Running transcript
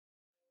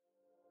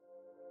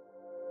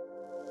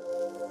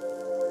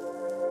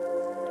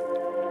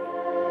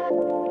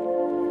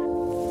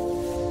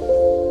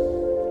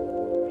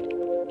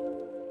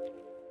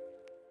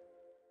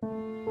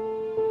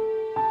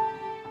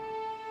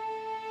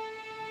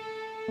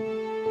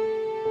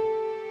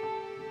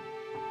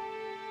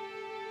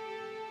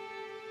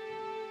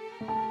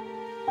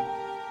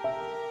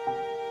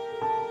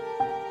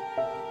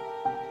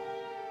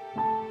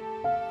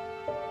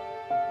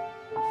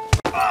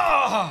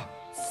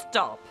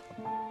Stop.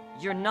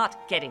 You're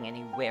not getting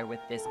anywhere with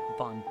this,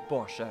 von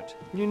Borchert.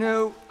 You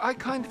know, I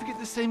kind of get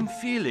the same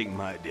feeling,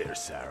 my dear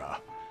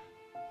Sarah.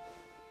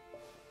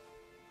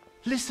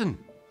 Listen.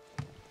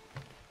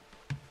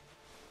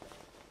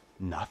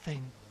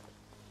 Nothing.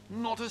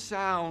 Not a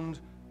sound.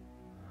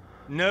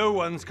 No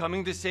one's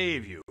coming to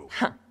save you.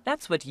 Huh,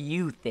 that's what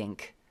you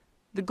think.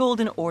 The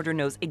Golden Order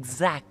knows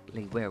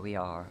exactly where we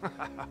are.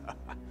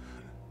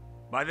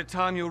 By the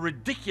time your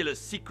ridiculous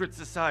secret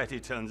society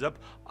turns up,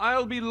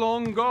 I'll be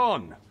long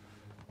gone.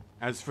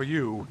 As for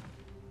you,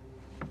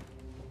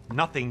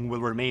 nothing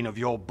will remain of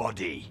your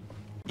body.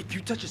 If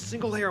you touch a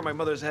single hair on my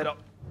mother's head, I'll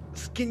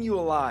skin you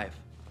alive.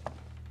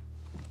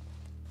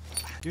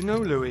 You know,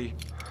 Louis,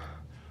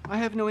 I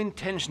have no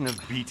intention of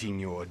beating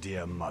your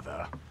dear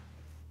mother.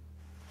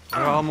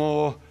 There are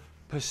more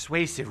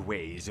persuasive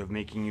ways of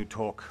making you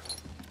talk.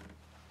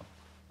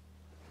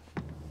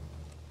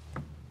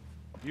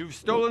 You've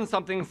stolen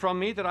something from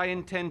me that I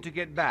intend to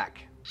get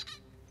back.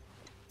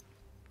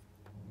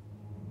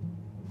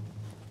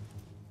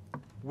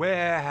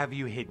 Where have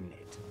you hidden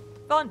it?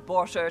 Von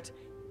Borchert,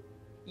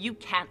 you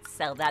can't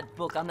sell that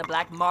book on the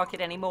black market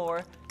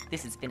anymore.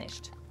 This is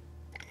finished.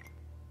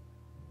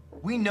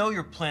 We know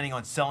you're planning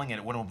on selling it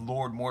at one of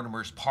Lord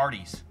Mortimer's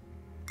parties.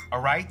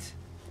 All right?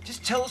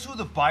 Just tell us who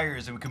the buyer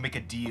is and we can make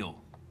a deal.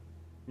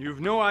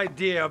 You've no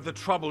idea of the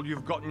trouble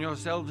you've gotten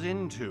yourselves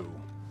into.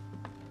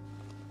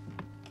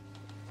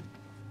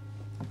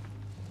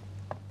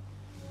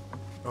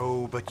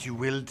 Oh, but you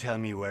will tell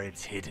me where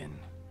it's hidden.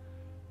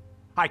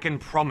 I can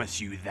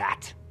promise you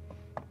that.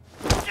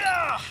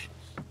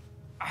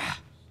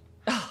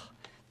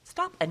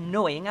 Stop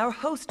annoying our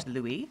host,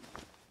 Louis.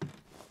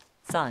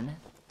 Son,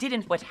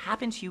 didn't what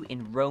happened to you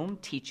in Rome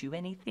teach you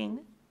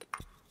anything?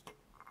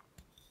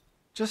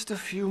 Just a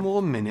few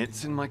more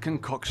minutes and my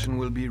concoction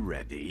will be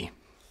ready.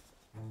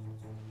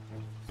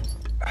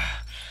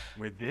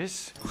 With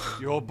this,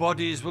 your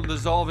bodies will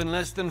dissolve in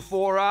less than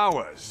 4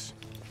 hours.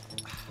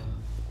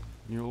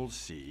 You'll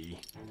see.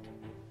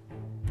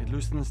 It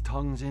loosens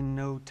tongues in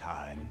no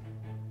time.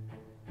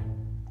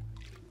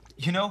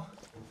 You know,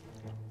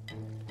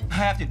 I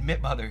have to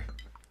admit, Mother,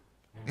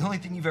 the only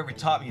thing you've ever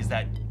taught me is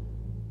that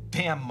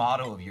damn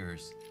motto of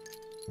yours.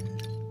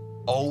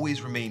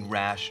 Always remain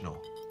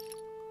rational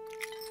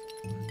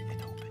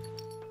and open.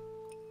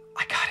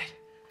 I got it.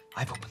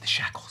 I've opened the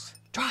shackles.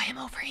 Draw him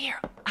over here.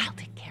 I'll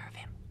take care of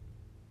him.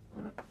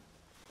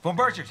 Von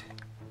Borchert.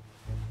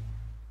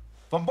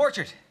 Von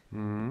Borchert.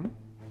 Hmm?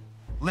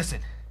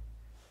 Listen.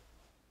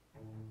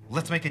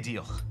 Let's make a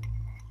deal.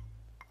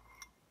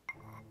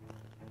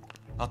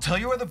 I'll tell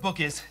you where the book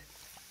is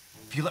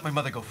if you let my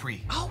mother go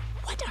free. Oh,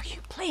 what are you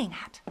playing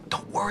at?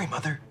 Don't worry,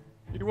 Mother.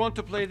 You want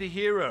to play the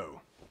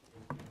hero.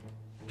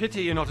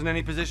 Pity you're not in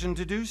any position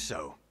to do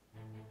so.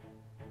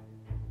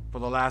 For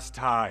the last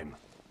time.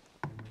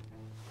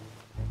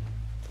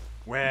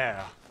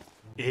 Where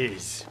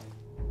is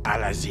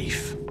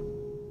Al-Azif?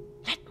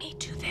 Let me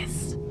do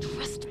this.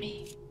 Trust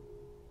me.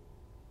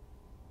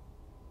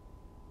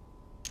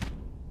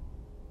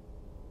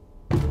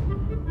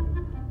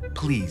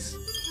 Please,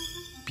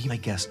 be my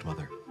guest,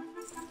 Mother.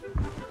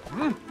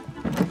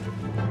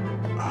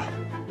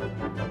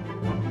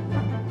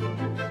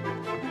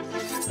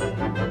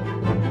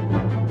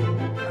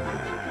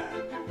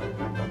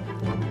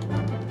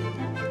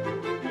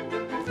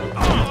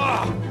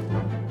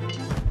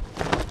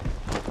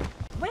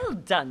 Well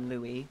done,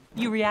 Louis.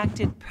 You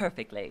reacted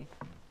perfectly.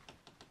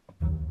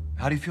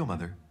 How do you feel,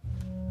 Mother?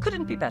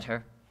 Couldn't be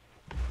better.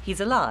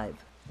 He's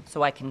alive,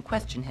 so I can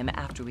question him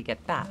after we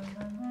get back.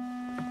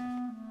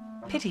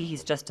 Pity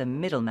he's just a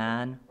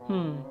middleman.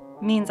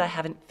 Means I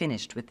haven't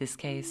finished with this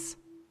case.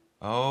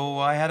 Oh,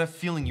 I had a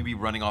feeling you'd be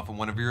running off on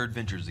one of your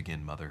adventures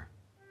again, Mother.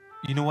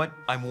 You know what?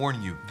 I'm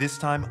warning you. This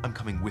time, I'm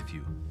coming with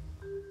you.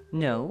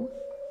 No.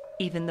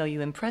 Even though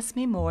you impress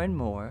me more and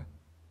more,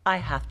 I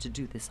have to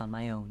do this on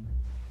my own.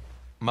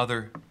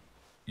 Mother,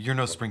 you're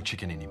no spring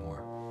chicken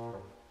anymore.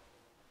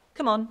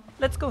 Come on,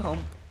 let's go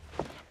home.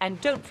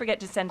 And don't forget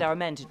to send our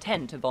men to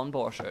tend to von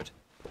Borchert.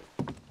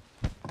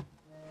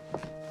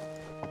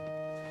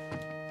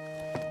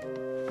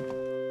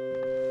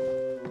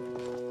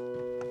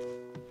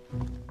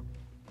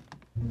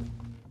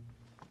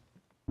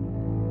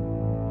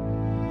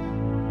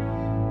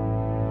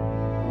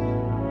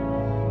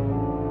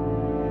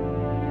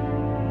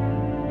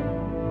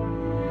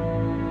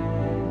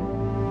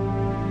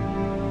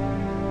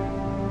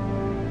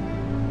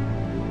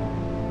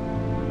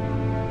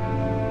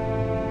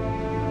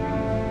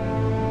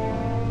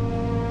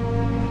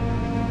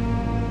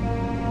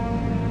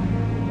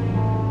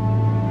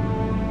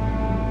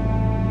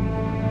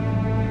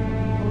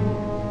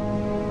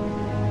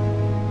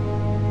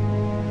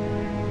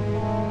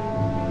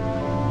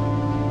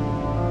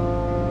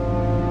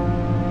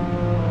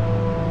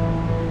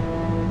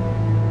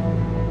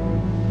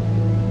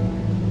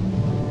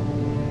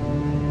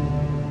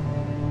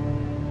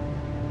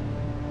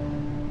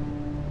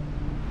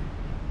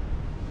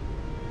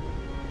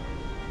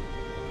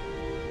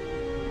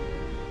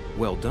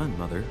 Well done,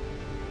 Mother.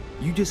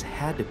 You just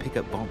had to pick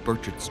up Von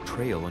Burchard's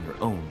trail on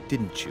your own,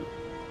 didn't you?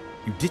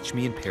 You ditch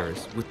me in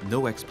Paris with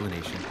no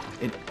explanation,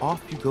 and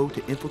off you go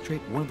to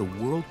infiltrate one of the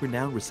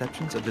world-renowned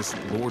receptions of this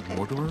Lord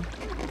Mortimer?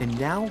 And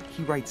now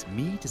he writes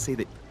me to say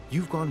that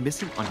you've gone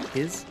missing on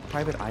his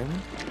private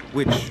island?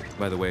 Which,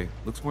 by the way,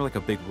 looks more like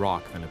a big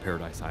rock than a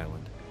paradise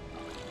island.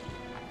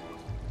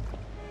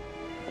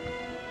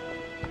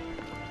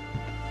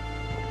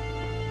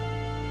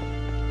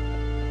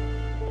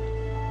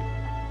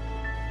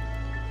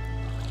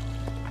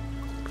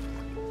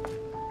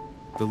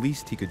 The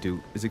least he could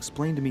do is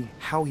explain to me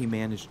how he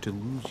managed to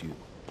lose you.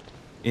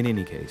 In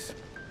any case,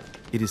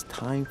 it is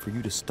time for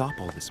you to stop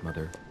all this,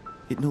 Mother.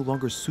 It no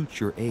longer suits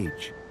your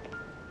age.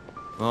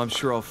 Well, I'm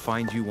sure I'll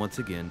find you once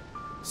again,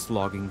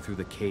 slogging through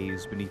the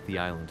caves beneath the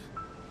island,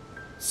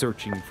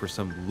 searching for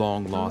some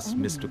long-lost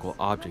mystical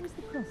object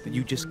that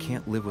you just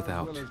can't live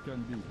without.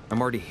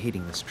 I'm already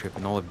hating this trip,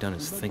 and all I've done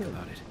is think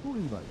about it.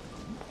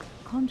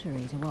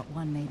 Contrary to what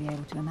one may be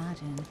able to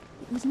imagine,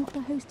 it was not the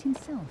host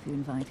himself who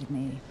invited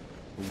me.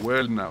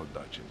 Well now,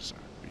 Duchess,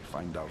 we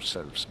find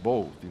ourselves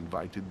both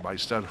invited by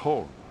Sir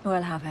Holm.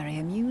 Well, how very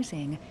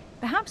amusing.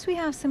 Perhaps we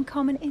have some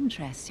common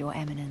interests, Your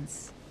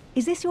Eminence.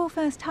 Is this your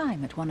first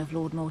time at one of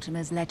Lord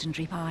Mortimer's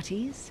legendary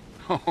parties?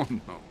 Oh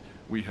no,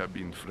 we have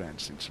been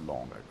friends since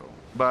long ago.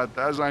 But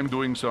as I'm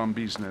doing some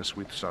business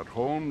with Sir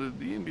Holm,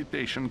 the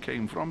invitation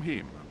came from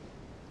him.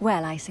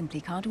 Well, I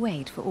simply can't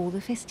wait for all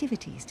the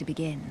festivities to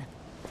begin.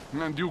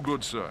 And you,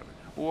 good sir,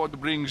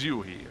 what brings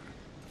you here?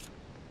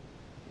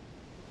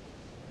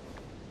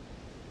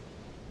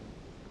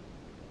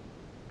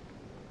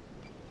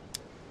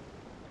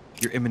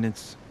 Your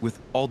Eminence, with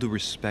all due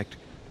respect,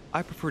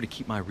 I prefer to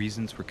keep my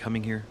reasons for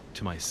coming here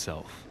to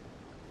myself.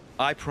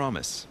 I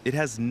promise, it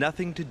has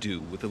nothing to do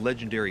with the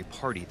legendary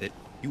party that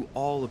you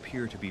all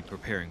appear to be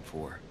preparing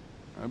for.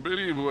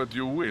 Believe what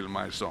you will,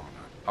 my son.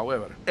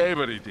 However,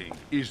 everything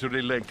is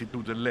related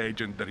to the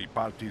legendary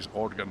parties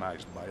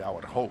organized by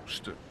our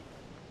host.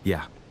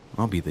 Yeah,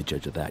 I'll be the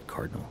judge of that,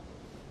 Cardinal.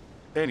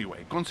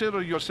 Anyway,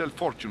 consider yourself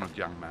fortunate,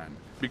 young man,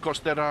 because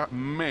there are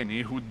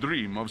many who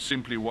dream of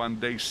simply one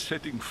day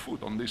setting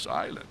foot on this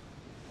island,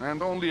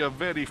 and only a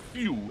very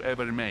few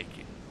ever make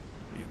it.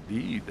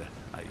 Indeed,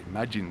 I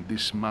imagine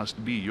this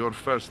must be your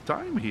first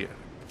time here.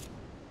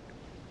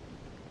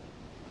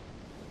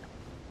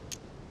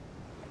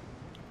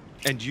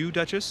 And you,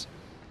 Duchess?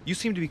 You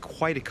seem to be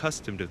quite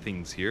accustomed to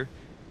things here.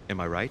 Am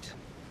I right?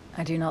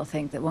 I do not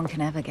think that one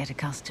can ever get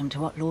accustomed to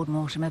what Lord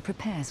Mortimer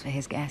prepares for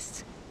his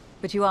guests.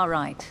 But you are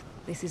right.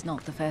 This is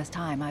not the first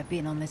time I've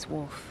been on this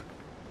wharf.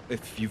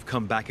 If you've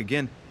come back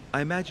again, I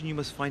imagine you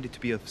must find it to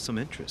be of some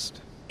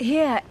interest.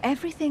 Here,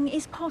 everything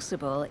is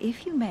possible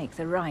if you make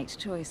the right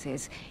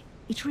choices.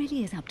 It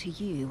really is up to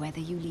you whether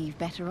you leave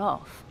better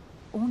off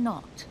or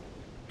not.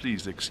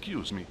 Please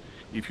excuse me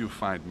if you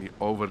find me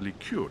overly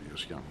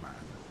curious, young man.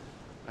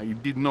 I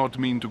did not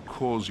mean to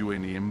cause you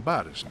any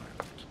embarrassment.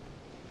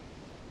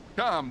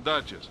 Come,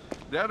 Duchess.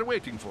 They are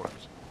waiting for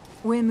us.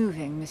 We're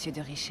moving, Monsieur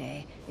de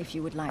Richet, if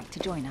you would like to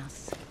join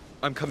us.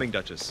 I'm coming,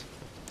 Duchess.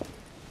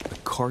 A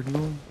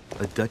cardinal?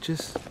 A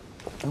duchess?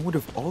 I wonder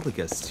if all the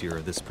guests here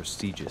are this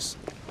prestigious.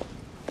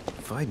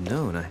 If I'd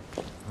known, I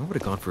would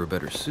have gone for a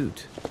better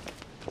suit.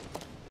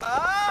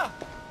 Ah!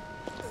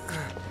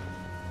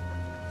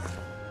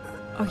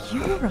 Are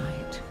you all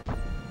right?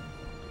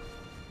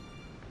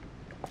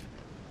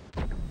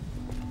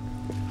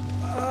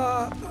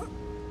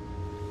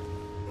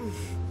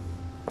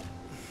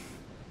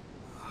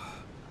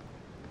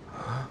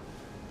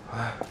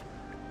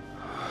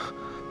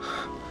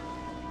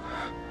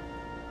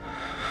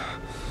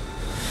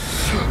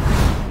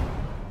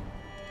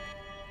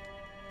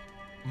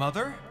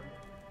 Mother?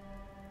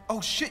 Oh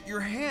shit,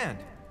 your hand!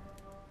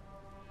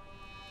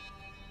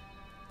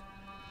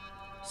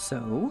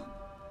 So?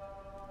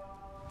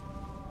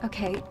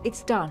 Okay,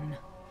 it's done.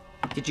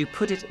 Did you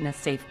put it in a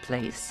safe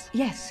place?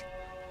 Yes.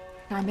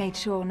 I made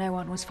sure no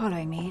one was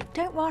following me.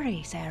 Don't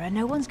worry, Sarah.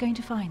 No one's going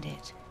to find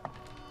it.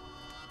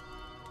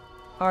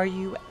 Are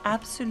you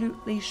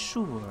absolutely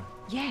sure?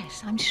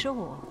 Yes, I'm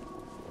sure.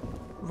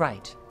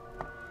 Right.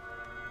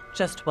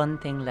 Just one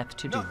thing left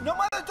to do. No,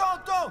 Mother,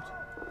 don't!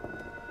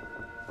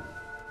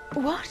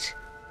 What?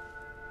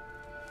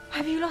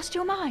 Have you lost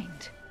your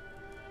mind?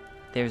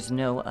 There's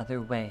no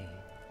other way.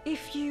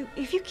 If you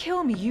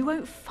kill me, you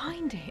won't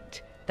find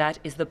it. That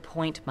is the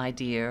point, my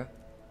dear.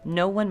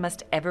 No one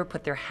must ever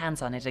put their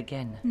hands on it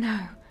again. No.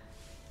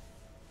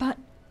 But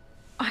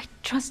I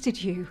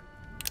trusted you.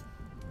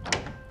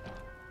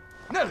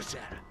 No,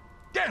 Sarah.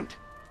 Don't.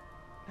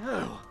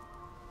 No.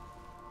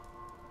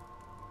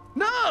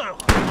 No!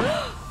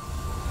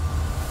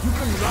 You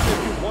can run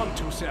if you want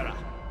to, Sarah,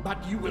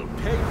 but you will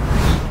pay for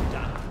it.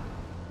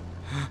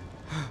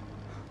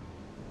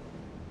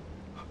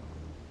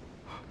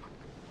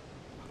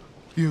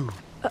 You.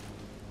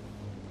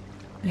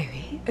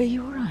 Louis, are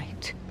you all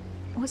right?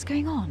 What's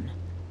going on?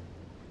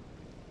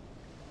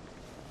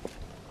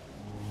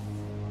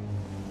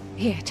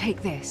 Here,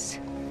 take this.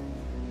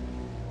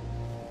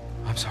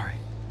 I'm sorry.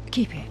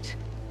 Keep it.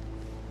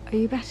 Are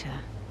you better?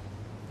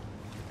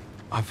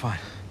 I'm fine.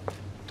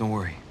 Don't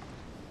worry.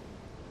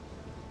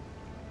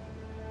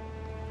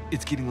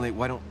 It's getting late.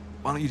 Why don't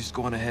you just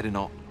go on ahead and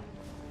I'll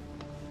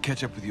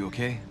catch up with you,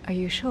 okay? Are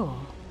you sure?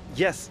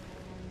 Yes.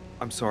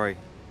 I'm sorry.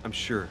 I'm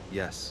sure,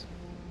 yes.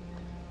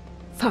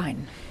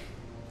 Fine.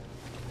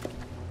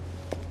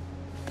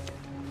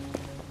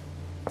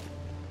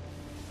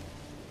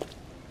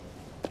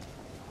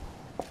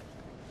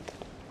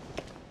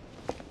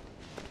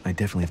 I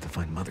definitely have to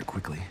find Mother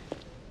quickly.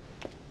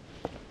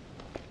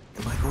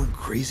 Am I going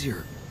crazy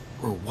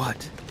or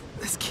what?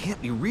 This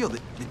can't be real. The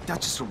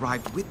Duchess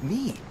arrived with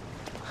me.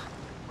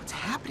 What's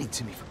happening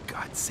to me, for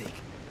God's sake?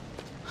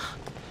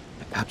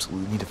 I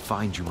absolutely need to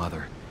find you,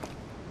 Mother.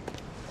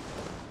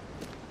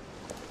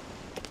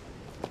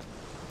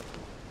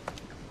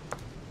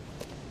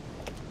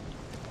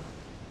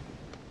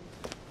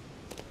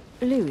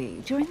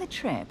 Louis, during the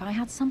trip, I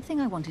had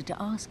something I wanted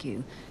to ask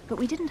you, but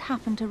we didn't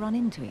happen to run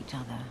into each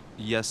other.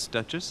 Yes,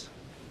 Duchess?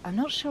 I'm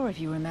not sure if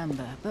you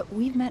remember, but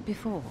we've met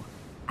before.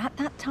 At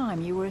that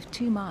time, you were of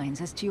two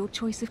minds as to your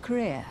choice of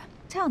career.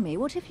 Tell me,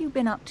 what have you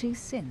been up to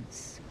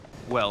since?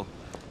 Well,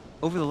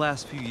 over the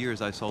last few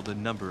years, I solved a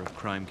number of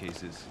crime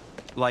cases.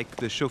 Like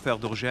the chauffeur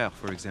d'Orgère,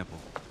 for example.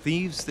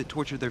 Thieves that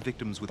torture their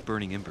victims with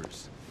burning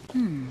embers.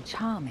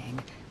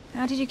 Charming.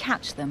 How did you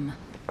catch them?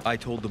 I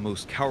told the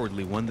most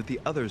cowardly one that the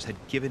others had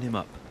given him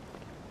up.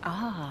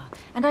 Ah,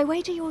 and I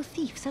wager your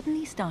thief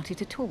suddenly started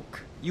to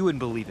talk. You wouldn't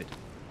believe it.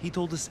 He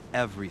told us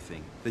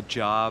everything. The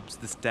jobs,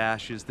 the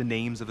stashes, the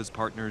names of his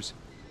partners.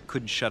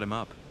 Couldn't shut him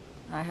up.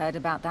 I heard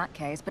about that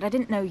case, but I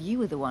didn't know you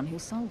were the one who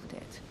solved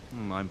it.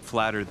 I'm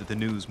flattered that the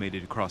news made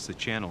it across the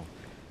channel.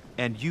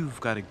 And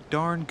you've got a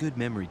darn good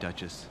memory,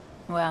 Duchess.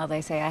 Well,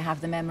 they say I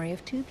have the memory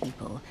of two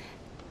people.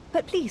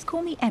 But please,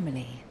 call me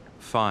Emily.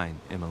 Fine,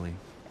 Emily.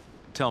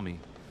 Tell me,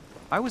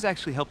 I was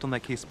actually helped on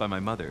that case by my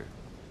mother.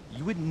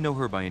 You wouldn't know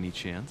her by any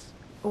chance?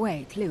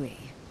 Wait, Louis.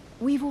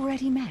 We've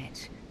already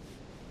met.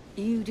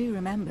 You do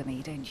remember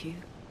me, don't you?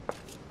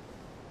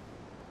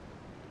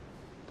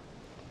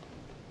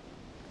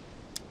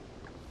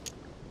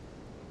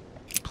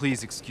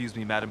 Please excuse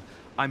me, madam.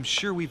 I'm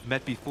sure we've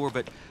met before,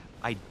 but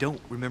I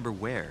don't remember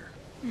where.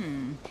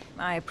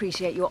 I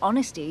appreciate your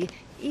honesty,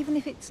 even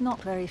if it's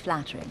not very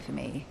flattering for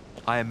me.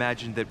 I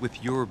imagine that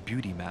with your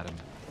beauty, madam,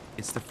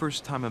 it's the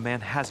first time a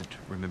man hasn't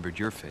remembered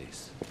your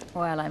face.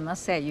 Well, I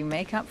must say you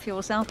make up for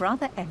yourself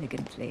rather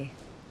elegantly.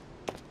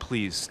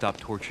 Please stop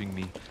torturing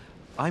me.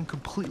 I'm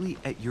completely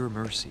at your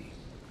mercy.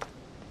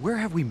 Where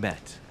have we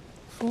met?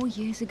 4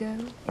 years ago,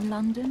 in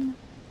London?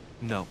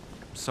 No,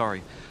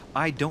 sorry.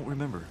 I don't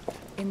remember.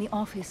 In the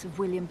office of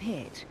William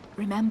Pitt.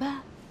 Remember?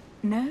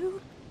 No?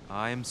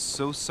 I'm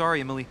so sorry,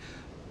 Emily,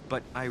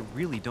 but I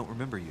really don't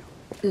remember you.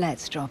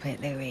 Let's drop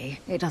it, Louis.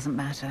 It doesn't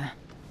matter.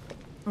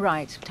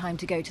 Right, time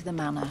to go to the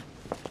manor.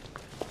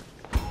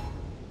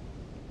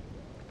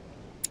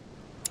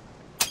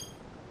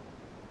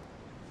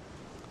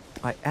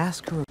 I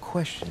ask her a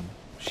question,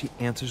 she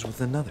answers with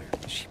another.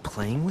 Is she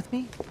playing with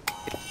me?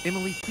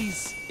 Emily,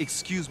 please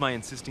excuse my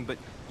insisting, but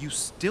you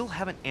still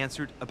haven't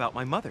answered about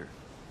my mother.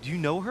 Do you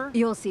know her?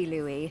 You'll see,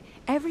 Louis.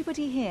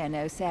 Everybody here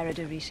knows Louis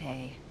de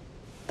Richet.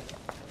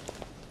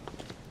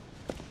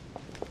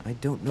 I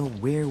don't know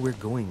where we're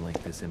going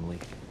like this, Emily,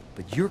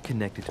 but you're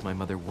connected to my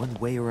mother one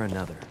way or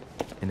another.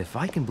 And if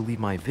I can believe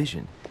my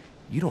vision,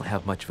 you don't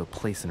have much of a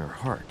place in her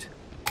heart.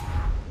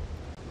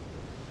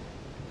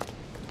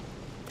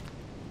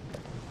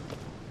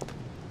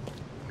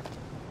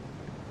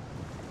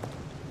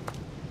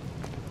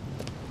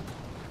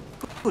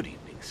 Good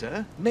evening,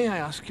 sir. May I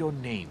ask your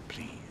name,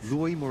 please?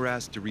 Louis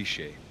de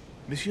Richet.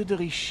 Monsieur de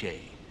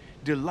Richet.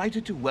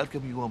 Delighted to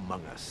welcome you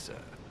among us,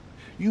 sir.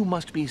 You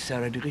must be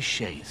Sarah de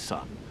Richet's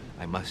son.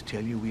 I must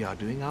tell you we are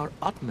doing our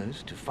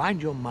utmost to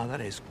find your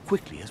mother as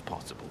quickly as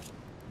possible.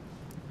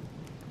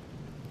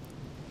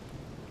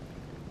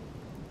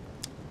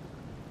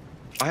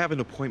 I have an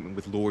appointment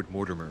with Lord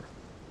Mortimer.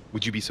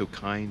 Would you be so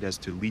kind as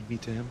to lead me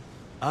to him?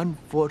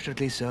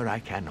 Unfortunately, sir, I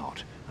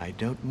cannot. I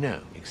don't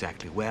know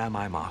exactly where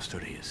my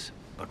master is.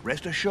 But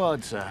rest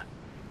assured, sir,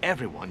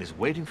 everyone is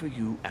waiting for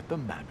you at the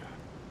manor.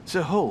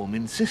 Sir Holm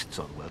insists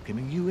on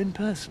welcoming you in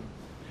person.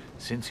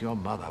 Since your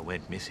mother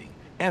went missing,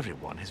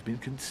 everyone has been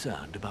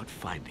concerned about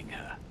finding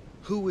her.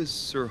 Who is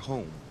Sir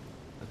Holm?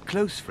 A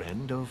close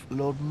friend of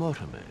Lord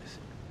Mortimer's.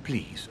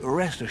 Please,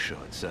 rest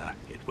assured, sir,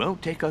 it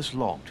won't take us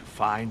long to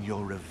find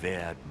your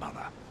revered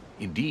mother.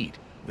 Indeed,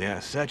 we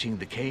are searching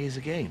the quays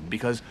again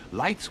because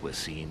lights were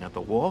seen at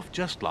the wharf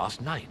just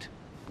last night.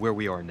 Where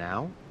we are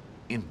now?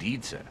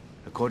 Indeed, sir.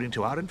 According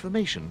to our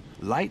information,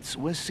 lights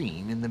were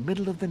seen in the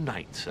middle of the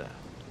night, sir.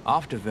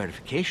 After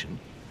verification,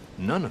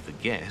 none of the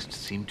guests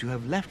seem to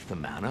have left the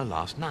manor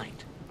last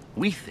night.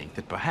 We think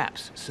that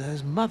perhaps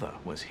Sir's mother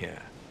was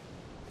here.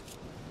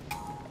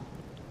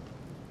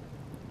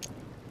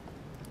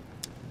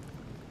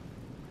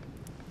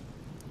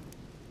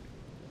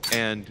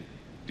 And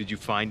did you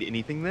find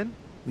anything then?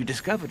 We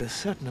discovered a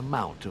certain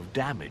amount of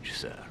damage,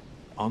 sir,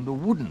 on the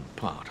wooden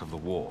part of the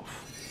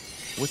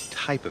wharf. What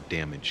type of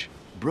damage?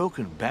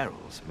 Broken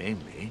barrels,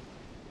 mainly.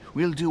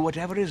 we'll do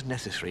whatever is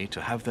necessary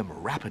to have them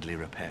rapidly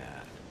repaired.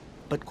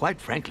 But quite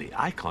frankly,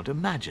 I can't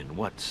imagine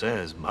what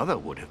Sir's mother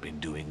would have been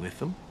doing with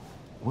them.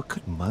 What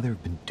could Mother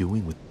have been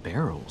doing with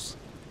barrels?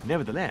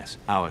 Nevertheless,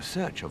 our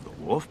search of the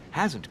wharf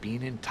hasn't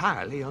been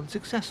entirely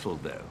unsuccessful,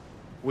 though.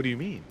 What do you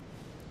mean?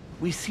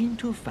 We seem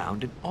to have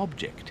found an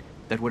object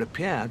that would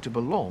appear to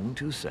belong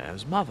to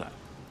Sir's mother.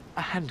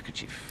 A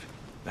handkerchief.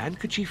 The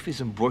handkerchief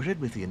is embroidered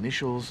with the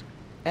initials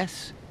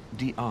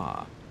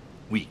S.D.R.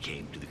 We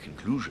came to the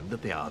conclusion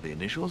that they are the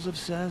initials of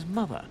Sir's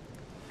mother,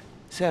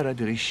 Louis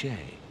de Richet.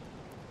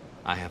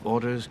 I have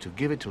orders to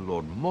give it to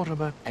Lord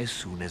Mortimer as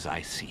soon as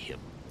I see him.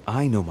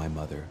 I know my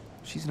mother.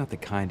 She's not the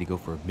kind to go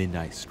for a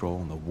midnight stroll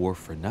on the wharf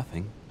for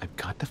nothing. I've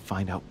got to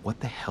find out what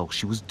the hell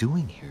she was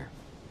doing here.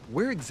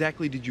 Where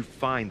exactly did you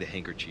find the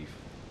handkerchief?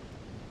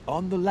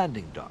 On the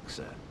landing dock,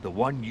 sir. The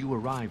one you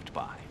arrived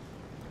by.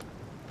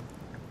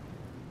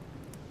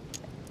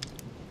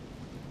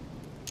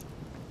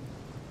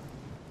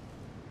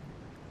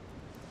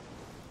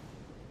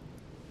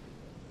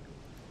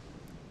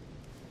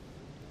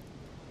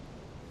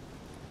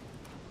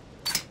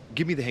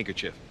 Give me the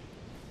handkerchief.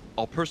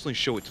 I'll personally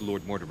show it to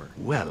Lord Mortimer.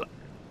 Well,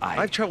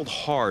 I've traveled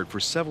hard for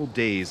several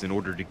days in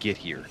order to get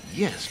here.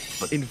 Yes,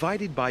 but...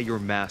 Invited by your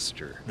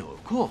master. No,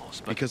 of course,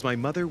 but... Because my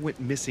mother went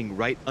missing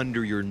right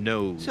under your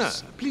nose. Sir,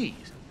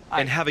 please.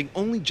 And having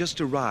only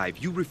just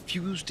arrived, you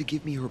refused to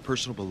give me her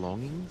personal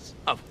belongings?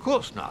 Of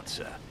course not,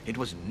 sir. It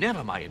was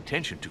never my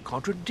intention to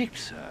contradict,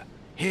 sir.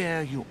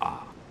 Here you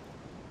are.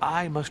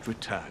 I must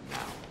return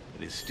now.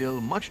 It is still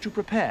much to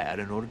prepare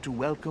in order to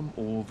welcome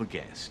all the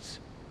guests.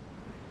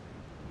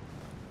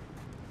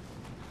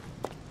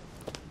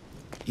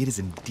 It is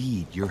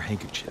indeed your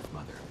handkerchief,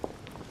 Mother.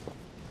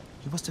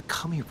 You must have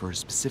come here for a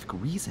specific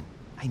reason.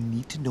 I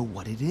need to know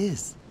what it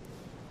is.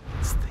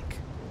 Let's think.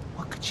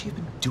 What could she have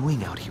been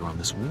doing out here on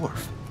this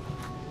wharf?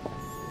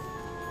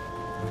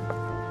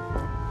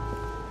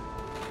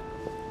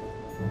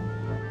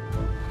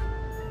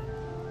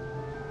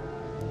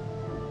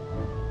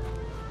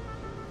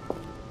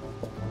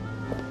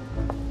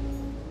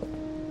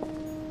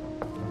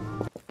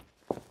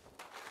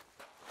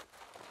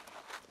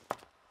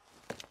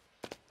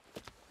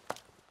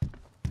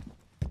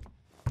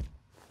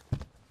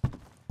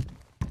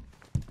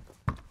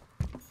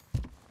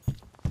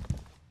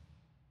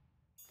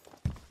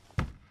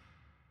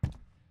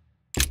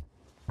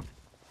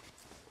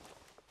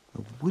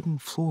 Wooden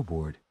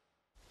floorboard.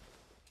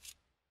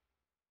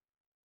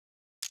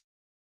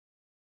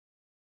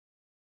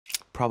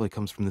 Probably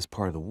comes from this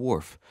part of the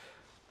wharf.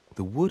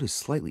 The wood is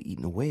slightly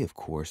eaten away, of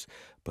course,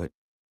 but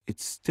it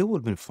still would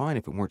have been fine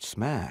if it weren't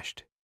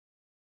smashed.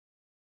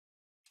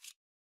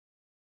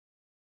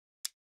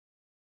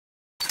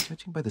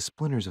 Judging by the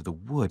splinters of the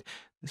wood,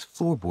 this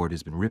floorboard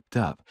has been ripped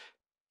up,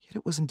 yet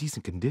it was in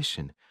decent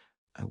condition.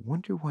 I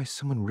wonder why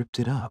someone ripped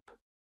it up.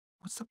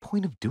 What's the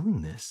point of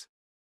doing this?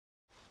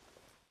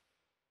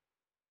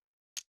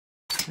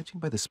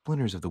 Judging by the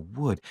splinters of the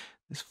wood,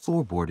 this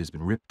floorboard has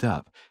been ripped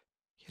up,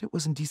 yet it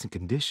was in decent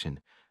condition.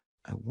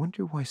 I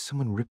wonder why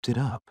someone ripped it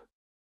up.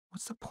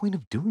 What's the point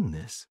of doing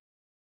this?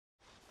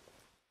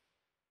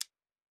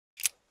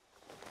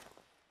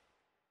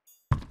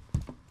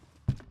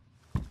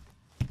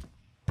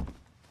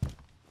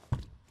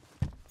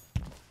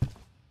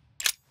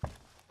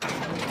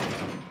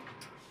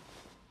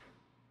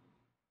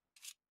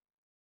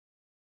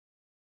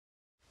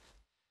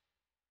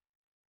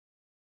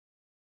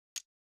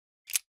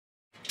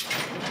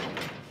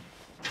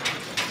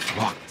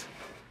 Locked.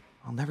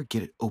 I'll never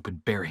get it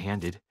open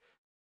barehanded.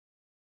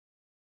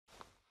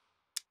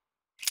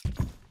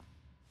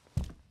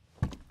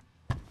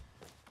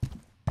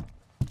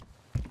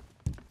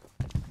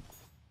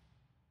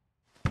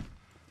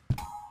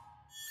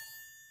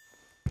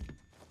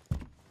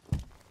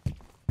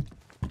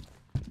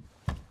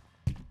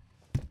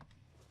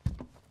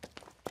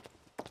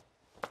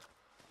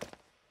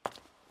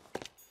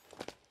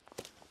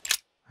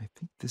 I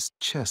think this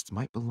chest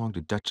might belong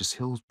to Duchess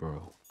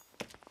Hillsborough.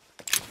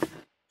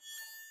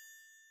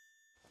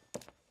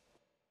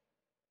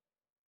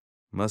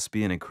 Must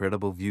be an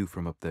incredible view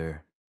from up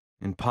there.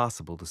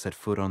 Impossible to set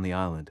foot on the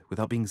island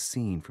without being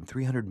seen from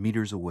 300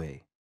 meters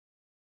away.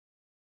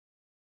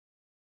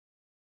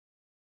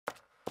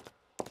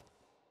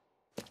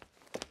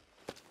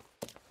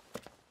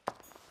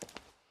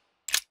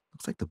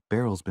 Looks like the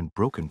barrel's been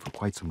broken for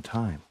quite some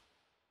time.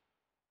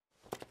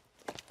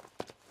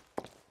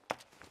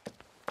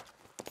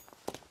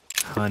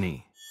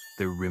 Honey,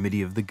 the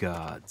remedy of the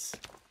gods.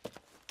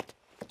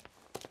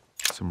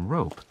 Some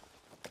rope.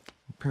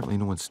 Apparently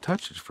no one's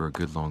touched it for a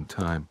good long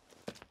time.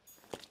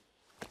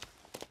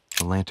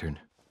 A lantern.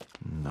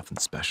 Nothing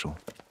special.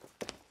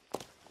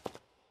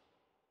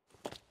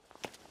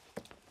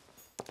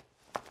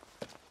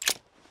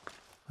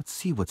 Let's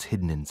see what's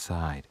hidden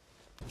inside.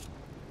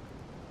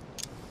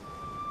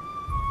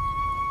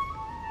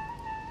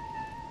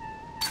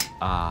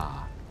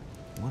 Ah,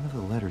 one of the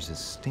letters is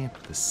stamped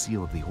with the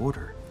seal of the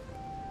order.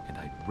 And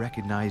I'd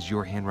recognize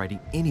your handwriting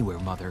anywhere,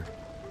 Mother.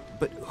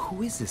 But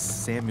who is this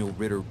Samuel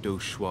Ritter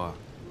d'Auchois?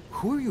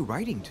 Who are you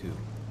writing to?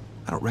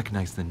 I don't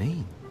recognize the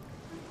name.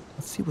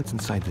 Let's see what's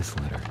inside this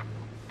letter.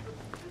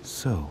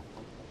 So...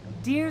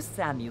 Dear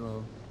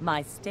Samuel,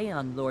 my stay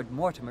on Lord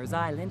Mortimer's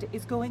island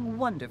is going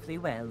wonderfully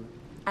well.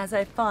 As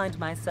I find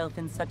myself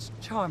in such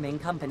charming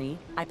company,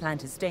 I plan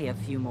to stay a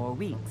few more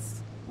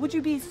weeks. Would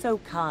you be so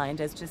kind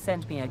as to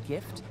send me a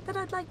gift that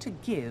I'd like to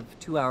give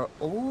to our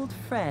old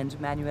friend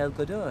Manuel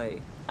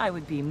Godoy? I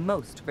would be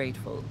most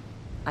grateful.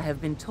 I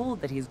have been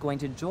told that he's going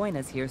to join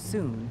us here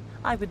soon.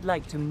 I would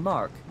like to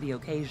mark the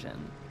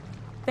occasion.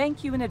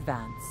 Thank you in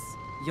advance.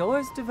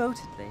 Yours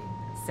devotedly,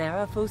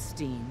 Sarah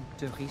Faustine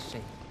de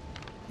Richet.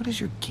 What is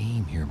your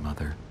game here,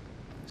 Mother?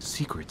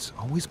 Secrets,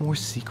 always more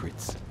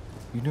secrets.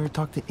 You never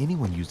talk to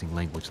anyone using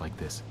language like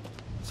this.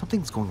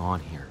 Something's going on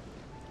here.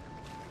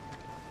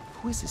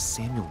 Who is this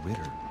Samuel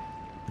Ritter?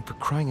 And for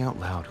crying out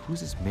loud, who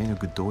is this Manuel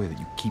Godoy that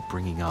you keep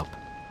bringing up?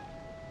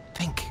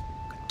 Think.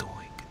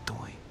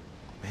 Godoy.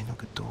 Manuel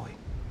Godoy.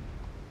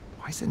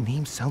 Why does the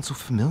name sound so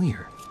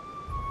familiar?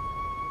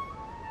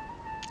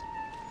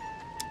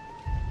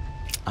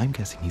 I'm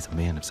guessing he's a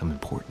man of some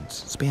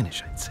importance.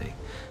 Spanish, I'd say.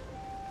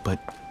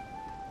 But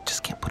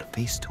just can't put a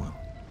face to him.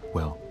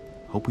 Well,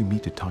 hope we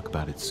meet to talk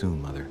about it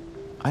soon, Mother.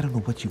 I don't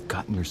know what you've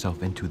gotten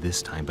yourself into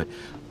this time, but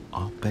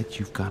I'll bet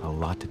you've got a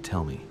lot to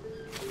tell me.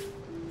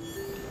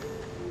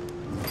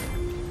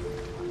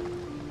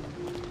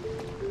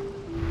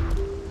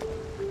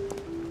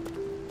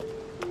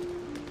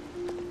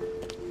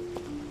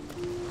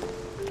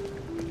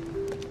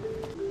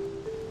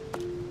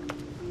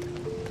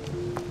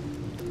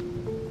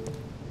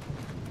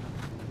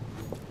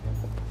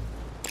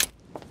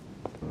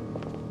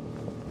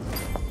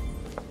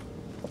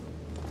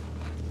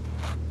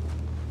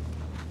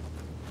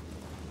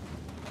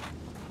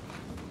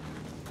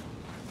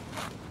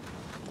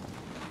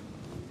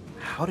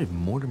 How did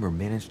Mortimer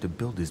manage to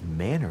build his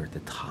manor at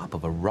the top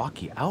of a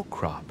rocky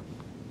outcrop?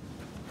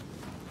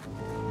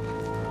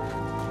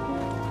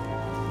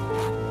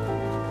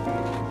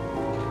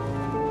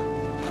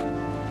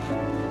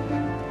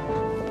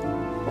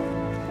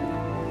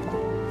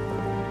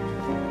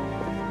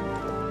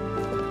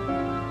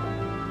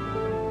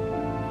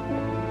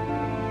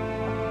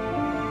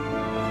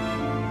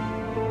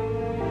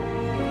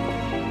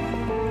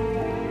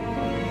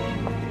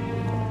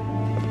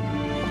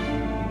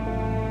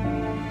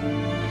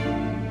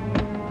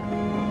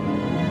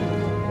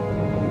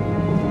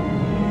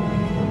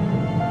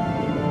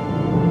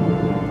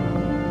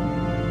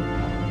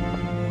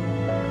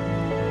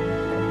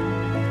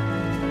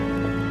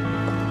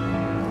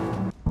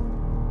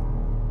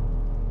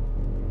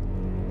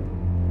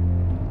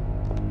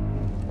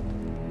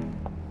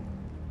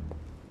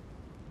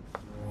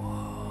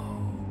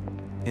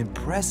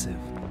 Impressive.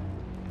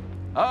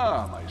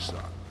 Ah, my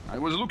son. I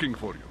was looking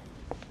for you.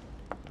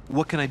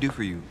 What can I do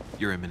for you,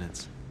 Your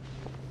Eminence?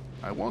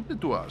 I wanted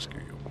to ask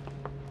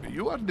you.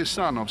 You are the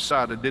son of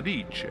Sara de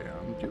Richet,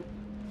 aren't you?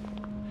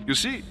 You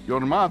see, your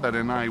mother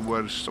and I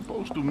were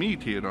supposed to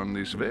meet here on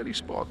this very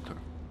spot.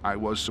 I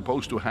was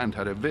supposed to hand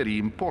her a very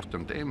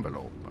important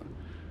envelope.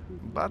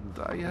 But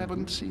I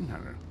haven't seen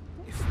her.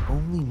 If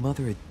only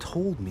Mother had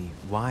told me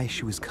why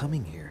she was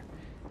coming here.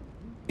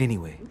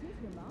 Anyway,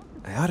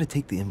 I ought to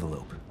take the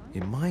envelope.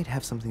 It might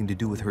have something to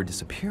do with her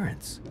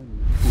disappearance.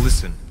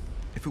 Listen,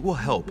 if it will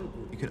help,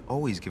 you can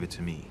always give it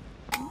to me.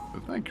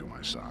 Thank you,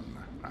 my son.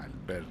 I'll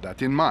bear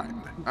that in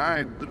mind.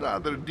 I'd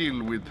rather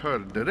deal with her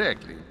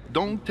directly.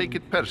 Don't take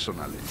it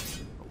personally.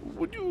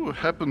 Would you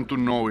happen to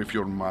know if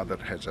your mother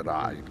has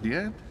arrived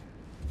yet?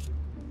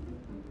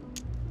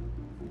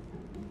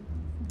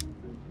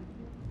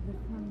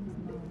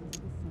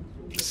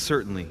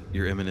 Certainly,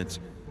 Your Eminence.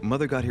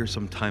 Mother got here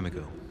some time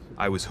ago.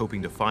 I was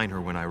hoping to find her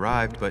when I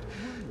arrived, but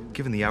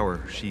given the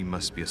hour, she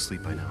must be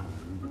asleep by now.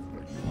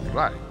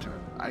 Right.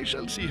 I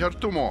shall see her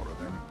tomorrow,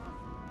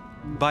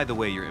 then. By the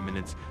way, Your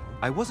Eminence,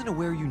 I wasn't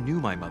aware you knew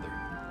my mother.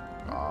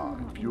 Ah,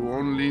 if you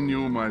only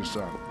knew, my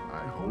son.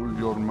 I hold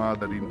your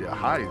mother in the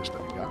highest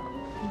regard.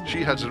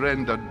 She has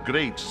rendered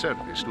great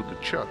service to the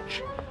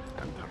church,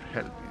 and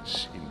her help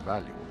is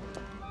invaluable.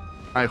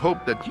 I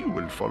hope that you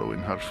will follow in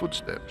her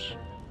footsteps.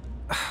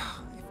 If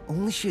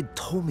only she had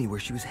told me where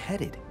she was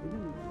headed.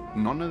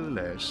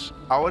 Nonetheless,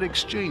 our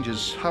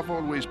exchanges have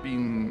always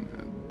been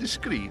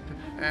discreet,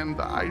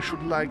 and I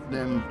should like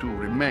them to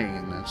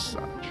remain as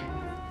such.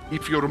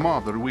 If your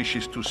mother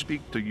wishes to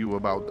speak to you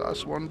about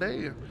us one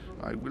day,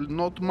 I will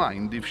not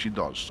mind if she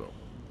does so.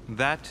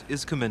 That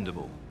is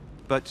commendable.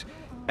 But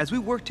as we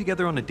work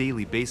together on a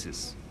daily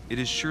basis, it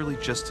is surely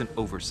just an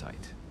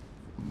oversight.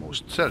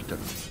 Most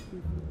certainly.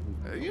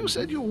 You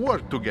said you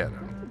work together.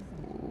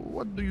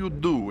 What do you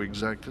do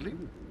exactly?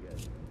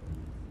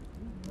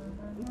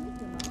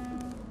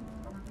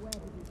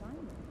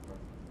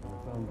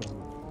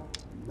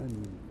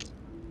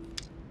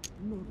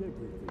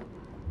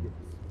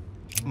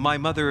 My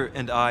mother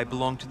and I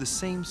belong to the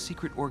same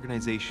secret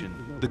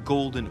organization, the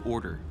Golden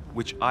Order,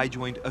 which I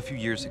joined a few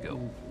years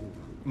ago.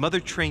 Mother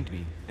trained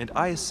me, and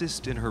I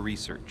assist in her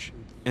research.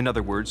 In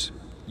other words,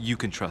 you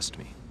can trust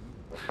me.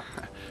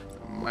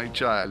 My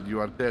child, you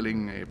are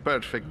telling a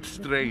perfect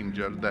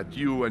stranger that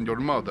you and your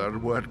mother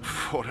work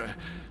for a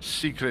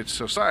secret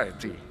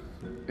society.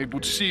 It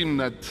would seem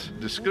that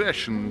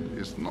discretion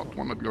is not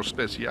one of your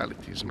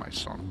specialities, my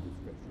son.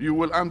 You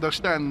will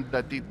understand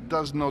that it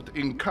does not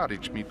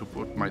encourage me to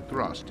put my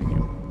trust in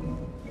you.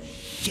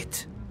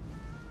 Shit!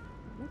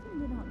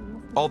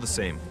 All the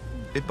same,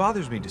 it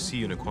bothers me to see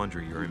you in a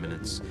quandary, Your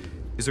Eminence.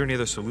 Is there any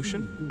other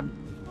solution?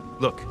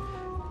 Look,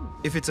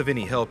 if it's of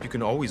any help, you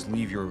can always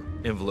leave your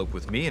envelope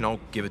with me and I'll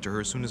give it to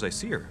her as soon as I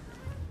see her.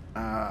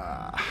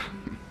 I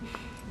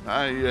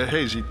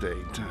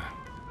hesitate.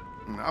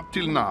 Up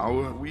till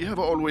now, we have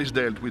always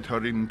dealt with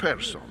her in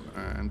person,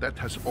 and that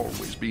has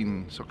always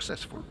been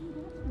successful.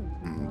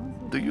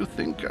 Do you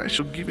think I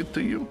should give it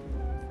to you?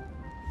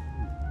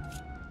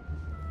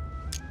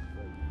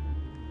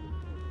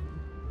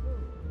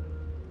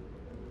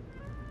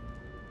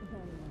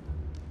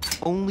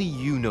 Only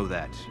you know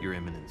that, Your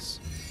Eminence.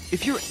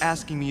 If you're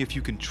asking me if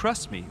you can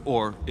trust me,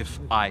 or if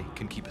I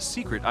can keep a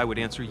secret, I would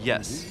answer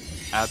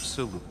yes,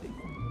 absolutely.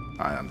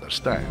 I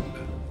understand.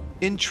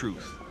 In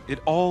truth, it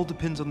all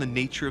depends on the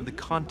nature of the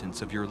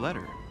contents of your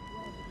letter.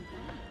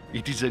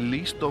 It is a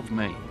list of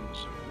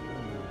names.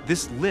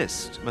 This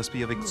list must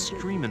be of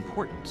extreme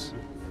importance.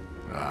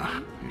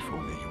 If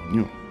only you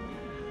knew.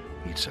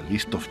 It's a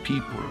list of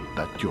people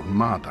that your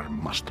mother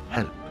must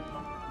help.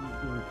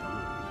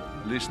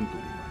 Listen to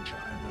me, my child.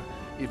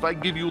 If I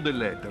give you the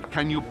letter,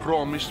 can you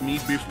promise me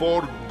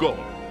before God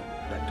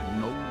that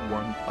no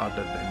one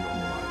other than your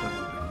mother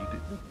will read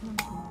it?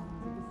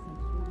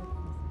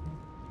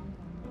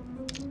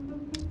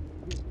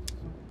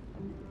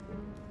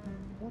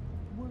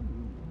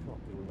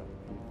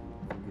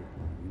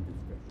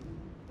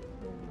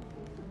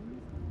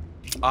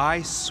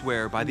 I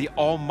swear by the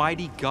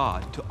Almighty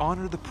God to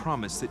honor the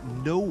promise that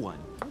no one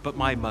but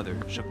my mother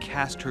shall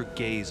cast her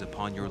gaze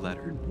upon your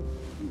letter.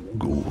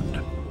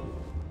 Good.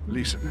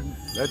 Listen,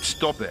 let's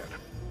stop there.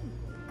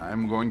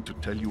 I'm going to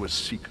tell you a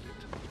secret,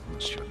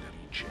 Monsieur de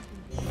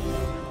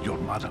Richet. Your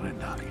mother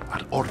and I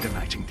are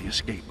organizing the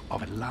escape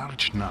of a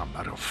large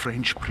number of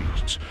French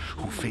priests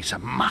who face a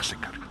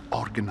massacre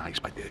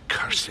organized by the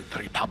accursed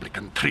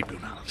Republican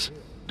tribunals.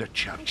 The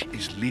church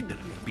is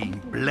literally being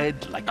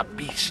bled like a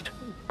beast.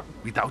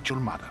 Without your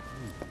mother,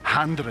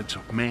 hundreds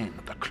of men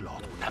of the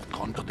cloth would have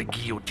gone to the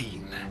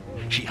guillotine.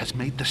 She has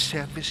made the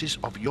services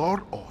of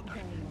your order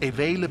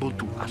available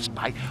to us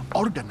by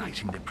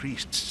organizing the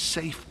priests'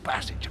 safe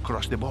passage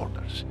across the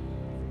borders.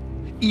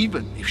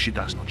 Even if she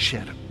does not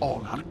share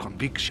all our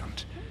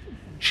convictions,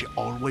 she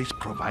always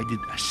provided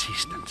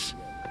assistance.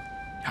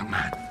 Young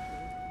man,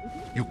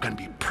 you can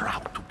be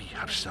proud to be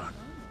her son.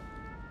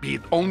 Be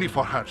it only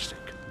for her sake.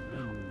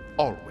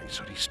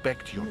 Always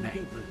respect your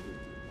name.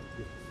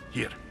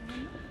 Here,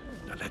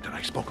 the letter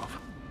I spoke of.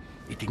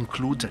 It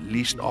includes a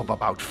list of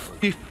about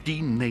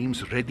 15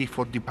 names ready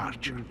for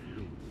departure.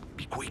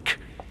 Be quick.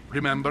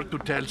 Remember to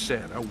tell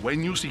Sarah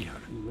when you see her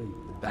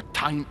that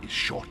time is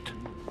short.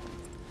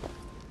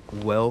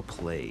 Well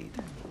played.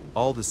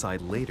 I'll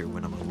decide later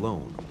when I'm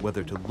alone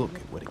whether to look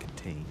at what it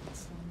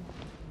contains.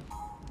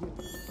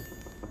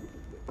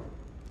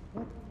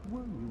 What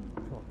were you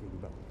talking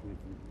about, if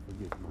you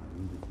forgive my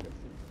indiscretion?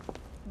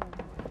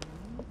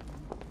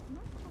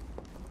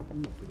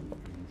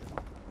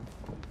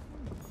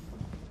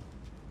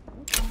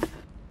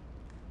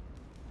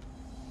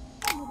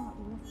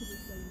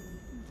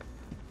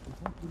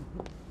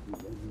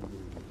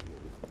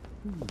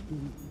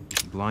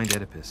 Blind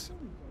Oedipus.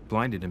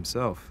 Blinded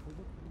himself.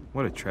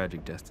 What a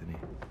tragic destiny.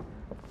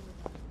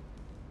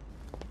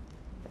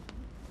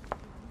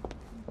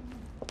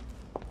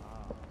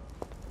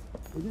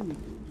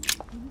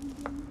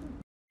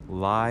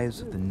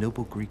 Lives of the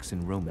Noble Greeks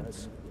and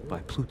Romans by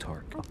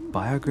Plutarch, a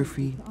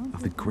biography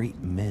of the great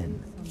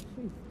men.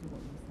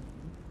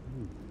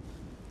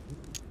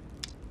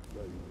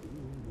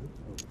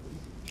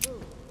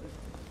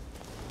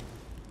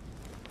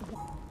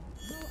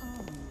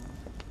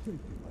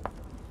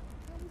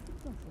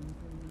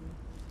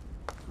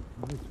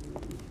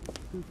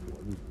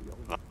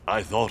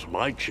 I thought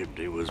my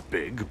chimney was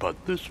big,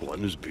 but this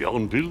one is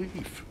beyond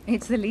belief.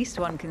 It's the least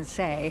one can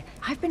say.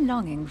 I've been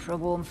longing for a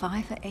warm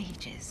fire for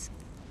ages.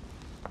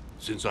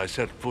 Since I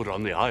set foot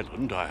on the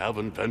island, I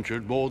haven't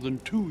ventured more than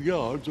 2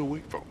 yards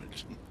away from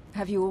it.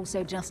 Have you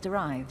also just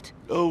arrived?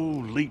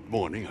 Oh, late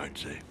morning, I'd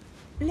say.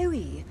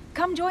 Louis,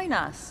 come join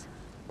us.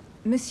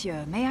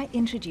 Monsieur, may I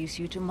introduce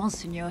you to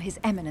Monseigneur His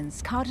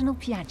Eminence, Cardinal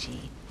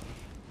Piaggi.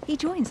 He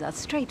joins us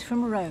straight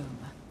from Rome.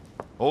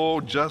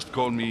 Oh, just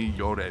call me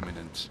Your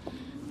Eminence.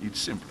 It's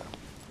simpler.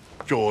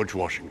 George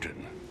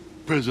Washington,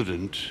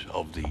 President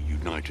of the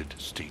United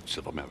States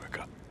of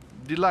America.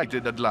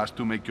 Delighted at last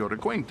to make your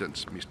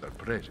acquaintance, Mr.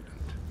 President.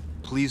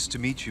 Pleased to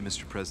meet you,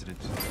 Mr. President.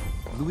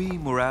 Louis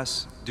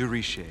de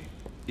Richet.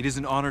 It is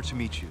an honor to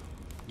meet you.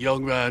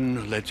 Young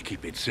man, let's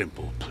keep it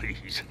simple,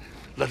 please.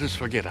 Let us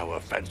forget our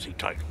fancy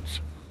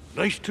titles.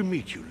 Nice to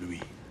meet you,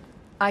 Louis.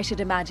 I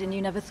should imagine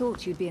you never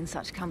thought you'd be in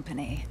such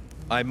company.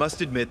 I must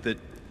admit that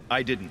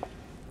I didn't.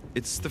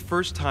 It's the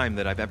first time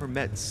that I've ever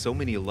met so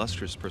many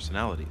illustrious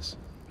personalities.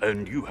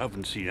 And you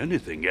haven't seen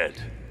anything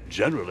yet.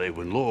 Generally,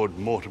 when Lord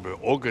Mortimer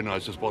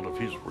organizes one of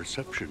his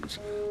receptions,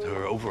 there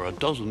are over a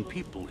dozen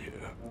people here.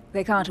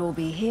 They can't all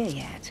be here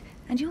yet.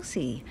 And you'll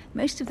see,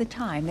 most of the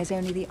time there's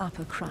only the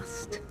upper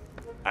crust.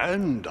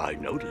 And I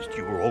noticed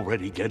you were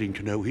already getting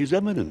to know His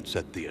Eminence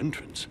at the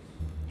entrance.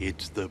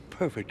 It's the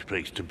perfect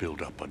place to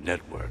build up a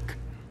network.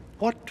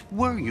 What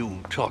were you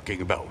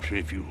talking about,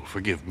 if you'll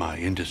forgive my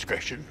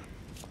indiscretion?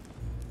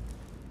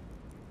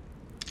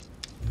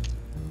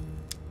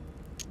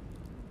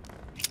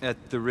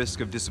 At the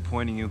risk of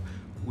disappointing you,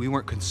 we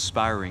weren't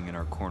conspiring in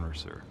our corner,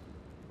 sir.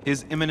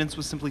 His Eminence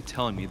was simply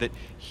telling me that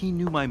he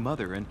knew my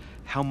mother and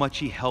how much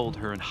he held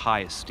her in high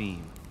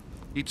esteem.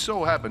 It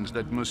so happens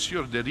that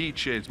Monsieur de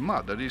Richet's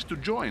mother is to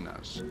join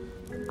us.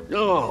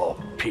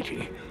 Oh,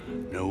 pity.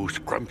 No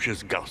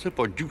scrumptious gossip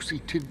or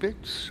juicy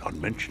tidbits,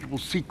 unmentionable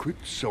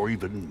secrets, or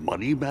even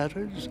money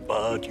matters.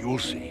 But you'll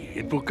see,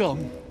 it will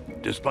come.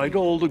 Despite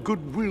all the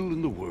goodwill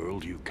in the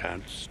world, you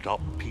can't stop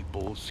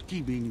people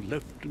scheming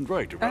left and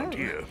right around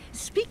here.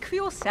 Speak for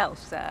yourself,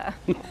 sir.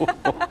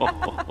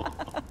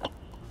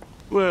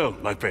 Well,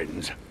 my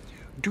friends,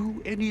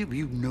 do any of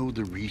you know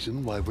the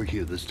reason why we're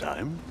here this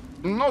time?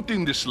 Not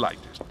in the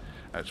slightest.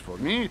 As for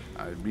me,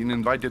 I've been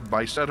invited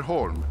by Sir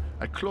Holm,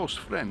 a close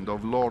friend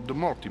of Lord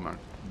Mortimer,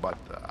 but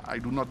I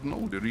do not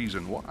know the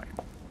reason why.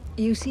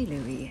 You see,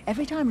 Louis,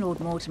 every time Lord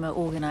Mortimer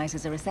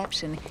organizes a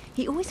reception,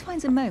 he always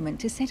finds a moment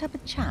to set up a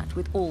chat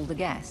with all the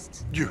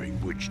guests. During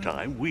which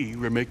time we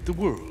remake the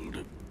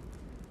world.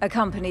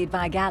 Accompanied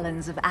by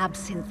gallons of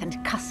absinthe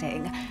and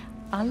cussing.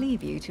 I'll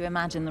leave you to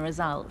imagine the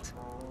result.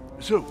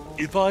 So,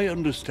 if I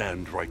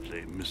understand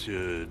rightly,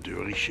 Monsieur de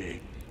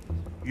Richet,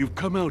 you've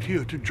come out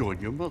here to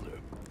join your mother.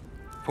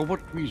 For what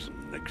reason,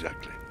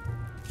 exactly?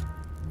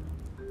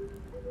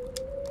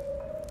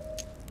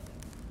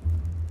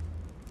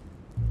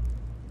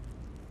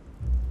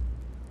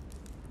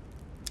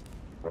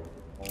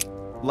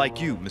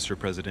 Like you, Mr.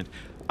 President,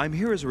 I'm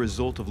here as a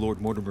result of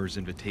Lord Mortimer's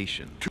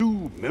invitation.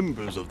 2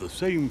 members of the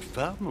same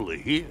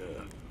family here.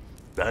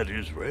 That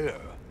is rare.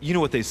 You know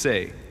what they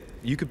say.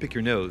 You can pick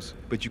your nose,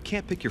 but you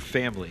can't pick your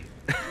family.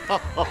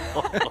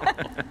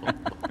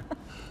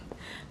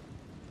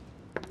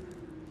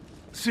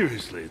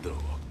 Seriously,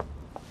 though,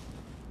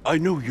 I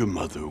know your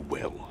mother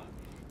well.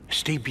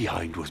 Stay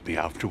behind with me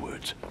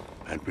afterwards,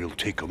 and we'll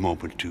take a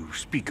moment to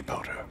speak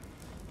about her.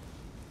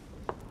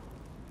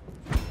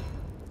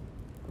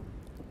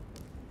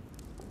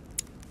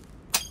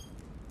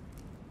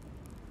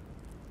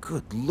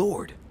 Good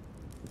Lord!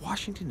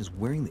 Washington is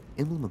wearing the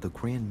emblem of the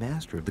Grand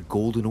Master of the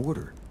Golden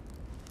Order.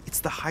 It's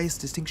the highest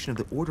distinction of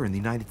the Order in the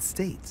United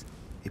States.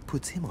 It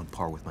puts him on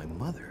par with my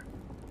mother.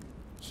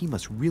 He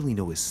must really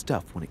know his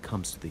stuff when it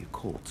comes to the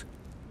occult.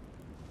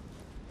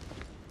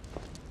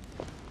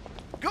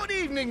 Good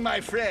evening, my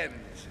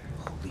friends.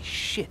 Holy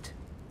shit.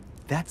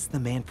 That's the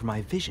man for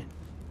my vision.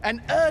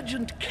 An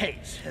urgent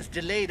case has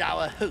delayed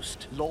our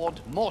host,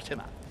 Lord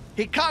Mortimer.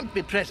 He can't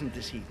be present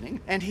this evening,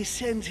 and he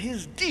sends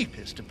his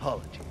deepest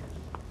apologies.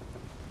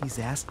 He's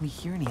asked me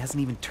here and he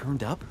hasn't even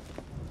turned up?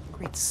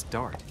 Great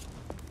start.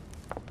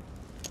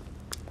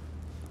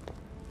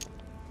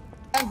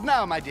 And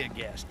now, my dear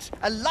guests,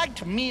 a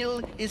light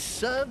meal is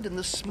served in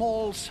the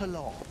small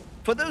salon.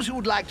 For those who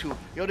would like to,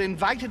 you're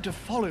invited to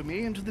follow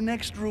me into the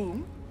next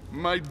room.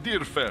 My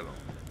dear fellow,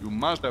 you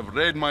must have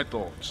read my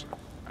thoughts.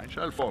 I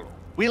shall follow.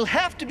 We'll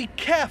have to be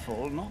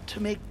careful not to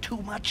make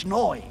too much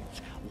noise.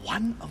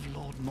 One of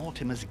Lord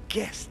Mortimer's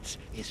guests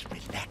is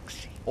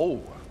relaxing.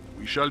 Oh,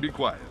 we shall be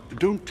quiet.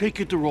 Don't take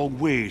it the wrong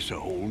way, Sir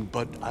Holm,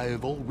 but I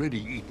have already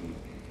eaten.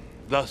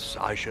 Thus,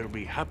 I shall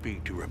be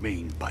happy to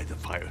remain by the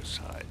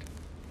fireside.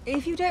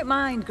 If you don't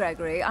mind,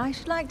 Gregory, I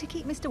should like to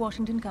keep Mr.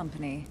 Washington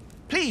company.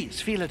 Please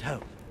feel at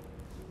home.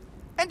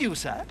 And you,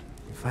 sir?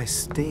 If I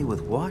stay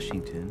with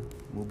Washington,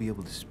 we'll be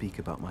able to speak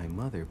about my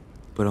mother.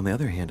 But on the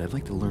other hand, I'd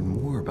like to learn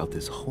more about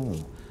this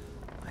Holm.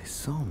 I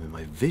saw him in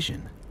my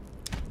vision.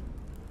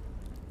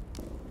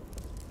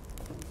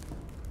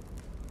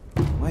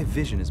 My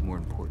vision is more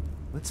important.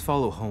 Let's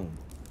follow Holm.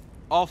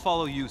 I'll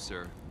follow you,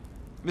 sir.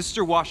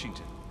 Mr.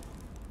 Washington,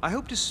 I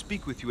hope to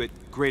speak with you at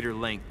greater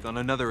length on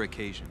another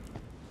occasion.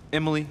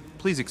 Emily,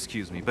 please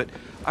excuse me, but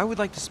I would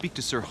like to speak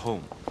to Sir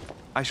Holm.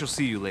 I shall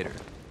see you later.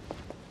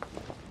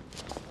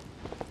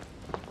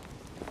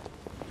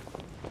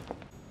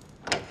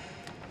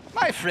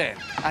 My friend,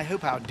 I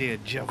hope our dear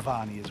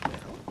Giovanni is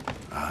well.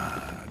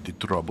 The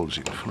troubles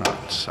in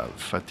France have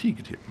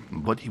fatigued him,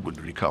 but he will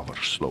recover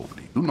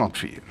slowly. Do not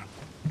fear.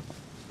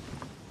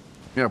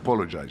 He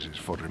apologizes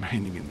for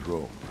remaining in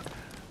Rome.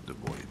 The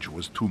voyage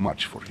was too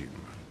much for him.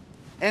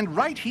 And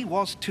right he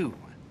was, too.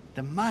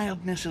 The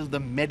mildness of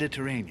the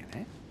Mediterranean,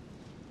 eh?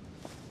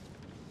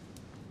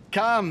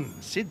 Come,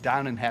 sit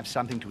down and have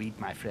something to eat,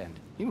 my friend.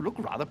 You look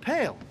rather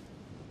pale.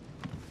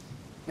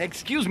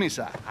 Excuse me,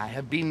 sir. I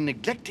have been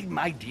neglecting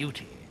my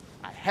duty.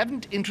 I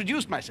haven't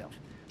introduced myself.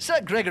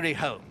 Sir Gregory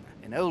Holm,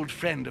 an old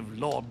friend of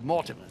Lord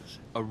Mortimer's.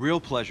 A real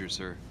pleasure,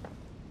 sir.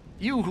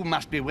 You who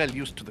must be well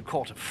used to the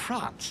court of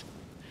France.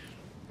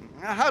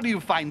 How do you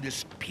find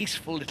this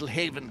peaceful little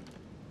haven?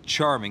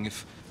 charming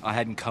if I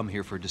hadn't come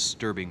here for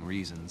disturbing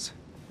reasons.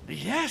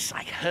 Yes,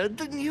 I heard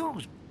the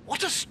news.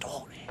 What a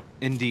story.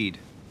 Indeed.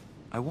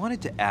 I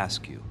wanted to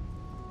ask you.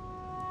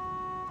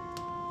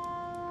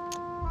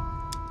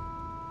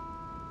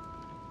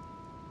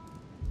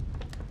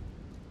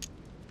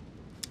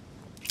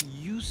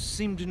 You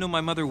seem to know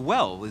my mother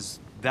well. Is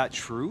that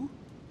true?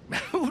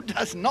 Who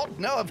does not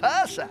know of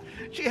her, sir?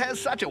 She has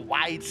such a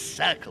wide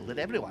circle that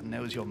everyone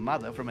knows your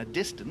mother from a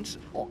distance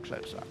or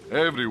closer.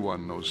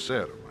 Everyone knows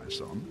Sarah, my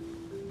son.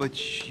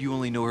 But you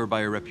only know her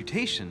by her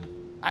reputation.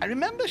 I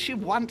remember she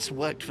once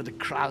worked for the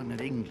Crown of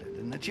England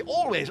and that she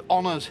always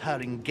honors her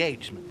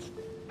engagements.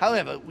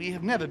 However, we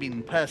have never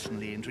been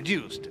personally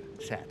introduced,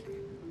 sadly.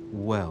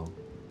 Well,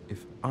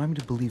 if I'm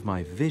to believe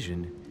my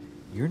vision,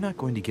 you're not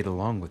going to get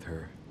along with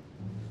her.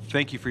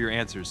 Thank you for your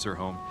answers, Sir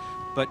Home.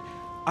 But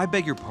I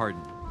beg your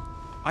pardon.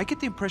 I get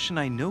the impression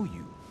I know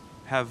you.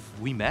 Have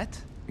we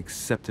met?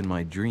 Except in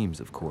my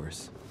dreams, of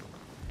course.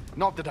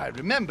 Not that I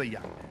remember,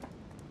 young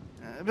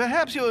man.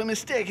 Perhaps you are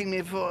mistaking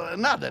me for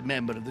another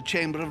member of the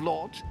Chamber of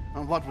Lords.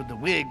 And what with the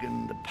wig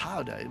and the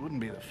powder, it wouldn't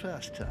be the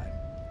first time.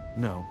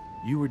 No,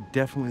 you were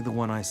definitely the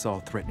one I saw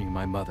threatening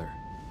my mother.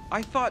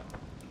 I thought...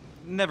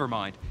 Never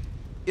mind.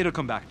 It'll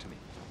come back to me.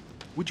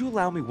 Would you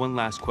allow me one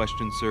last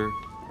question, sir?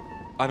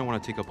 I don't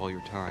want to take up all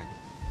your time.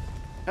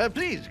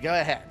 Please, go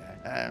ahead.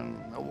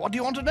 What do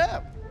you want to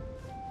know?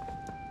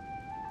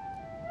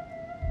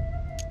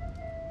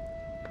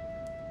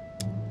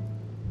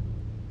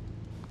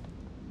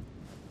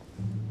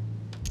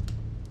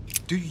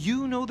 Do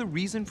you know the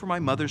reason for my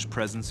mother's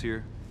presence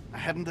here? I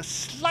haven't the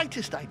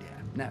slightest idea,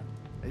 no.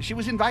 She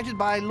was invited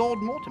by Lord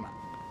Mortimer.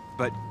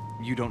 But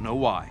you don't know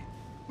why?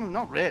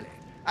 Not really.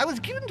 I was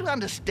given to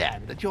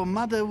understand that your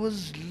mother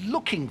was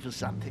looking for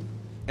something.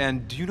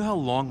 And do you know how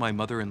long my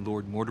mother and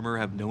Lord Mortimer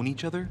have known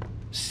each other?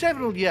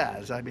 Several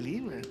years, I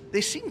believe.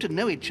 They seemed to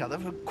know each other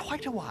for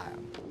quite a while.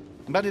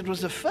 But it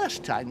was the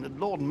first time that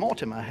Lord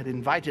Mortimer had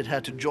invited her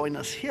to join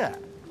us here.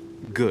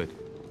 Good.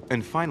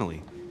 And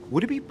finally,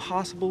 would it be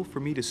possible for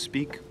me to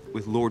speak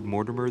with Lord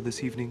Mortimer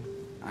this evening?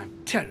 I'm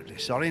terribly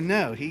sorry,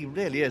 no. He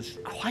really is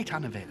quite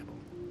unavailable.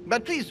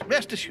 But please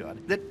rest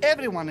assured that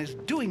everyone is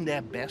doing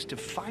their best to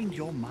find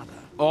your mother.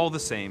 All the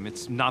same,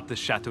 it's not the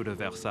Chateau de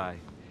Versailles.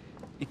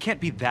 It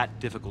can't be that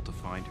difficult to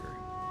find her.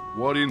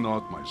 Worry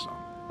not, my son.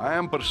 I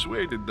am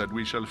persuaded that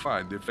we shall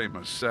find the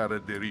famous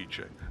Sarah de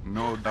Richet.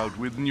 No doubt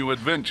with new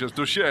adventures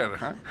to share,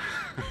 huh?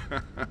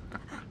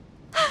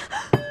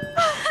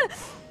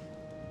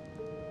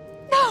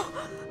 No!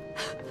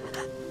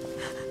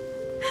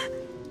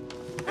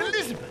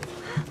 Elizabeth!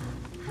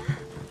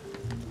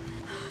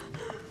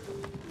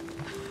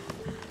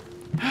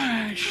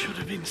 I should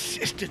have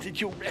insisted that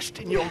you rest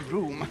in your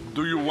room.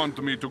 Do you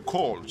want me to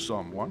call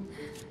someone?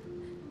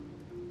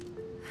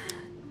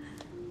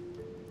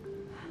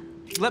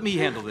 Let me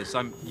handle this.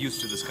 I'm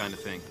used to this kind of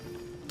thing.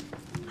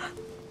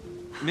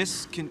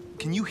 Miss, can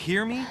you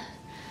hear me?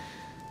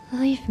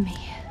 Leave me.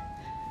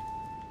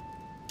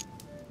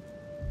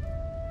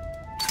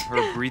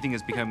 Her breathing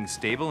is becoming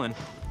stable and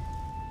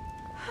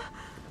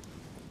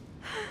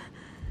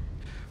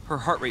her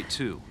heart rate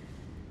too.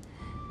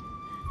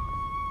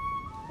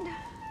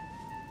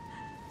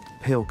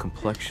 Pale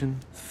complexion,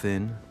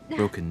 thin,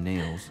 broken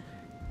nails,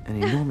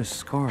 an enormous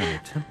scar on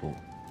her temple,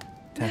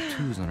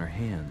 tattoos on her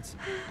hands.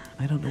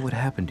 I don't know what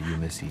happened to you,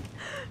 Missy,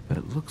 but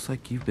it looks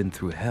like you've been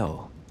through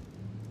hell.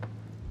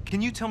 Can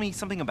you tell me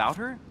something about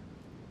her?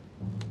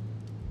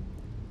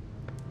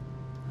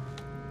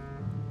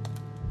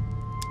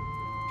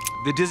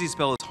 The dizzy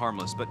spell is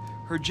harmless, but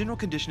her general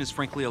condition is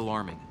frankly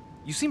alarming.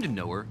 You seem to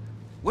know her.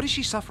 What is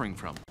she suffering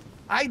from?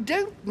 I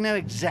don't know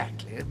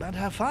exactly, but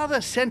her father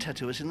sent her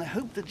to us in the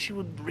hope that she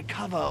would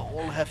recover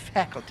all her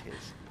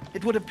faculties.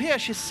 It would appear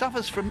she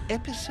suffers from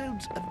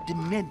episodes of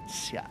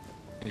dementia.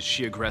 Is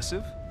she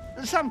aggressive?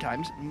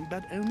 Sometimes,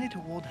 but only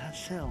toward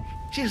herself.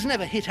 She has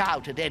never hit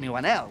out at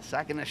anyone else,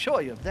 I can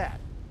assure you of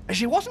that.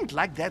 She wasn't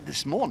like that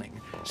this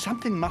morning.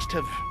 Something must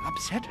have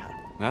upset her.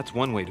 That's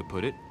one way to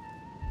put it.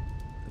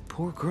 The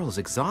poor girl is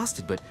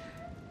exhausted, but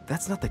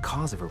that's not the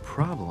cause of her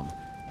problem.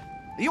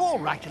 Are you all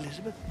right,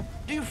 Elizabeth?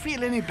 Do you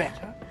feel any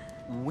better?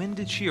 When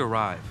did she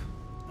arrive?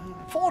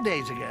 4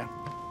 days ago.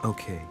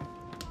 Okay.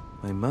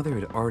 My mother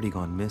had already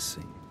gone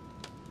missing.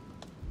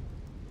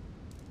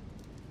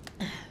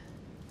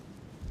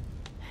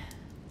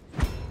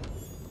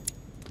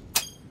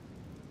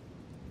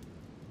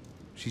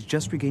 She's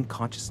just regained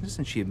consciousness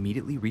and she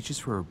immediately reaches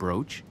for her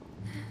brooch?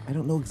 I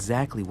don't know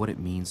exactly what it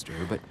means to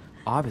her, but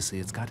obviously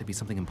it's got to be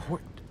something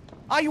important.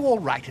 Are you all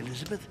right,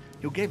 Elizabeth?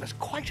 You gave us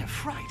quite a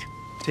fright.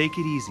 Take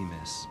it easy,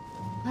 miss.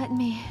 Let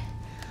me...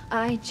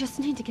 I just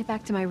need to get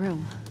back to my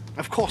room.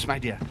 Of course, my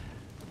dear.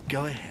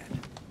 Go ahead.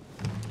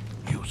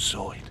 You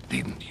saw it,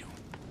 didn't you?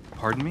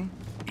 Pardon me?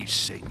 I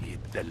segni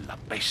della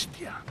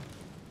bestia.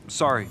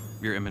 Sorry,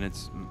 Your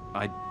Eminence.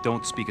 I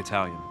don't speak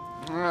Italian.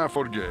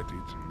 Forget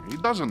it.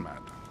 It doesn't matter.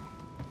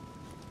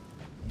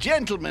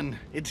 Gentlemen,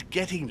 it's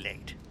getting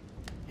late.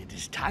 It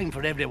is time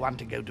for everyone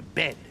to go to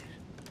bed.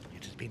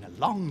 It has been a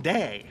long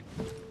day.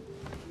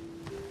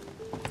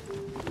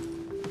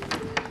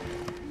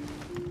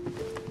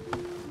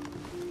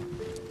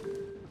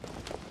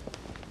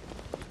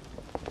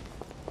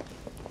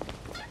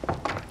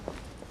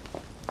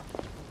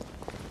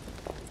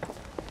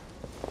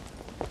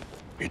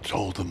 it's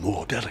all the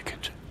more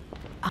delicate.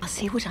 I'll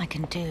see what I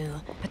can do,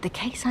 but the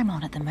case I'm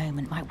on at the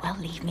moment might well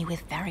leave me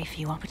with very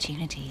few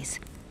opportunities.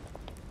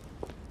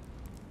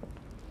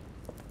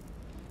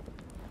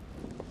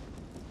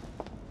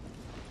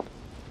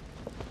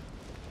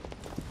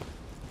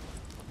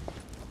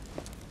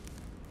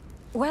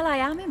 Well, I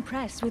am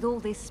impressed with all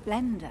this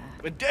splendor.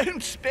 But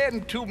don't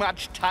spend too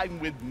much time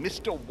with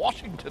Mr.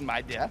 Washington,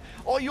 my dear,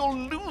 or you'll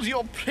lose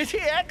your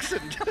pretty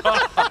accent.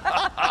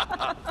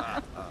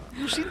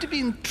 You seem to be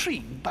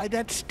intrigued by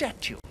that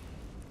statue.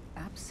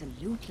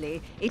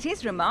 Absolutely. It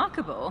is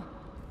remarkable.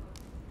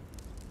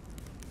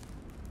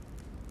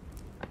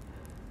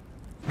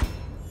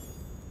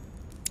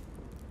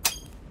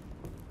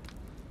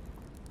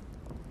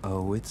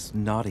 Oh, it's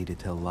naughty to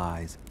tell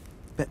lies.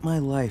 Bet my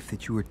life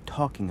that you were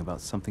talking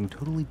about something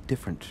totally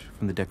different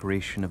from the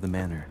decoration of the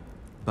manor.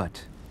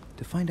 But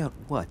to find out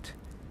what,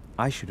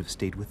 I should have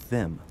stayed with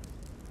them.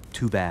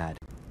 Too bad.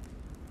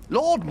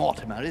 Lord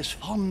Mortimer is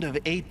fond of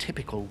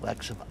atypical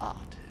works of art.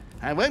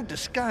 I won't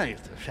disguise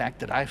the fact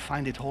that I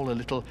find it all a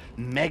little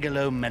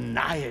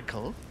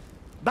megalomaniacal.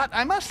 But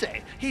I must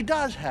say, he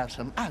does have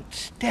some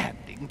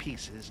outstanding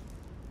pieces.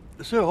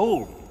 Sir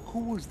Holm, who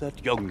was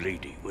that young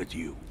lady with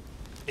you?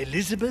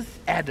 Elizabeth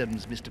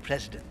Adams, Mr.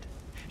 President.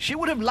 She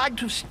would have liked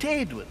to have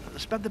stayed with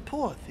us, but the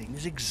poor thing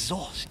is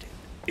exhausted.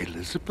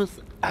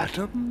 Elizabeth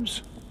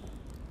Adams?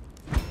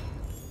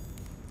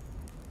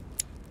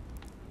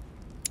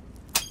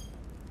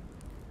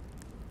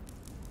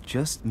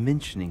 Just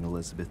mentioning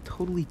Elizabeth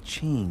totally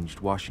changed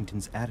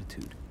Washington's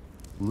attitude.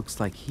 Looks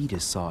like he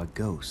just saw a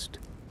ghost.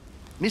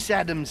 Miss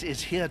Adams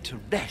is here to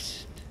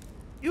rest.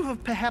 You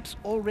have perhaps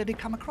already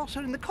come across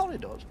her in the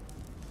corridors.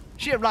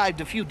 She arrived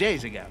a few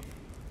days ago.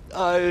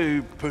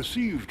 I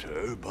perceived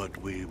her, but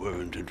we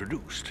weren't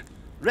introduced.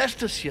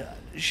 Rest assured,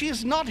 she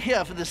is not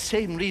here for the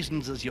same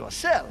reasons as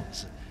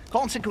yourselves.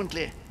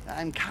 Consequently,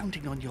 I'm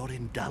counting on your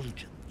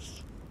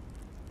indulgence.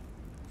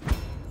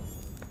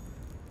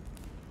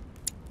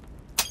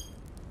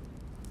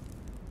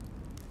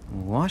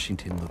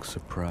 Washington looks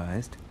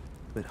surprised,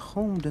 but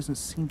Holm doesn't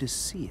seem to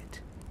see it.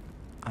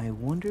 I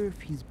wonder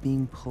if he's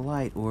being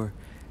polite or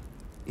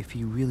if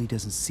he really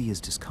doesn't see his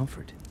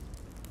discomfort.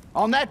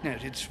 On that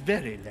note, it's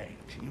very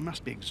late. You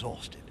must be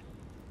exhausted.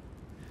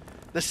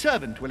 The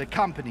servant will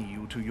accompany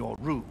you to your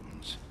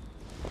rooms.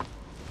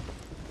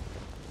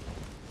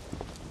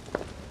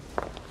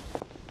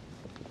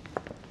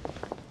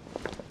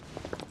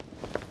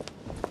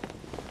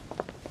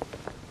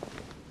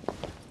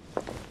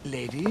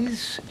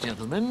 Ladies,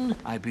 gentlemen,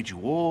 I bid you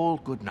all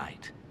good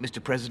night.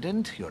 Mr.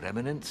 President, Your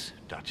Eminence,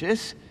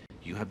 Duchess,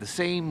 you have the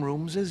same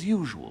rooms as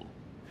usual.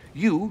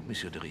 You,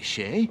 Monsieur de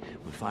Richet,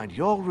 will find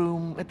your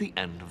room at the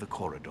end of the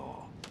corridor.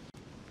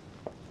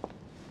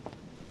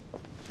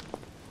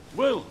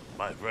 Well,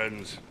 my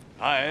friends,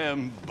 I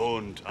am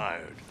bone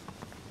tired.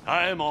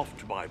 I am off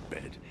to my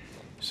bed.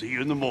 See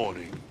you in the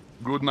morning.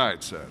 Good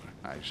night, sir.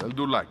 I shall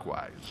do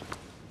likewise.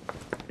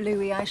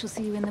 Louis, I shall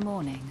see you in the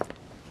morning.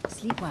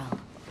 Sleep well.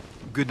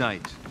 Good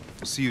night.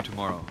 See you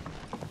tomorrow.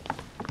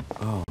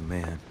 Oh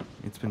man,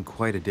 it's been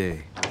quite a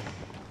day.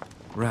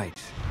 Right,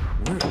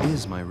 where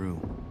is my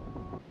room?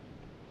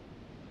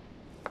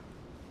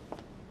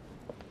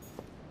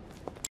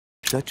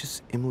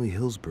 Duchess Emily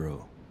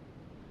Hillsborough.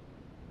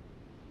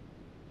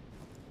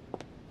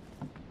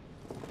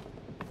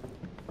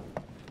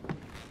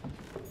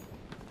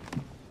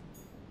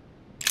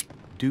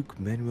 Duke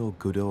Manuel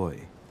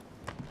Godoy.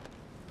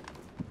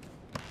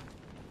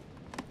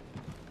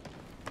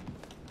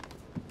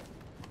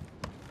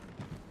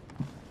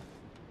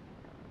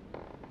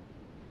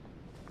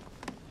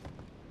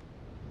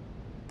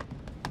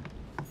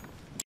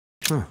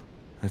 Huh,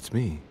 that's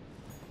me.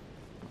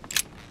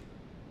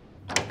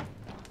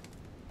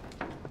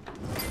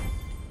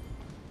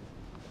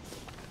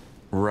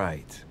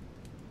 Right.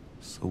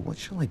 So what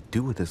shall I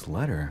do with this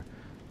letter?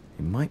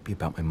 It might be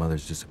about my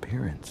mother's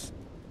disappearance.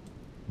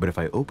 But if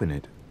I open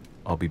it,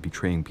 I'll be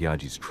betraying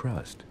Piaggi's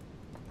trust.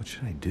 What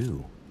should I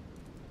do?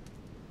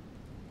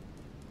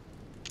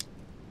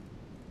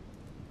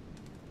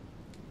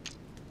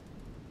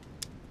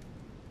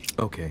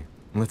 Okay,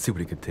 let's see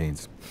what it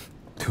contains.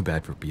 Too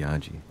bad for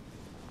Piaggi.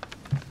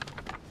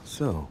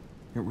 So,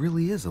 it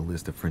really is a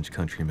list of French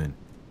countrymen.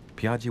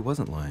 Piaggi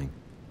wasn't lying.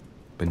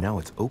 But now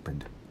it's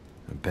opened.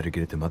 I better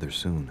get it to Mother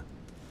soon.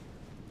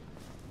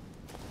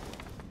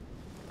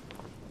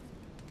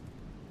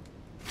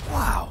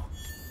 Wow!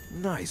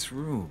 Nice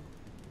room.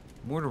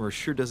 Mortimer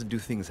sure doesn't do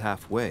things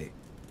halfway.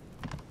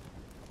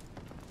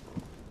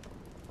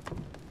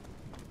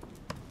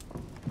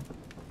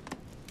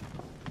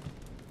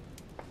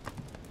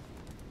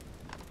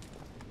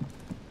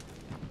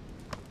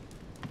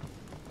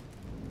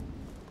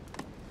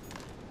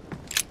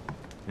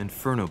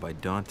 Inferno by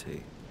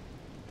Dante.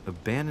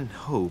 Abandon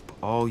hope,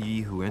 all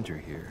ye who enter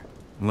here.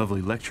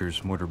 Lovely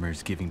lectures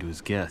Mortimer's giving to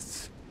his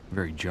guests.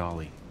 Very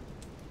jolly.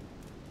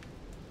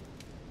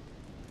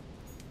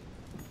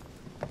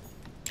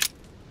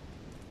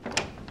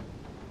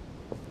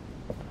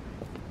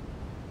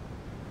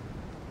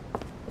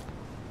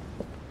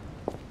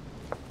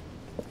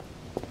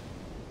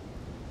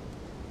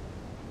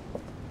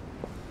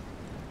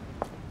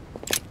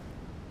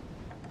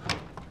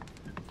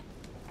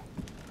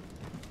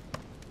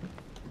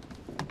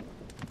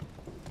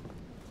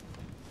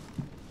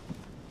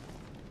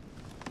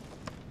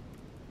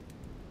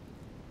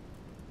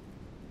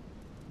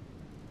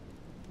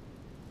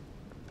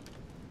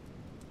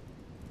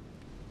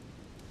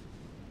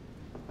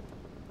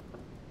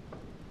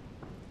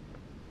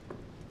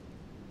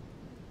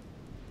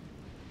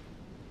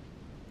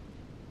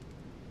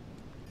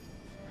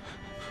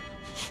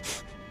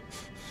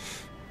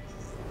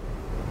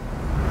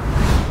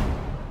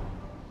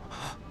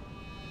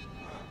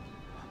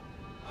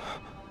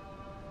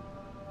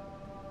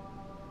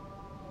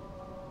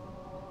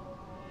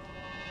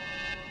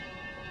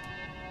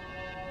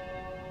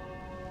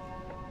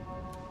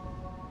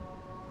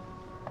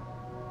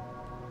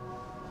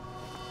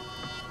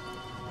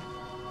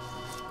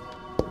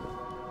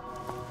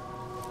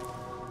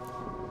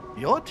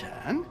 Your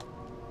turn?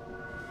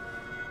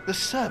 The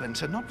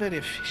servants are not very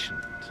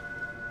efficient.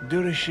 De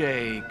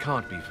Richet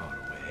can't be far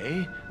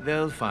away.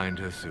 They'll find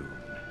her soon.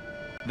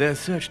 Their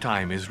search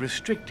time is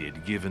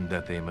restricted, given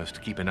that they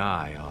must keep an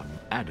eye on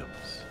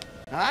Adams.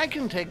 I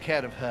can take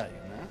care of her,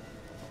 you know.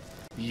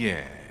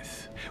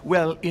 Yes.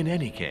 Well, in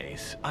any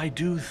case, I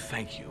do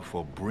thank you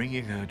for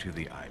bringing her to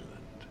the island.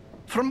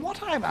 From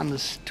what I've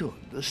understood,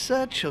 the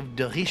search of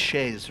de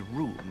Richet's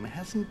room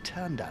hasn't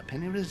turned up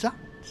any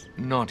results.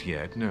 Not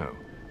yet, no.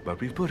 But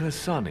we've put her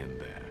son in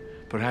there.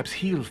 Perhaps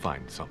he'll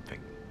find something.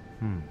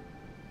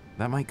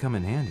 That might come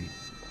in handy.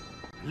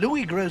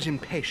 Louis grows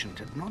impatient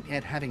at not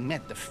yet having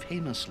met the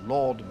famous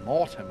Lord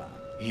Mortimer.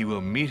 He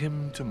will meet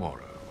him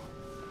tomorrow.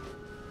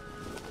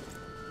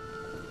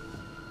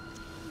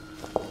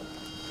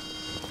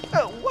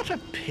 Oh, what a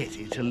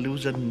pity to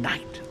lose a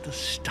knight at the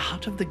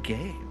start of the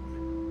game.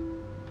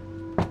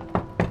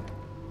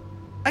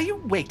 Are you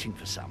waiting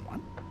for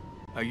someone?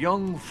 A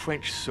young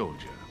French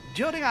soldier.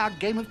 During our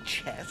game of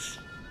chess?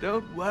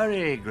 Don't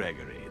worry,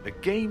 Gregory. The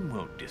game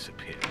won't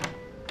disappear.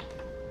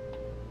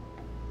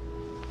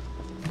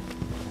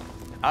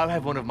 I'll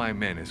have one of my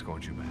men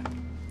escort you back.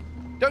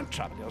 Don't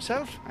trouble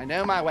yourself. I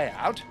know my way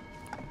out.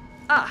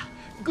 Ah,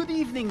 good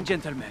evening,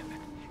 gentlemen.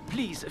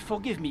 Please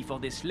forgive me for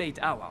this late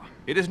hour.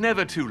 It is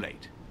never too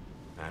late,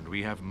 and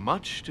we have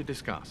much to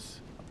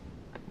discuss.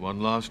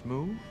 One last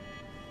move?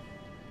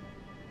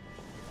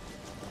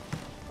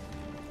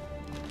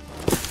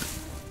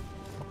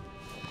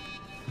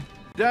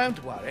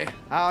 Don't worry.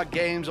 Our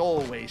games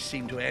always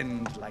seem to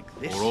end like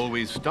this. Or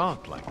always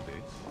start like this.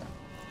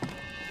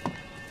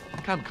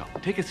 Come,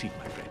 take a seat,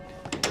 my friend.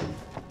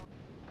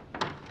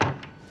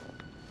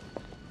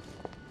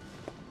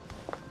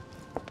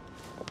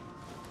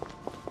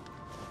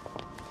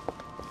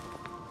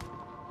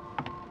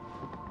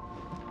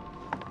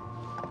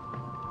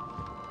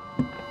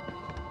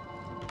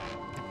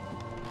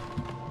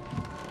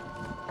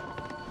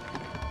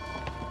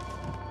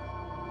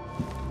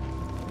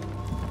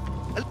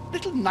 A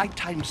little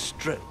nighttime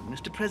stroll,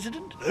 Mr.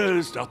 President?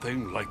 There's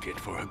nothing like it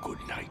for a good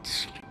night's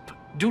sleep.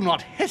 Do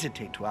not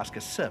hesitate to ask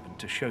a servant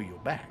to show you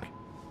back.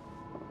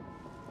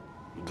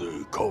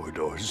 The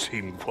corridors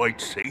seem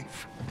quite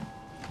safe.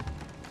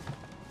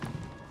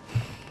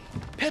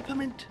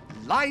 Peppermint,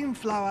 lime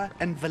flower,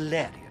 and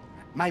valerian.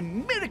 My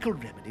miracle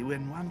remedy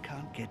when one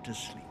can't get to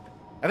sleep.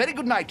 A very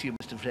good night to you,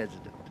 Mr.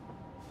 President.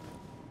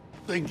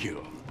 Thank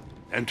you.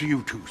 And to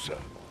you too, sir.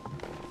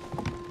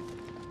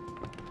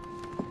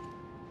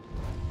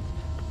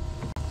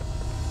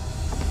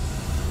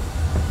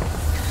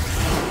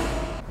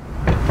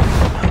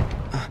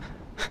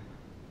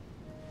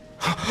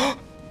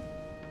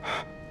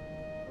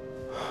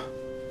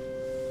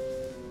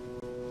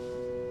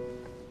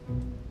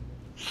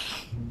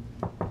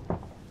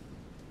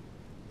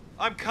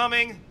 I'm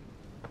coming.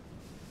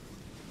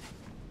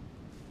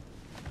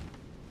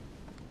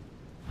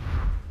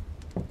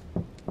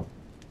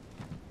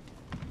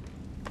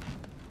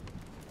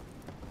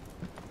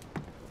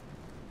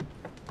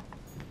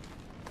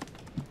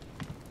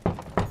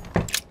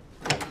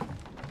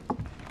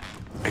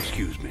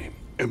 Excuse me.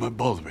 Am I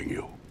bothering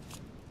you?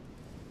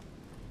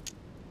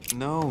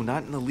 No,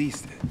 not in the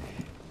least.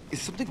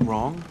 Is something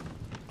wrong?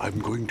 I'm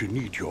going to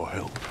need your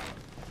help.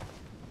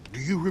 Do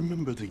you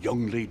remember the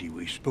young lady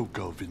we spoke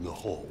of in the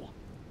hall?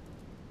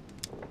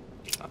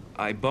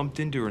 I bumped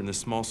into her in the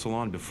small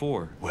salon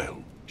before.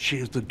 Well, she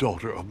is the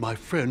daughter of my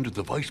friend,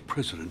 the Vice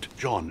President,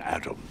 John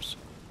Adams.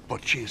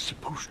 But she is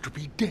supposed to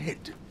be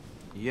dead.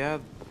 Yeah,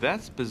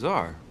 that's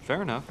bizarre.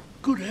 Fair enough.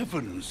 Good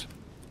heavens!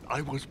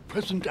 I was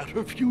present at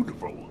her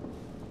funeral.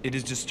 It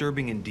is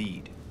disturbing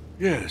indeed.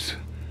 Yes.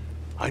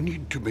 I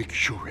need to make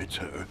sure it's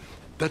her.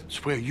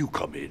 That's where you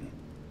come in.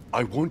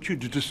 I want you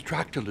to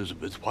distract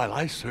Elizabeth while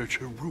I search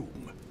her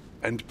room,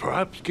 and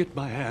perhaps get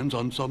my hands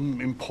on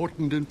some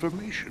important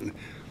information.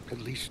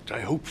 At least, I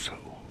hope so.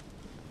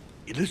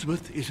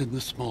 Elizabeth is in the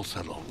small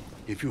salon.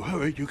 If you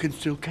hurry, you can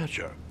still catch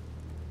her.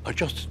 I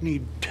just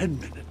need 10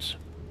 minutes.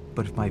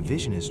 But if my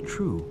vision is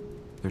true,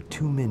 there are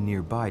two men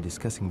nearby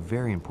discussing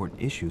very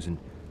important issues, and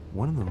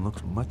one of them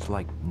looks much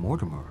like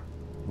Mortimer.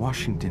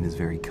 Washington is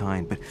very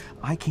kind, but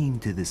I came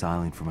to this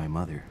island for my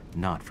mother,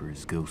 not for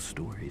his ghost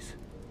stories.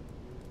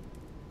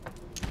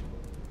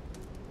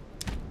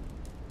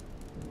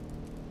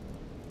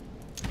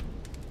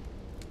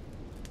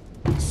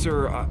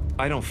 Sir,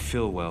 I don't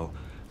feel well.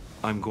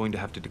 I'm going to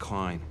have to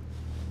decline.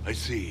 I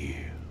see.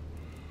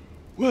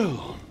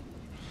 Well,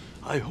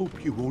 I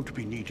hope you won't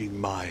be needing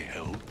my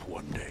help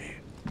one day.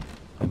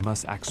 I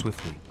must act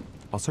swiftly.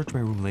 I'll search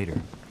my room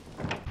later.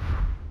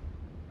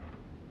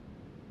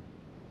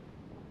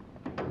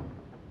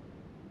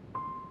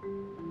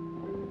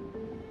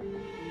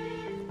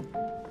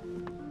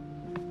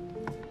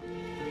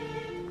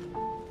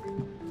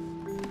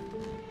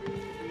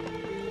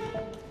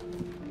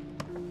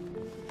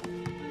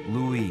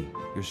 Louis,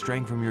 you're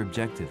straying from your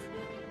objective.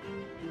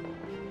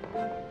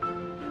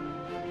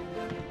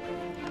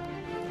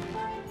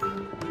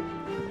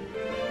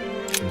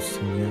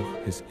 Monseigneur,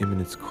 His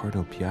Eminence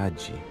Cardinal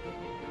Piaggi.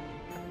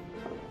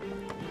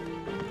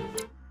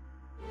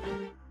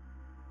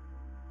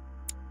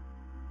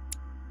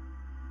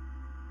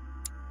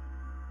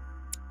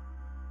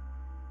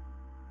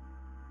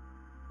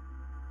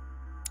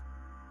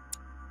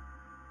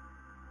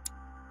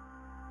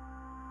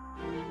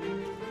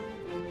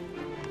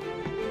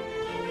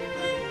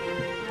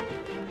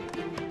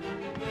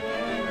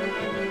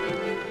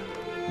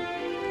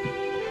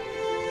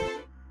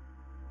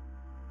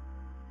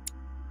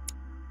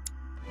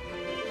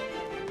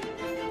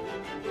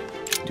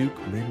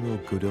 Duke Manuel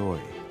Godoy.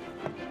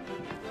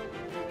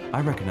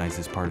 I recognize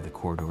this part of the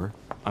corridor.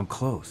 I'm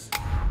close.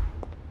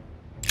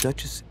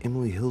 Duchess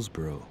Emily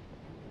Hillsborough.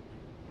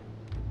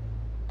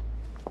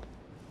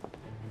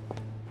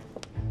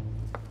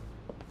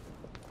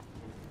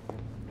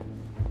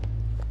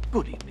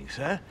 Good evening,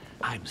 sir.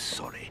 I'm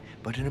sorry,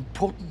 but an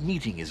important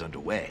meeting is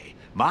underway.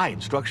 My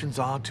instructions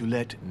are to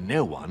let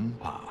no one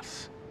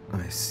pass.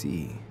 I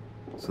see.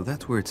 So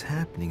that's where it's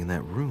happening, in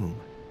that room.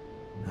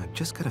 I've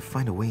just got to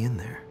find a way in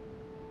there.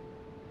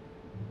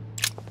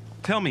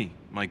 Tell me,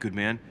 my good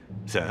man.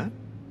 Sir?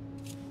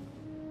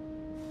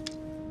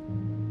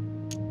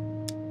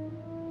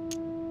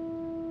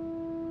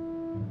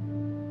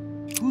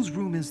 Whose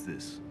room is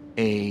this?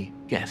 A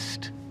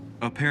guest.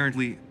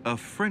 Apparently a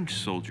French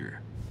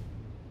soldier.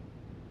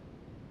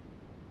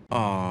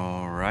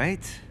 All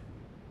right.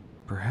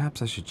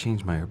 Perhaps I should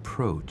change my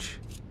approach.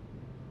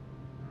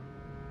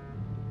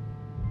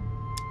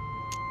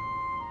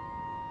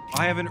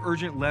 I have an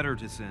urgent letter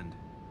to send.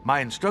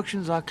 My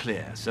instructions are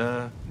clear,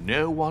 sir.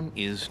 No one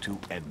is to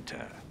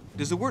enter.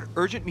 Does the word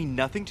urgent mean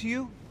nothing to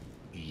you?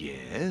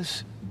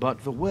 Yes,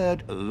 but the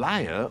word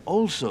liar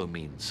also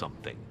means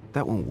something.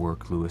 That won't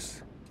work,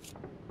 Louis.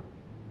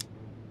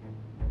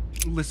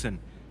 Listen,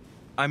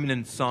 I'm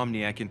an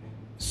insomniac, and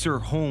Sir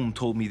Holm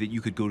told me that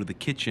you could go to the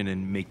kitchen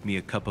and make me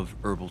a cup of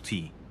herbal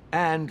tea.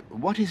 And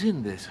what is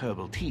in this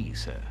herbal tea,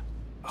 sir?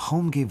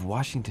 Holm gave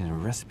Washington a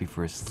recipe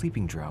for a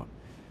sleeping draught.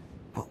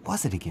 What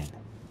was it again?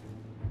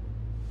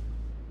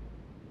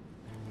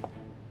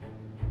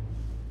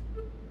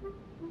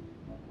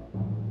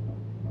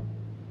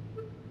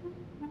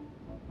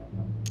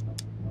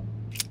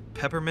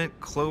 Peppermint,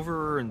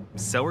 clover, and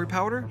celery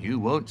powder? You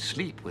won't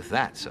sleep with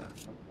that, sir.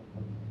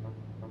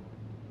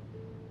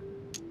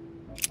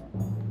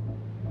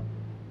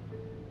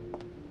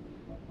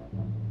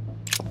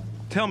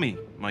 Tell me,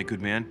 my good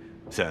man.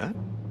 Sir?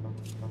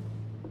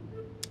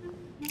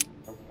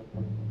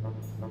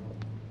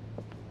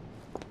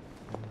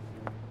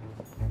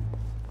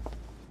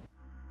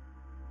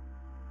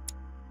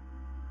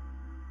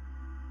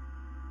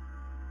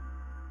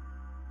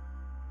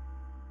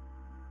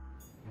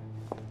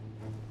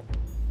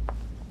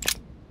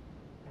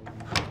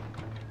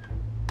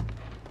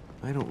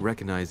 I don't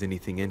recognize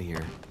anything in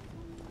here.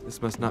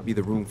 This must not be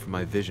the room for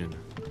my vision.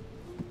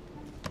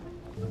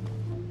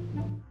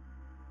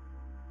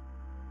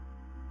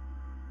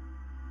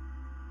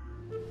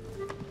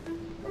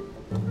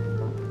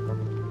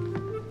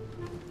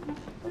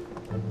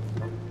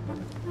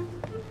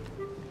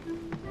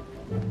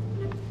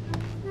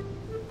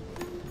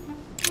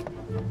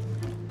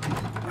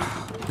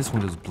 This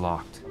one is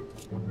blocked.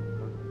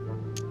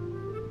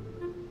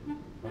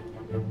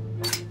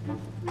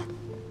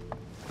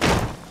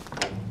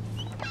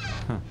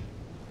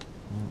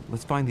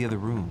 Let's find the other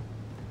room.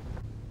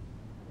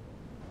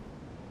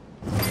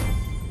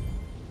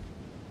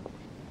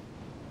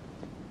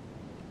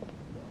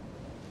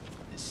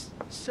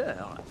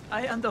 Sir,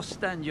 I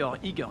understand your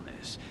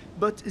eagerness,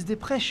 but the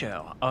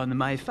pressure on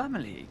my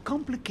family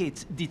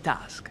complicates the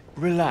task.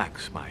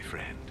 Relax, my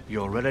friend.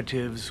 Your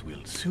relatives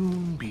will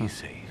soon be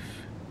safe.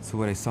 So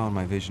what I saw in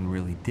my vision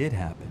really did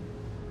happen.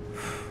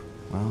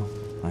 Well,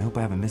 I hope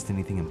I haven't missed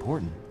anything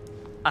important.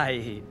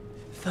 I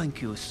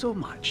thank you so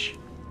much.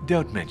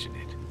 Don't mention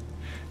it.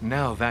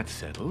 Now that's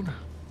settled,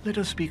 let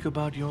us speak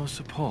about your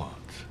support.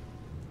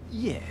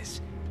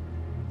 Yes.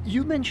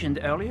 You mentioned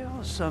earlier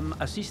some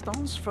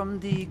assistance from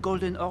the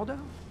Golden Order?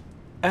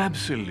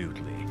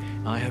 Absolutely.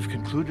 I have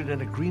concluded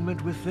an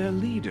agreement with their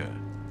leader,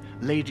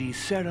 Lady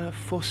Sarah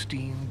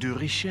Faustine de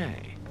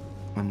Richet.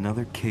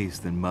 Another case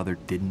that Mother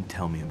didn't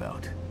tell me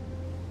about.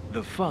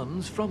 The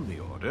funds from the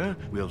order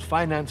will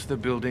finance the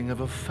building of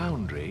a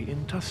foundry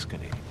in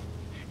Tuscany.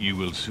 You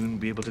will soon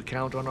be able to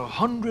count on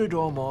 100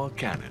 or more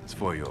cannons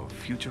for your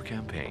future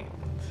campaigns.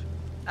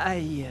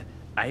 I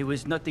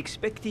was not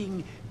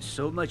expecting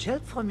so much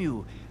help from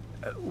you.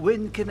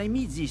 When can I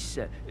meet this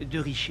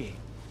de Richet?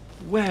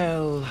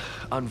 Well,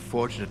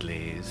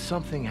 unfortunately,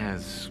 something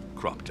has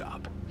cropped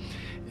up.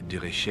 De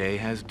Richet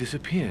has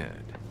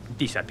disappeared.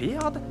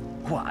 Disappeared?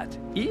 What,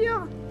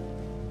 here?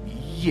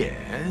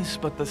 Yes,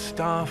 but the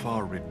staff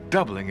are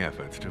redoubling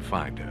efforts to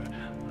find her,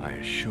 I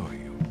assure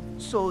you.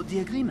 So the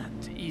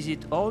agreement, is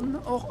it on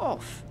or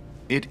off?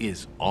 It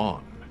is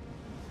on.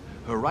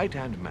 Her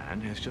right-hand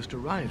man has just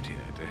arrived here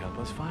to help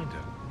us find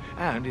her.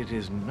 And it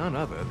is none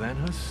other than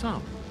her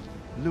son,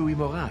 Louis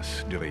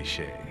de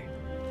Richet.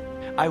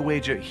 I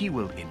wager he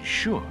will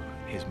ensure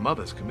his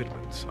mother's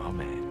commitments are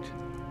met.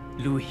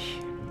 Louis.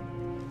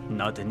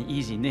 Not an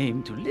easy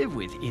name to live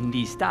with in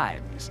these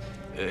times.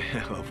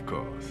 Of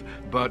course.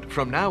 But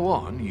from now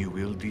on, you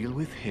will deal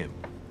with him.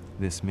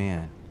 This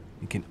man,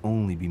 it can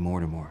only be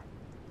Mortimer.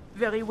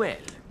 Very well.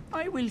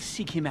 I will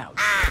seek him out.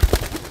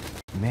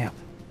 Ma'am.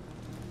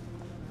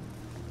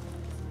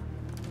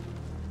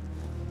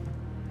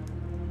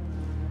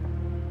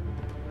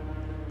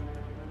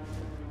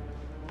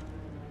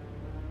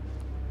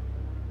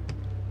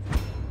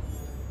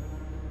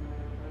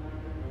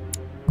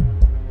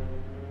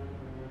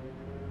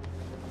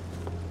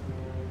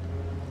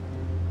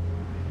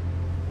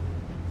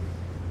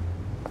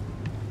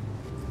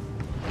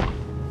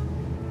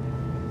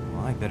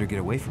 Better get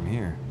away from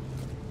here.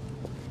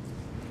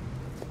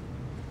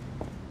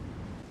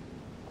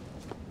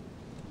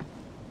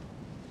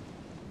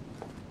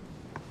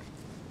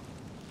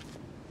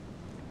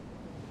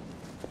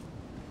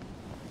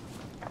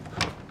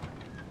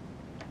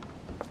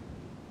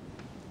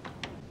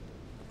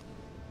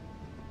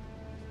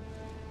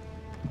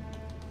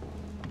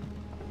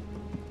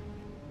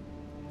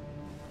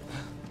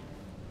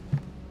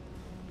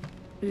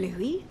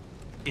 Louis?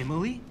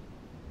 Emily?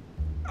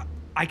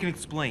 I can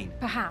explain.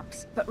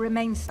 Perhaps, but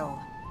remain so.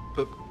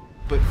 But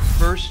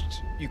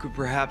first, you could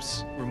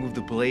perhaps remove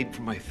the blade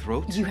from my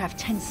throat? You have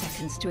 10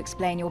 seconds to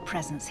explain your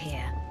presence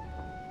here.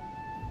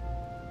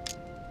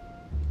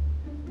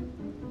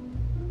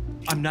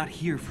 I'm not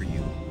here for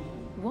you.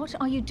 What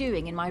are you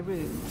doing in my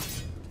room?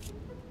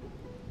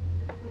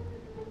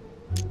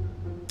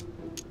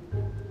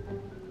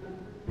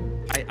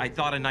 I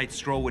thought a night's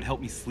stroll would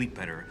help me sleep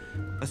better.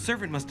 A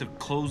servant must have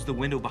closed the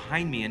window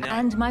behind me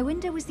And my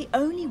window was the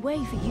only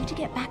way for you to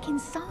get back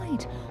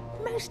inside.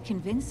 Most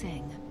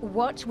convincing.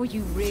 What were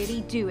you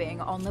really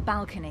doing on the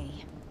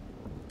balcony?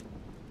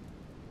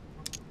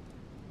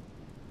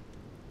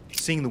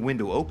 Seeing the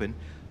window open,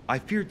 I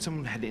feared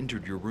someone had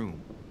entered your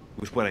room.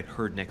 With what I'd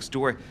heard next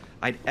door,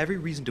 I'd every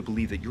reason to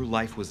believe that your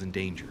life was in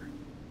danger.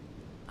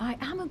 I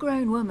am a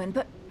grown woman,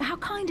 but how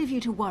kind of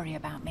you to worry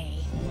about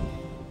me.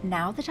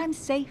 Now that I'm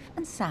safe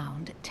and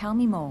sound, tell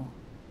me more.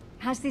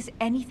 Has this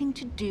anything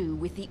to do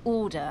with the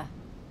Order?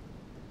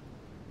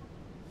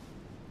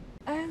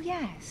 Oh,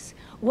 yes.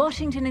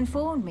 Washington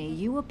informed me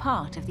you were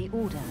part of the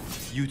Order.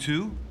 You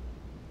too?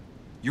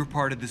 You're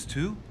part of this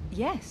too?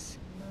 Yes.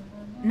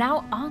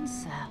 Now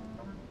answer.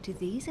 Do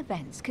these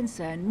events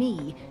concern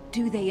me?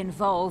 Do they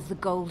involve the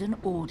Golden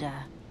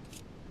Order?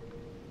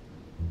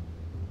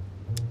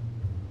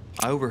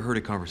 I overheard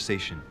a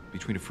conversation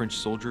between a French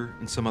soldier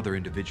and some other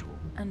individual.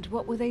 And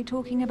what were they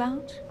talking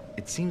about?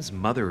 It seems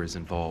Mother is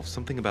involved,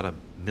 something about a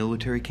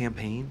military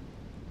campaign.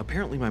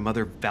 Apparently my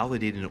mother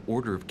validated an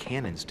order of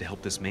cannons to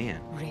help this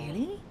man.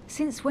 Really?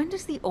 Since when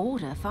does the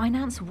Order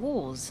finance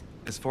wars?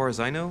 As far as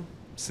I know,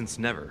 since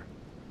never.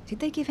 Did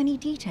they give any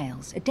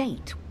details, a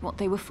date, what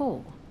they were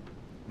for?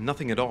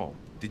 Nothing at all.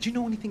 Did you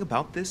know anything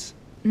about this?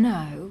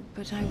 No,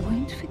 but I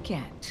won't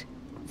forget.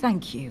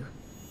 Thank you.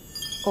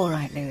 All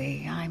right,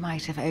 Louis, I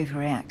might have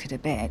overreacted a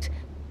bit.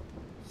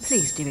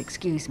 Please do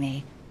excuse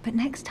me, but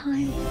next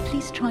time,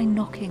 please try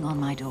knocking on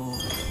my door.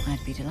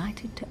 I'd be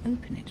delighted to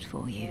open it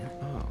for you.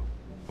 Oh,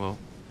 well,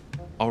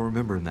 I'll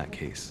remember in that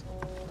case.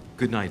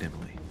 Good night,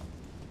 Emily.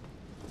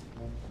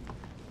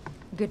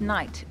 Good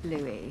night,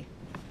 Louis.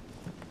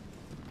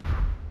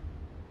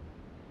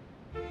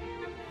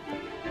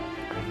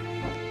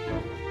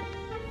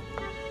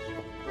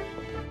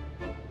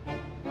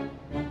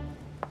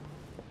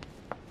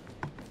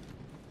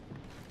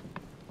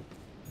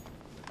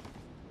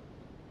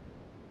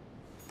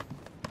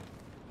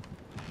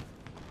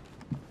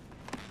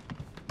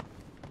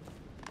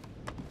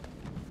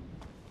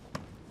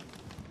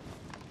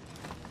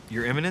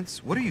 Your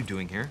Eminence, what are you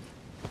doing here?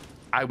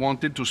 I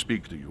wanted to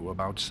speak to you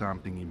about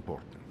something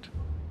important.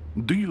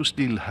 Do you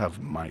still have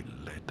my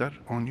letter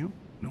on you?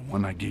 The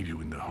one I gave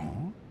you in the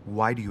hall?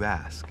 Why do you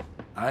ask?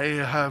 I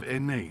have a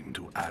name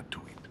to add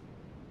to it.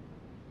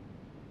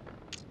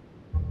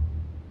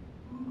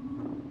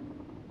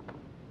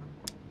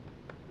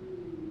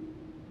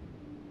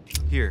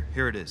 Here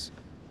it is.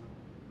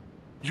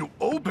 You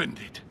opened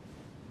it!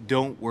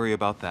 Don't worry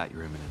about that,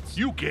 Your Eminence.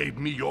 You gave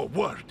me your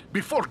word,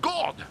 before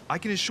God! I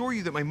can assure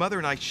you that my mother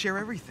and I share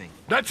everything.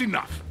 That's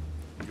enough!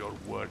 Your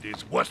word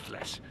is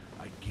worthless.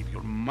 I give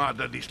your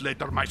mother this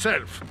letter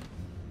myself.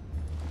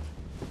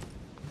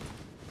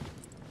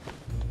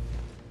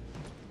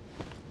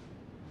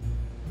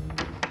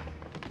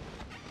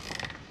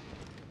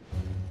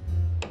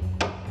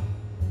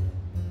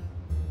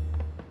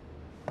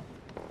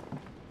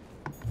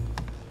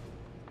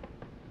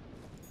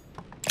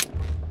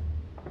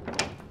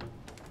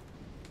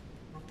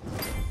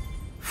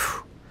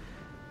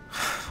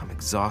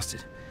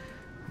 Exhausted.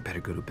 I better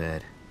go to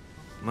bed.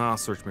 I'll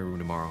search my room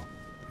tomorrow.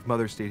 If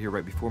Mother stayed here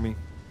right before me,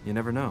 you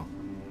never know.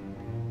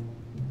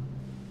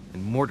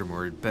 And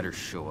Mortimer had better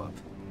show up.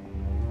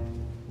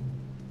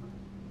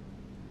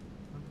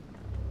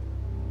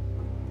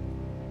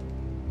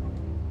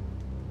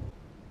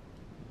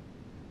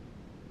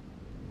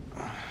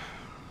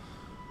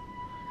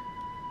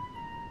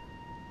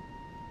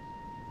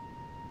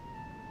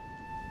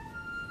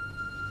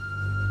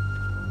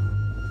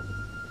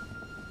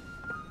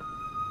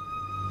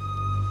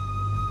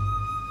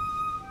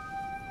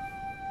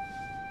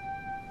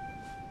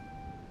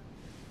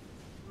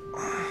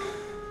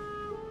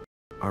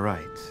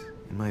 Alright,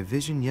 in my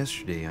vision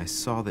yesterday, I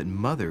saw that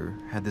Mother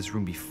had this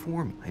room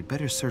before me. I'd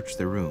better search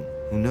the room.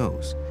 Who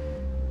knows?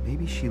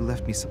 Maybe she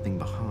left me something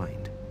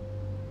behind.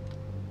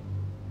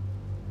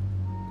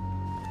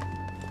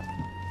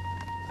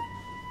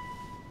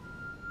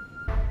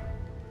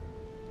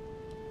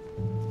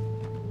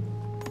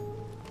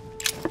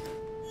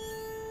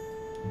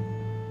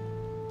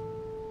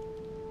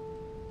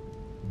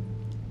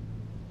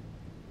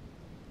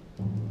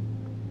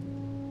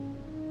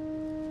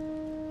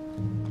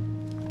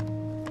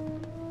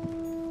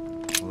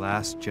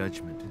 Last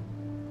Judgment.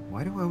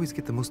 Why do I always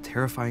get the most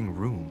terrifying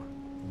room?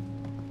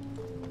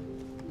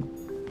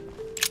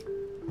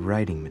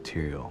 Writing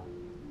material.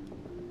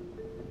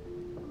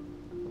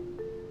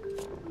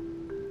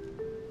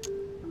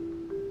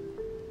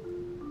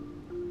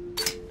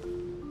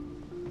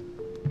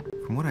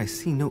 From what I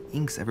see, no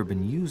ink's ever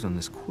been used on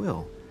this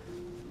quill.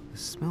 The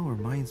smell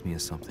reminds me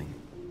of something.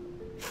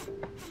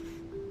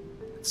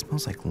 It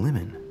smells like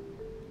lemon.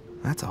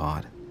 That's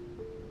odd.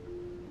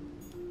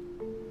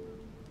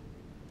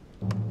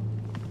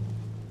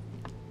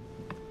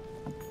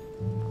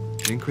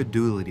 The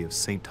incredulity of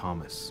St.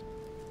 Thomas.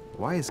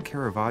 Why is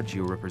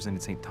Caravaggio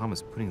representing St.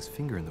 Thomas putting his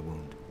finger in the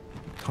wound?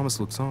 Thomas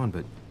looks on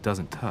but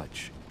doesn't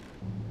touch.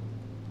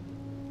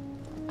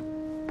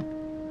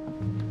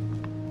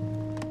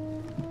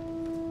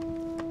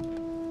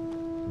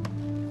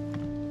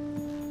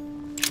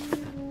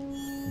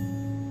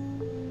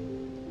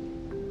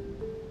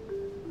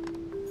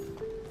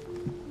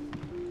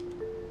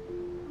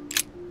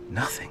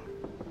 Nothing.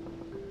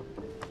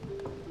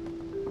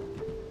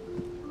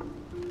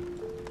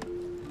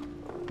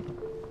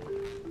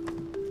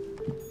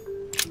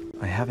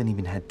 I haven't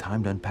even had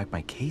time to unpack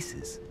my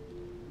cases.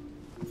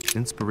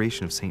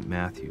 Inspiration of St.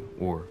 Matthew,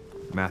 or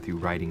Matthew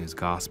writing his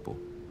gospel,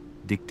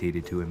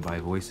 dictated to him by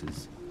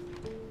voices.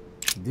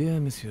 Dear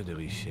Monsieur de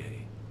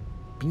Richet,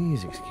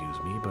 please excuse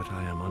me, but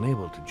I am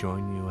unable to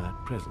join you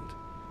at present.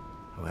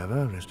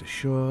 However, rest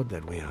assured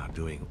that we are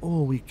doing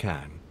all we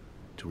can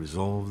to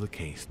resolve the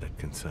case that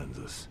concerns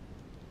us.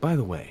 By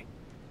the way,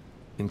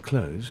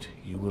 enclosed,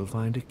 you will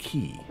find a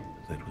key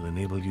that will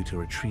enable you to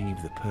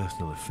retrieve the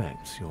personal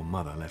effects your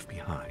mother left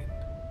behind.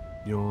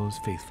 Yours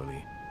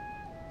faithfully,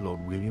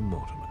 Lord William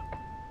Mortimer.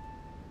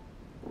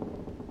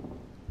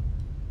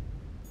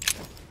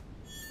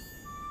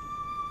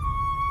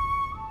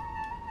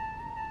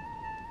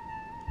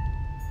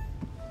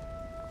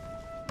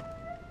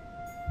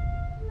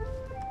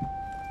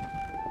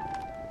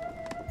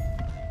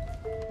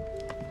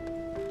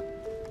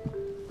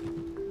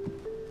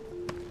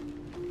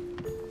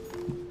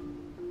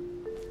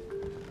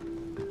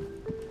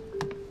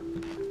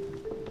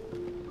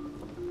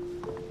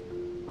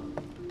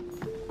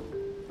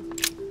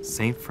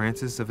 Saint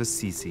Francis of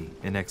Assisi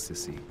in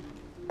ecstasy,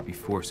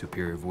 before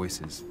superior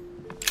voices.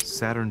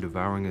 Saturn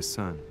devouring his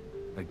son.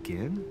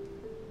 Again?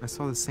 I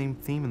saw the same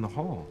theme in the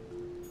hall.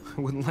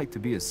 I wouldn't like to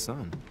be his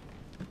son.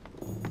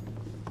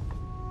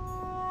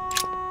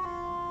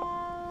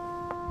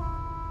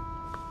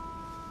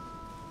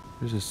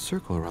 There's a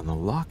circle around the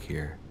lock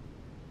here.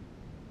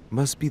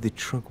 Must be the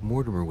trunk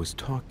Mortimer was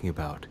talking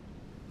about.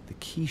 The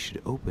key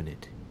should open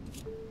it.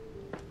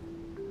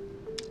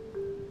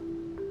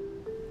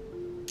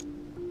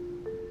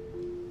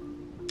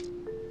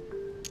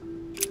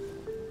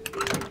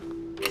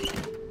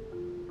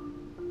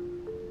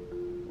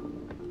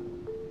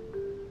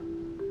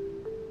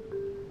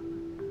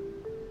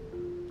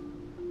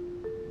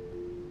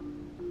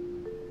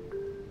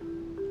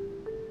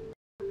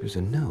 There's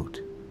a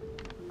note.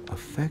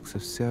 Effects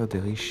of Sœur de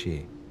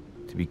Richet,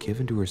 to be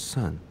given to her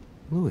son,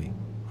 Louis.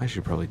 I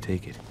should probably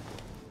take it.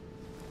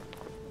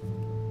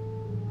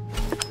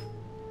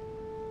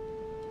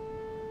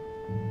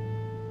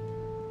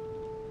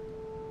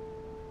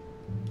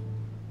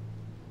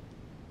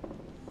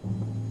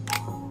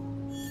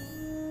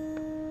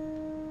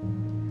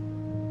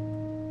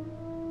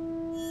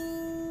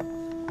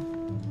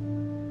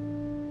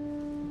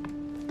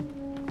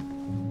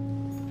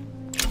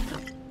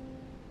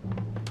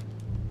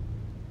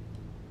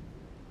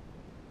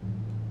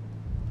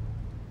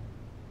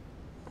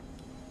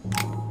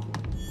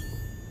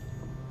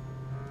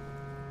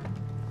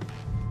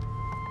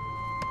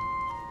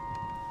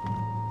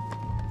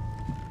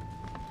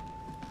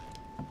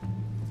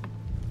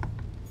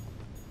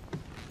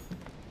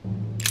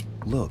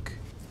 Look,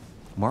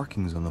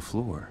 markings on the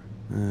floor.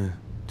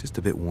 Just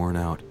a bit worn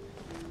out.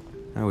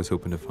 I was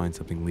hoping to find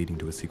something leading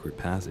to a secret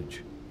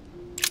passage.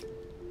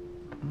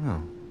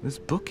 Oh, this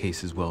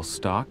bookcase is well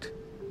stocked.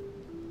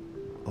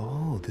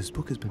 Oh, this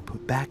book has been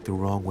put back the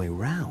wrong way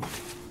round.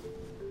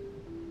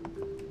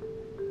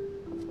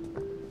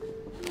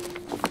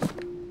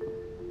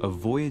 A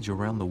Voyage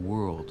Around the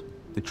World.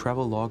 The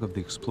travelogue of the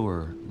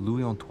explorer,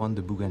 Louis-Antoine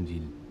de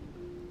Bougainville.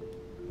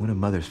 One of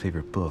Mother's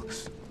favorite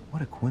books.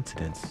 What a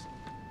coincidence.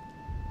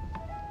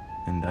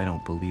 And I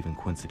don't believe in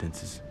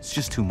coincidences. It's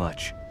just too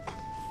much.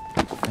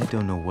 I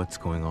don't know what's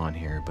going on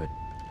here, but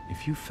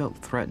if you felt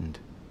threatened,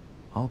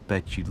 I'll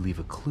bet you'd leave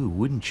a clue,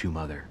 wouldn't you,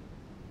 Mother?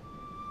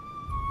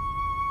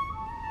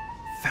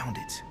 Found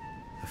it.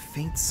 A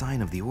faint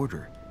sign of the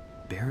order,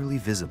 barely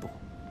visible.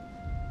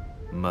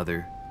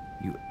 Mother,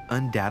 you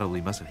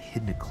undoubtedly must have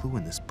hidden a clue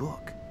in this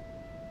book.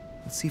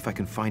 Let's see if I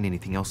can find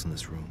anything else in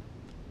this room.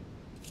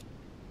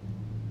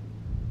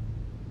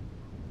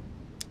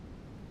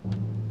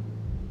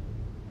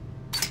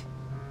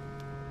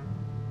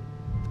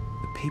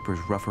 The paper's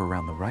rougher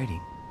around the writing.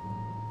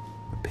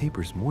 The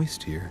paper's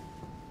moist here.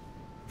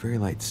 Very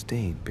light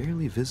stain,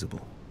 barely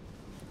visible.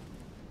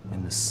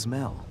 And the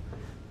smell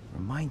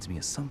reminds me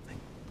of something.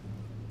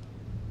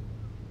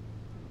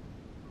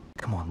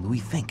 Come on, Louis,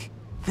 think.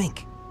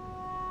 Think.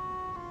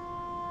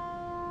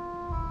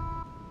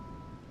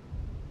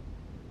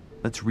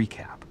 Let's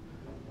recap.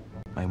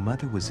 My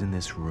mother was in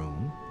this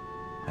room.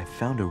 I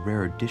found a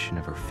rare edition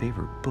of her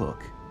favorite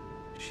book.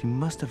 She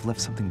must have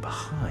left something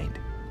behind.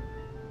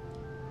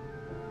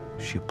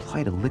 She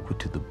applied a liquid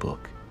to the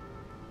book.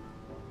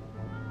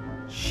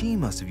 She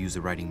must have used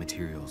the writing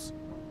materials.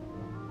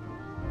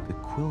 The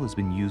quill has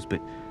been used,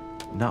 but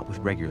not with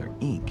regular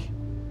ink.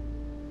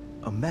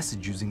 A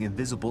message using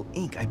invisible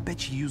ink. I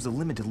bet she used a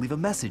limit to leave a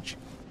message.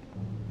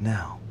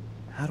 Now,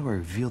 how do I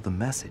reveal the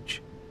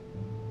message?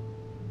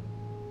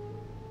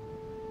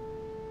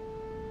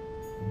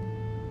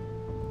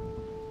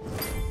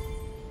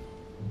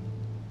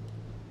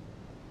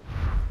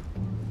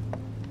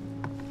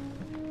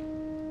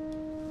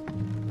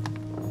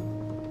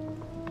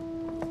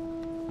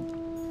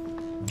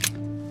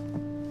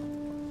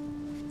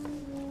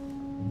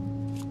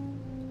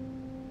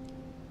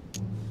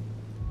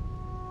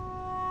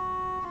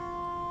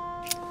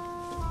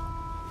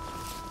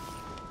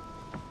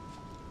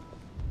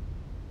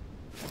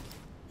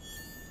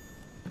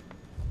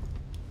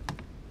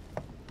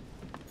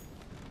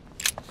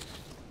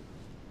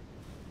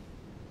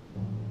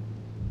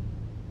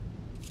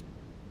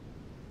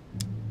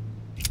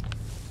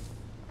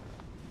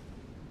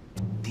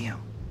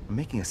 I'm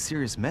making a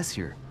serious mess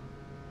here.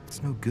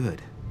 It's no good.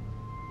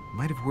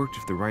 Might have worked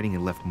if the writing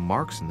had left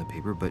marks in the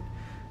paper, but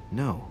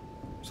no.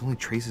 There's only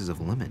traces of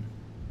lemon.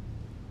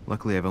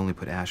 Luckily, I've only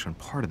put ash on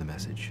part of the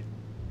message.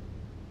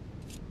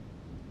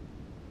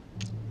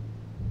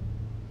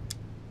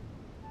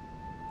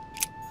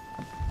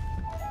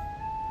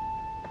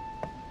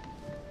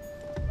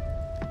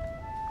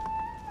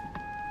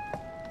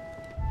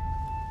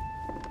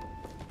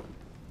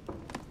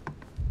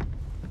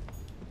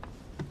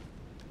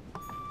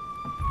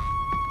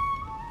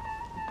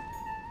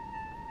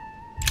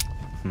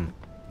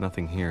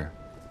 Nothing here.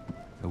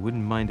 I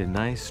wouldn't mind a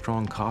nice,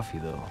 strong coffee,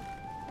 though.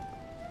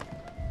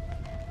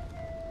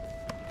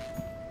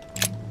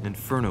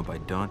 Inferno by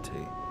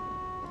Dante.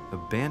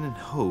 Abandon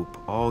hope,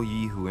 all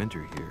ye who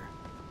enter here.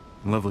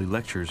 Lovely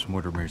lectures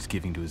Mortimer is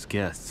giving to his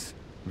guests.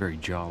 Very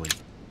jolly.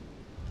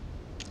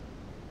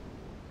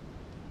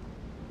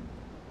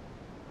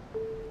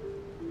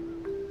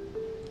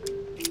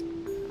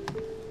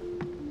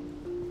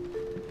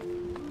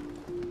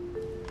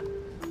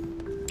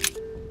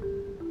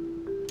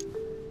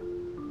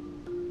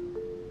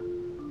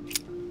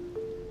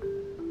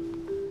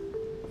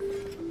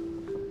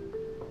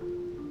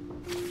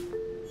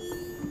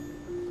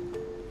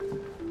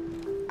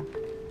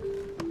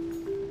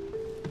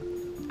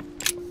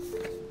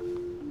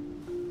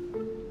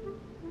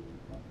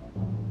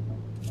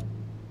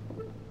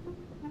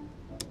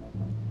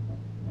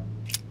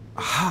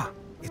 Aha!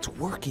 It's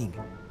working!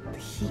 The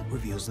heat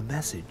reveals the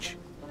message.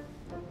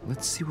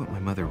 Let's see what my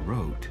mother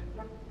wrote.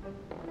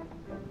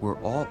 Where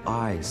all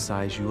eyes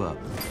size you up,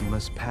 you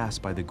must pass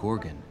by the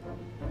Gorgon.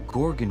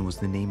 Gorgon was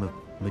the name of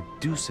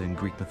Medusa in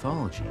Greek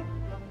mythology.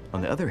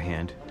 On the other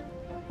hand,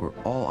 where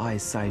all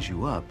eyes size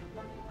you up,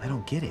 I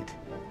don't get it.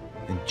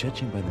 And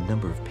judging by the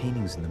number of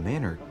paintings in the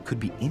manor, could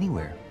be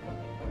anywhere.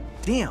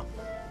 Damn!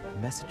 The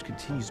message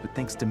continues, but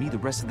thanks to me, the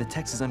rest of the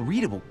text is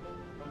unreadable.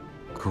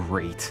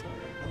 Great.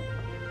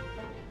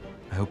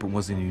 I hope it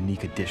wasn't a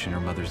unique edition or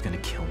Mother's gonna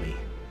kill me.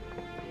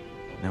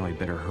 Now I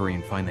better hurry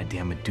and find that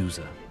damn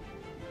Medusa.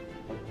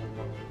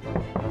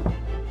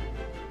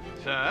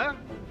 Sir,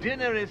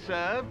 dinner is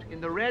served in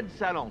the red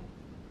salon.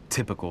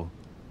 Typical.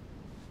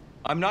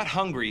 I'm not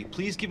hungry.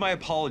 Please give my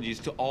apologies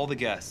to all the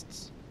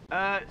guests.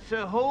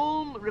 Sir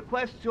Holm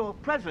requests your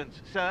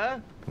presence,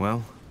 sir.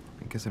 Well,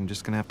 I guess I'm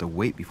just gonna have to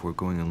wait before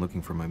going and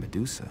looking for my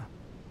Medusa.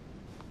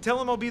 Tell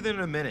him I'll be there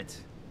in a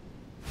minute.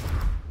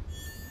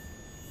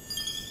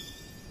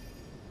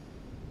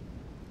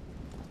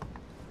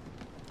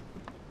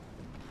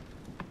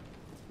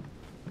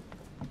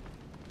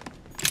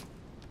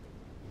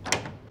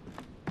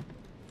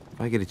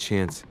 If I get a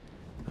chance,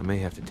 I may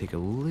have to take a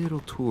little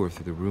tour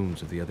through the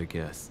rooms of the other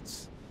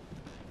guests.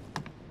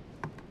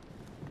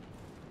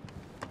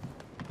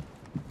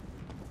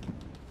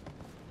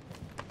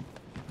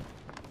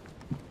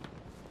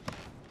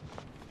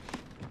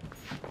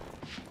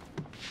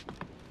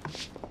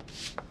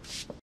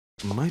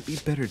 Might be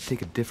better to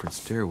take a different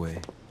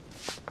stairway.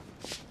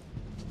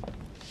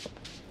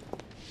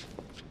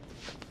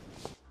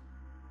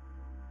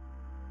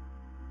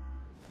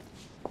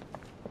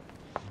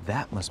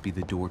 That must be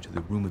the door to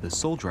the room of the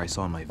soldier I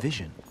saw in my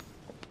vision.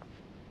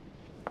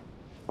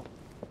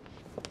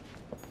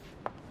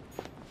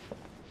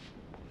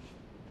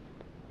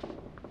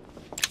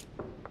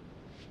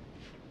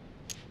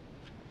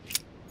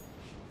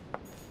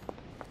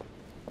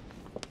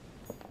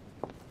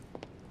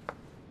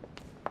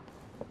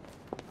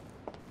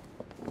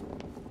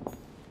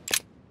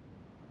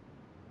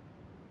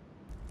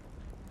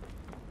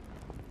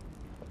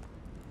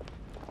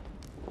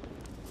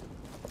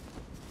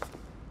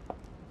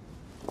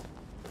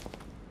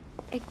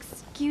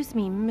 Excuse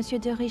me, Monsieur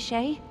de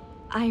Richet.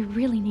 I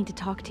really need to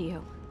talk to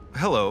you.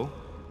 Hello.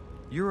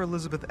 You're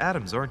Elizabeth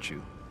Adams, aren't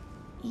you?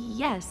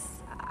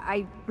 Yes,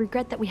 I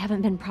regret that we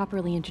haven't been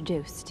properly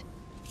introduced.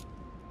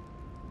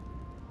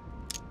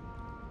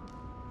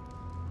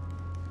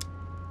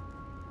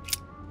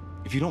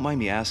 If you don't mind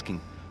me asking,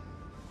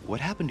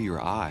 what happened to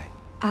your eye?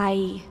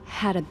 I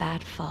had a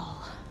bad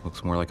fall.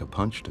 Looks more like a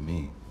punch to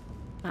me.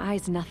 My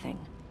eye's nothing.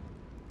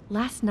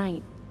 Last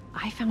night,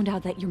 I found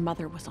out that your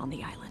mother was on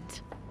the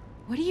island.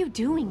 What are you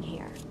doing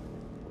here?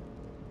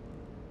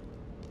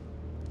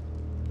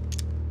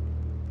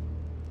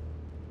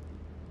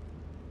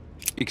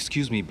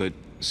 Excuse me, but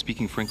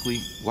speaking frankly,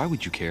 why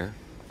would you care?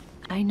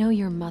 I know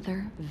your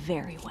mother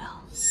very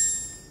well.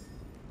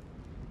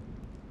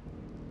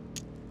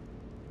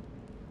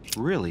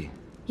 Really?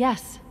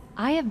 Yes,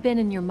 I have been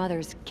in your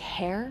mother's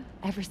care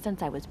ever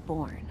since I was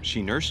born.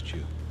 She nursed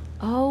you?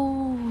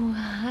 Oh,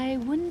 I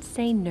wouldn't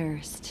say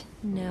nursed.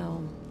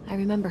 No, I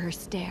remember her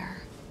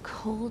stare,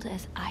 cold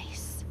as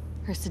ice.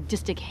 Her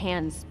sadistic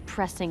hands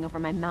pressing over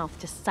my mouth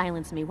to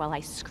silence me while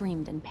I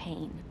screamed in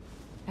pain.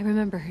 I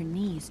remember her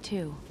knees,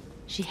 too.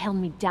 She held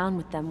me down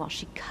with them while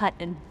she cut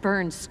and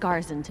burned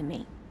scars into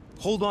me.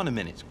 Hold on a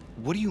minute.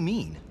 What do you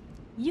mean?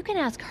 You can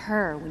ask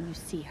her when you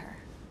see her.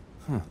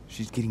 Huh,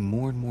 she's getting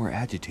more and more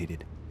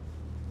agitated.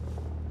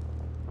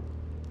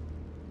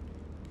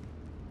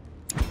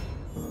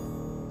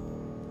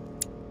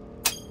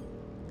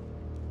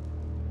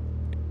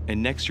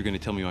 And next you're gonna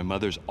tell me my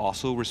mother's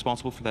also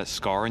responsible for that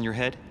scar on your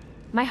head?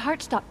 My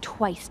heart stopped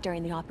twice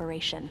during the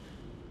operation.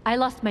 I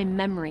lost my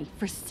memory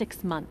for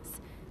 6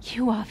 months.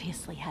 You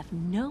obviously have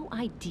no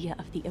idea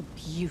of the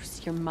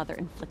abuse your mother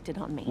inflicted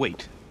on me.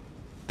 Wait.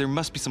 There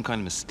must be some kind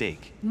of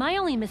mistake. My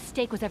only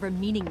mistake was ever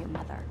meeting your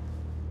mother.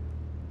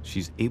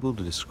 She's able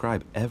to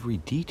describe every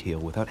detail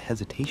without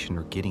hesitation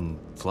or getting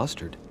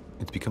flustered.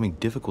 It's becoming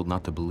difficult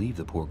not to believe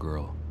the poor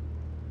girl.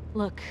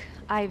 Look,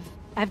 I've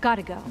got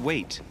to go.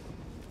 Wait.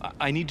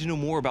 I need to know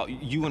more about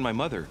you and my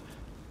mother.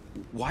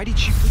 Why did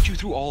she put you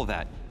through all of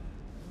that?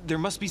 There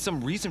must be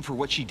some reason for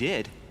what she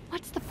did.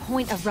 What's the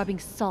point of rubbing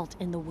salt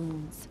in the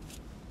wounds?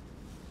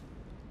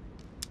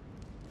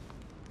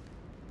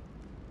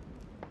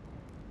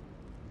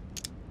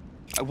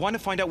 I want to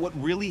find out what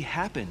really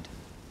happened.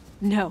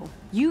 No,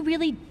 you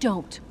really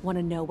don't want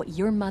to know what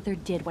your mother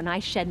did when I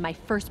shed my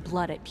first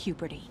blood at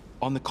puberty.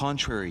 On the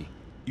contrary,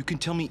 you can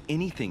tell me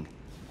anything.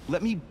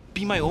 Let me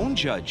be my own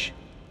judge.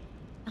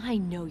 I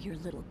know your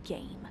little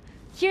game.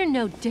 You're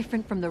no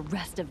different from the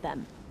rest of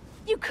them.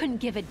 You couldn't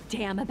give a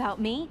damn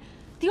about me.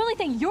 The only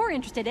thing you're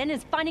interested in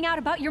is finding out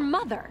about your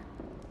mother.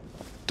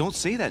 Don't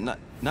say that.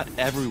 Not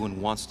everyone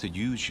wants to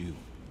use you.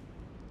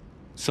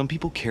 Some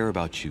people care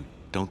about you,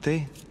 don't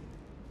they?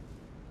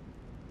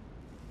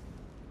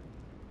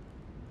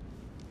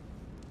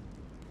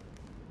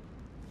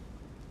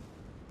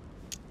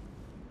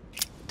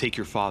 Take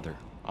your father.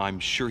 I'm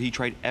sure he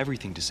tried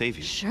everything to save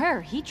you. Sure,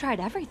 he tried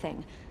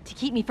everything to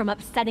keep me from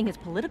upsetting his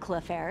political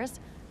affairs.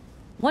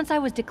 Once I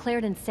was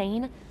declared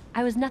insane,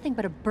 I was nothing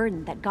but a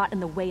burden that got in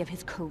the way of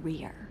his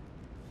career.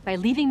 By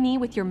leaving me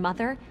with your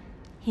mother,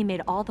 he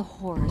made all the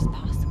horrors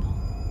possible.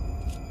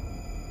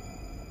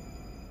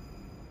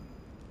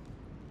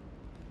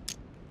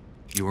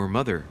 Your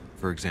mother,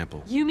 for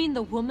example. You mean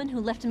the woman who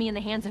left me in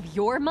the hands of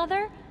your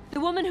mother? The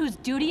woman whose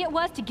duty it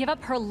was to give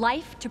up her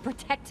life to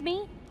protect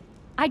me?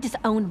 I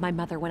disowned my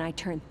mother when I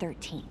turned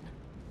 13.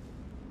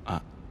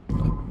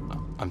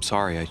 I'm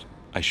sorry.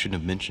 I shouldn't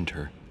have mentioned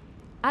her.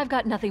 I've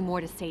got nothing more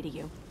to say to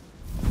you.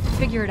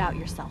 Figure it out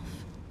yourself.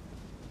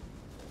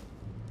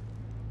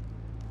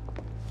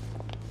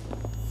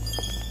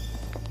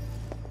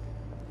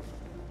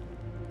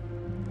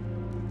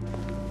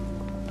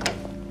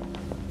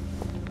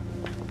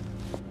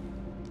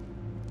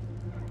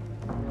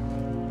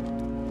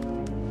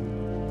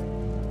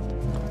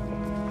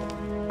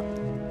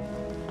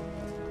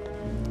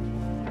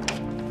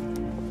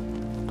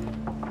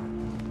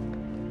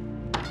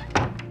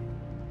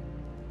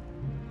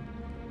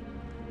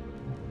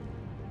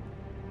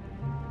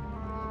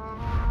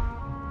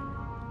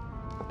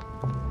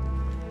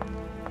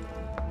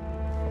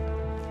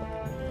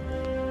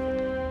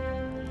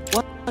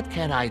 What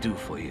can I do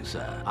for you,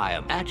 sir? I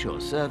am at your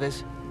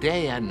service,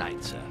 day and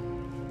night, sir.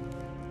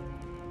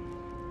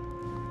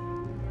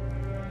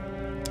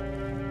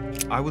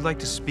 I would like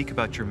to speak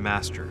about your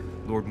master,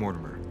 Lord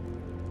Mortimer.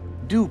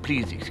 Do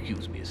please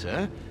excuse me,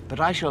 sir, but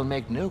I shall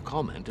make no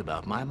comment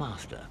about my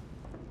master.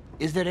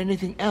 Is there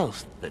anything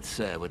else that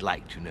sir would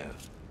like to know?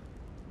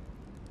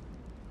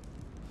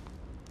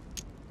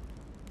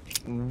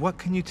 What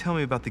can you tell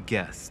me about the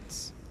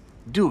guests?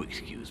 Do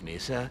excuse me,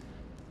 sir,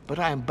 but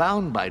I am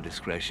bound by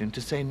discretion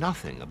to say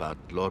nothing about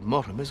Lord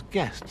Mortimer's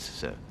guests,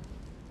 sir.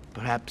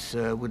 Perhaps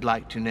sir would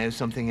like to know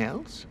something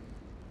else?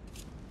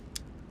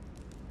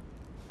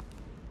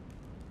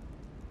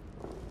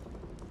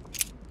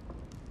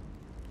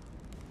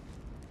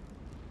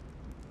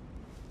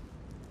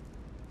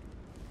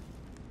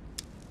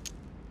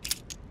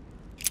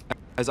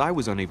 As I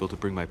was unable to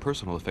bring my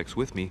personal effects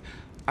with me,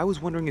 I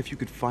was wondering if you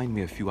could find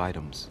me a few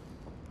items.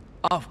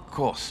 Of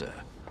course, sir.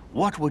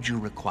 What would you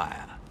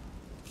require?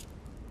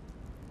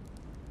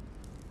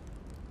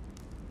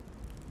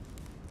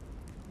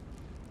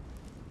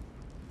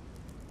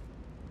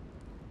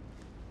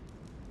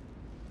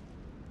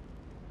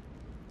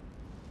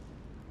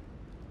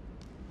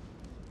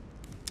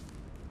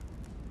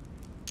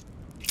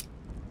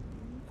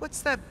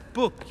 What's that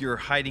book you're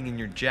hiding in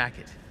your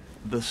jacket?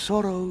 The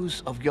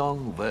Sorrows of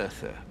Young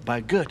Werther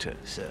by Goethe,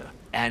 sir.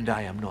 And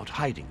I am not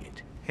hiding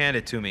it. Hand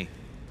it to me,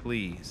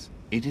 please.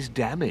 It is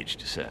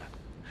damaged, sir.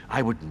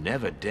 I would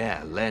never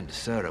dare lend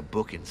sir a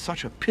book in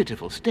such a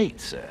pitiful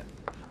state, sir.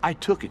 I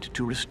took it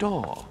to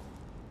restore.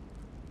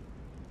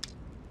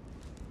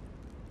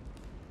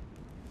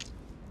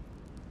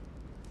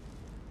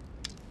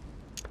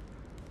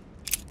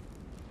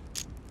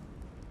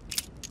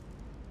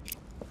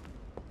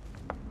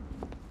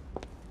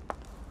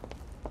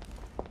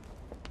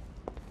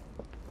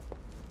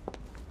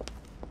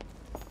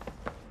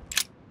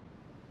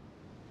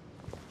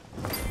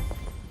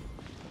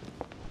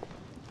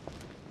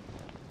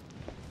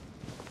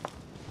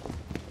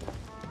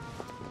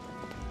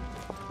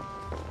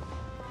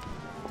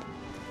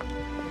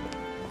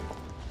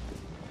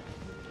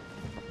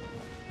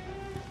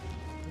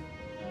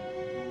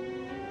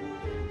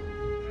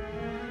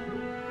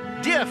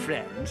 Dear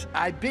friends,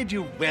 I bid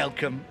you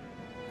welcome.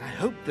 I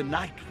hope the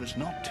night was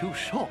not too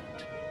short.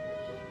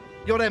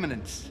 Your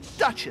Eminence,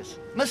 Duchess,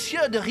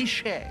 Monsieur de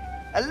Richet,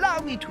 allow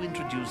me to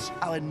introduce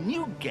our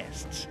new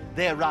guests.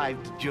 They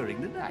arrived during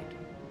the night.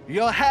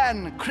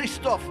 Johann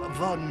Christoph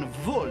von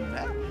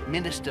Wollner,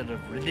 Minister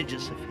of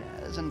Religious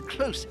Affairs and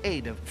close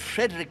aide of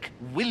Frederick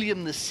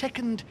William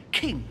II,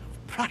 King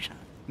of Prussia.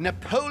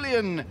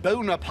 Napoleon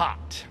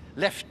Bonaparte,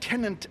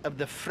 Lieutenant of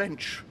the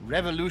French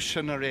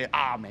Revolutionary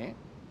Army.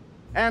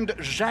 And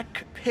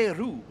Jacques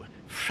Peroux,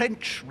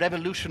 French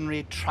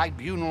Revolutionary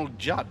Tribunal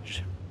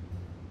Judge.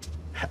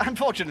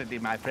 Unfortunately,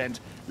 my friends,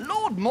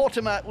 Lord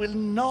Mortimer will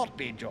not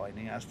be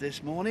joining us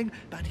this morning,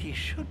 but he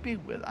should be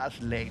with us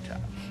later.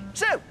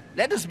 So,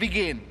 let us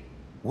begin.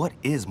 What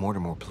is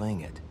Mortimer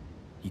playing at?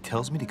 He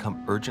tells me to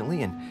come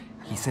urgently and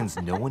he sends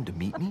no one to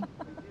meet me?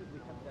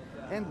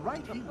 And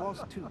right he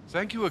was too.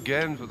 Thank you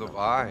again for the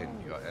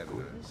wine, Your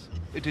Eminence.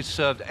 It is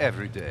served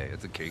every day at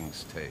the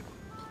king's table.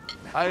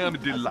 I am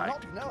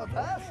delighted.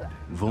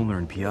 Wollner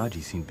and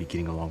Piaggi seem to be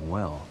getting along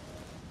well.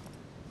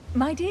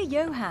 My dear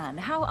Johann,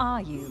 how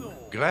are you?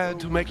 Glad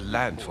to make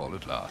landfall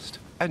at last.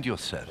 And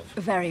yourself?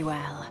 Very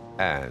well.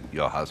 And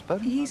your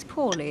husband? He's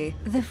poorly.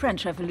 The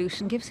French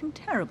Revolution gives him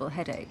terrible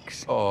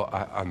headaches. Oh,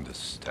 I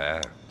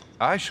understand.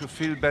 I shall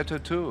feel better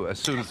too, as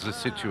soon as the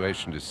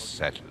situation is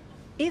settled.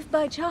 If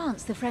by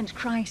chance the French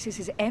crisis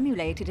is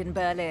emulated in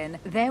Berlin,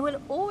 there will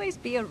always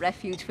be a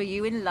refuge for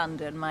you in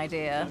London, my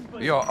dear.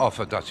 Your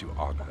offer does you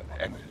honor,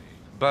 Emily.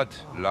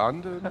 But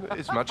London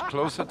is much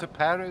closer to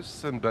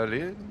Paris than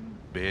Berlin.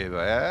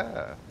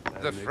 Beware.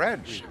 The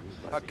French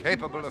are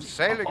capable of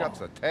sailing up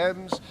the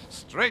Thames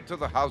straight to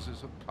the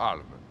Houses of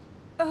Parliament.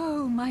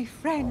 Oh, my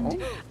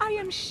friend, I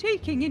am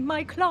shaking in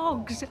my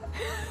clogs.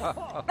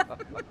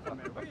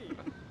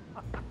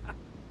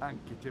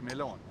 Anche te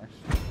melone.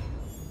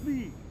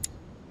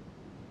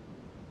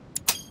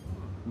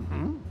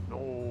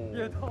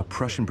 A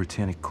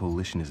Prussian-Britannic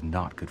coalition is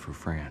not good for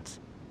France.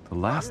 The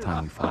last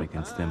time we fought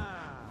against them,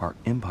 our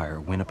empire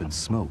went up in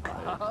smoke.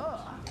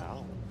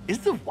 Is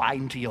the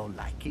wine to your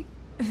liking?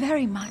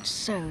 Very much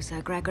so,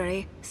 Sir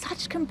Gregory.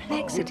 Such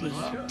complexity.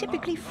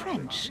 Typically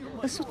French.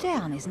 A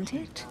Sauterne, isn't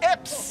it?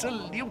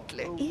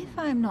 Absolutely. If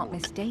I'm not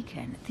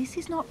mistaken, this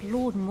is not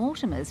Lord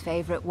Mortimer's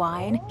favorite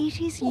wine. It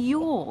is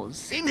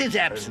yours. In his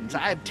absence,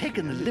 I have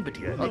taken the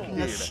liberty of making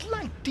a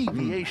slight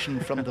deviation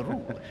from the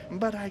rule,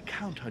 but I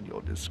count on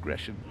your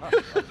discretion.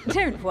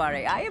 Don't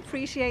worry, I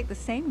appreciate the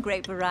same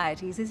grape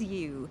varieties as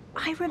you.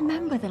 I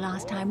remember the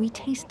last time we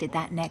tasted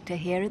that nectar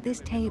here at this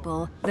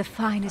table. The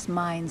finest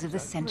minds of the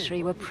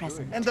century were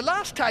present. And the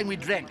last time we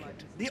drank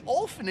it, the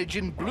orphanage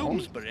in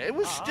Bloomsbury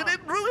was still in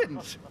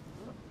ruins.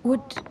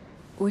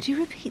 Would you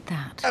repeat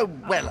that? Oh,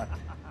 well,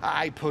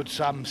 I put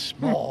some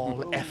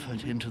small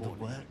effort into the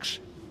works.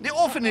 The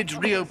orphanage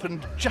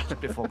reopened just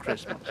before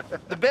Christmas.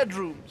 The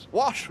bedrooms,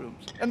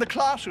 washrooms, and the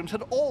classrooms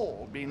had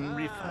all been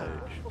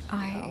refurbished.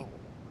 I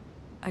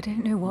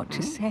don't know what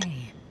to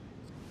say.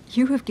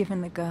 You have given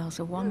the girls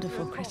a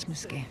wonderful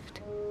Christmas gift.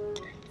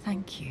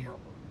 Thank you.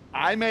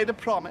 I made a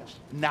promise.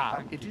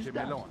 Now it is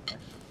done.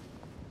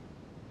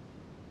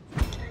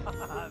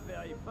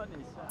 Very funny,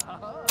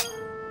 sir.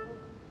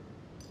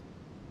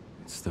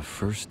 It's the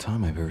first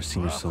time I've ever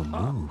seen her so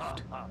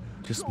moved.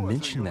 Just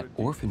mentioning that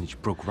orphanage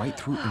broke right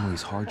through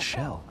Emily's hard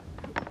shell.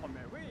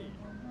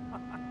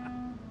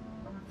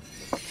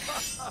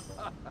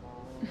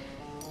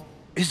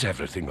 Is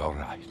everything all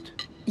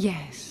right?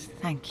 Yes,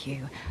 thank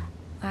you.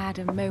 I had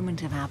a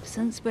moment of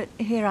absence, but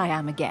here I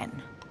am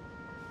again.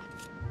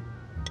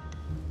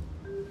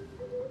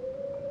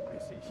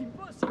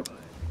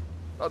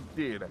 Oh,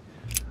 dear.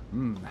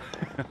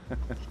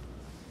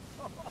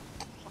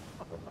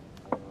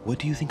 What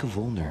do you think of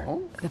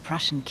Wollner? The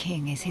Prussian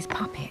king is his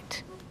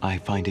puppet. I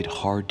find it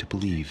hard to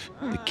believe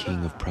the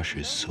king of Prussia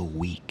is so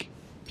weak.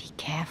 Be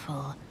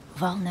careful.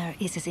 Wollner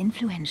is as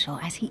influential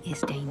as he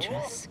is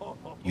dangerous.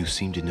 You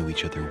seem to know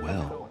each other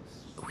well.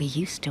 We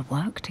used to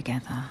work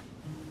together.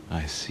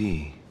 I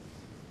see.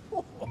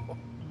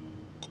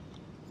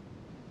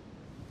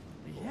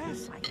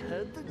 Yes, I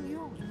heard the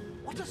news.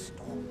 What a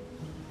storm.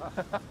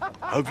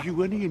 Have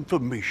you any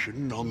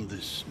information on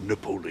this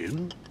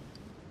Napoleon?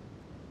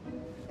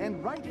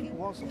 And right he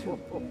was too.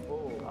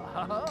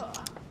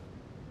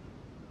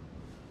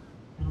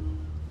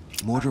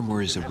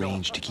 Mortimer is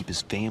arranged to keep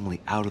his family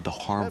out of the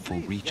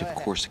harmful reach of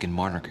Corsican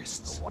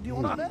monarchists.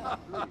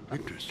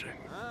 Interesting.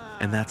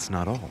 And that's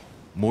not all.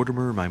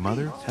 Mortimer and my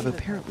mother have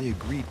apparently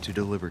agreed to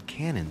deliver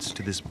cannons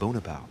to this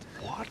Bonaparte.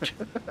 What?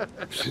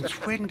 Since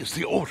when does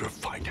the Order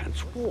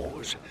finance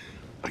wars?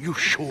 Are you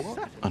sure?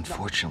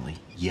 Unfortunately,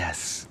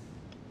 yes.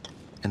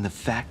 And the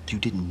fact you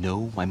didn't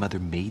know my mother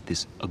made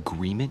this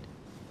agreement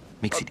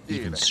makes it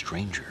even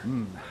stranger.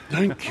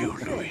 Thank you,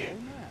 Louis.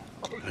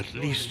 At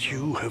least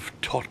you have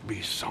taught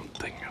me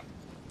something.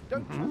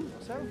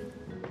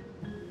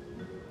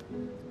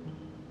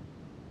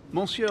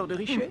 Monsieur de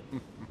Richet,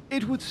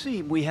 it would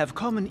seem we have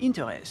common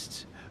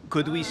interests.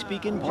 Could we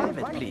speak in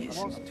private, please?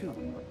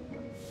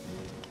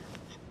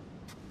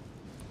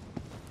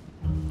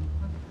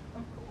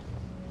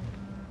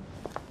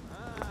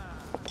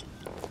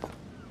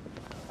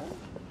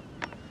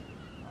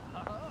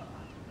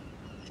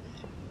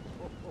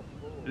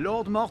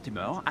 Lord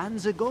Mortimer and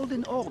the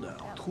Golden Order,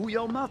 through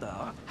your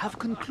mother, have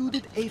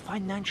concluded a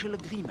financial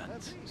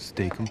agreement.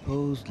 Stay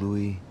composed,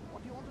 Louis.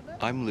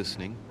 I'm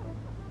listening.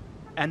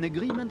 An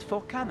agreement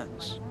for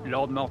cannons.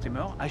 Lord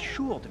Mortimer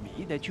assured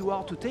me that you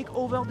are to take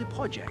over the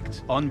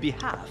project on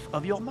behalf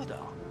of your mother.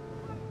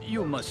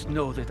 You must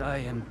know that I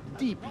am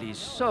deeply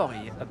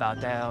sorry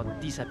about their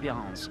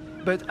disappearance,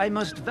 but I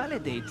must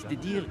validate the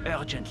deal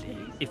urgently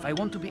if I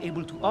want to be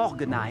able to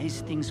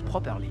organize things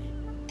properly.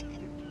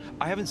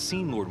 I haven't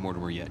seen Lord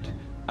Mortimer yet.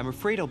 I'm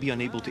afraid I'll be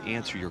unable to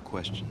answer your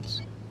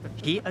questions.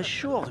 He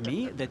assured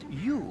me that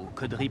you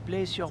could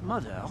replace your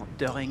mother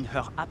during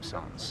her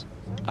absence.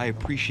 I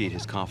appreciate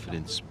his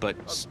confidence, but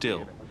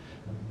still,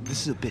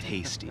 this is a bit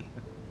hasty.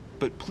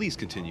 But please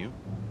continue.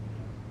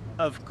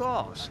 Of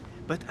course,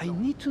 but I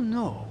need to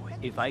know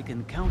if I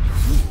can count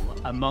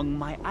you among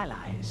my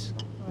allies.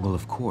 Well,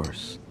 of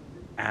course.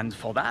 And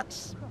for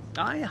that,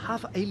 I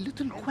have a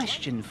little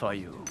question for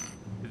you.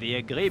 The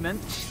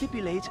agreement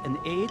stipulates an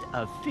aid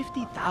of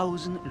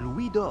 50,000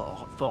 louis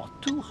d'or for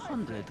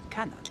 200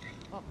 cannon.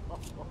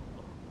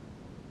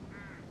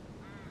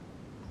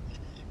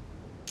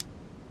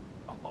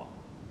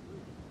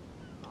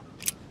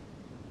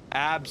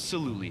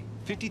 Absolutely.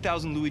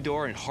 50,000 louis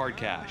d'or in hard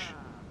cash.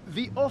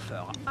 The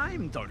offer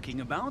I'm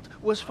talking about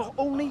was for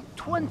only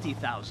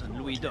 20,000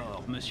 louis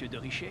d'or, Monsieur de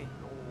Richet.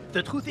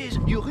 The truth is,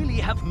 you really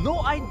have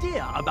no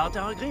idea about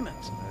our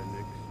agreement.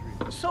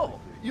 So,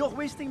 you're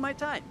wasting my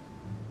time.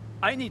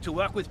 I need to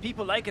work with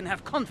people I can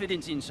have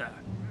confidence in, sir.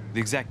 The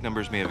exact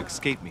numbers may have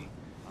escaped me.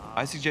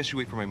 I suggest you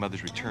wait for my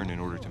mother's return in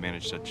order to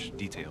manage such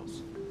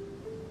details.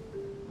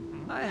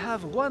 I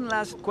have one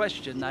last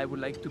question I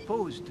would like to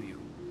pose to you.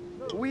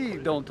 We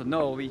don't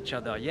know each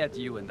other yet,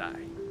 you and I.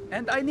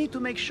 And I need to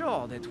make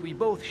sure that we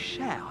both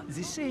share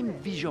the same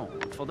vision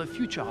for the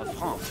future of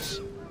France.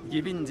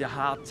 Given the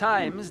hard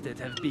times that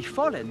have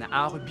befallen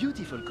our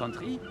beautiful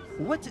country,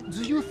 what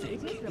do you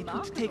think it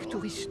would take to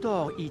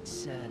restore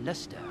its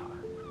luster?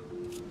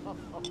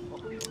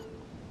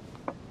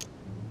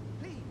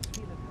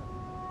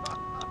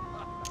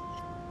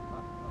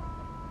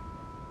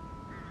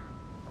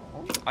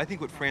 I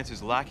think what France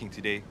is lacking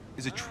today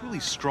is a truly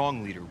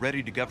strong leader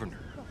ready to govern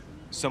her.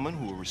 Someone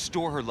who will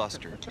restore her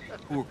luster,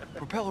 who will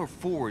propel her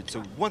forward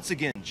so once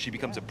again she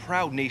becomes a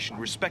proud nation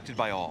respected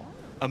by all.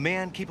 A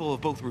man capable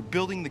of both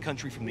rebuilding the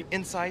country from the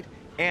inside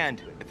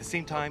and, at the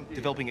same time,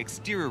 developing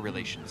exterior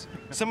relations.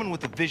 Someone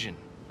with a vision,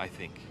 I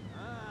think.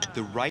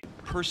 The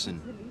right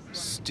person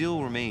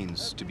still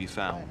remains to be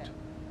found.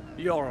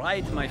 You're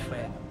right, my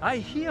friend. I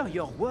hear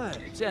your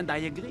words and I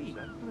agree.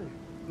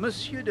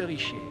 Monsieur de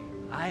Richet,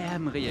 I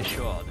am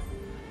reassured.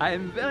 I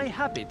am very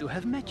happy to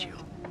have met you.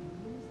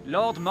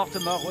 Lord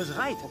Mortimer was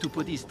right to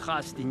put his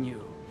trust in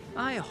you.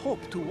 I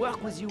hope to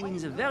work with you in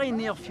the very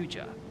near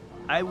future.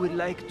 I would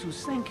like to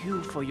thank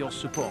you for your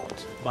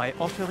support by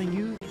offering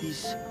you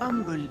this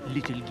humble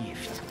little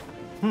gift.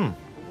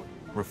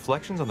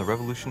 Reflections on the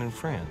Revolution in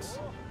France.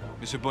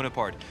 Mr.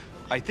 Bonaparte,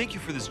 I thank you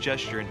for this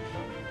gesture, and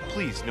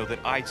please know that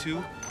I,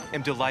 too,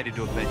 am delighted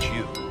to have met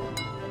you.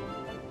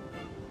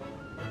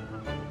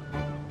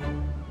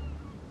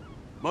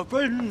 My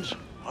friends,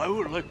 I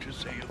would like to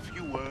say a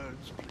few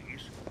words,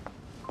 please.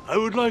 I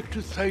would like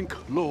to thank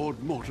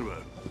Lord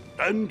Mortimer,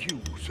 and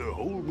you, Sir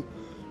Holm,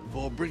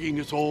 for bringing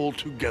us all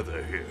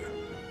together here.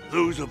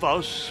 Those of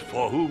us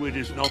for whom it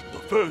is not the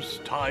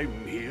first time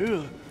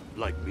here,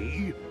 like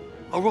me,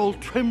 are all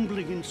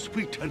trembling in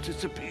sweet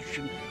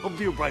anticipation of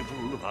the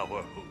arrival of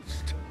our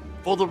host.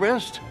 For the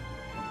rest,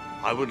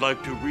 I would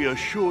like to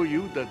reassure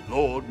you that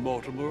Lord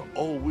Mortimer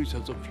always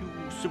has a few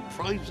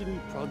surprising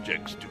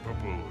projects to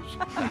propose.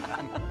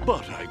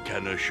 But I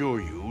can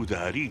assure you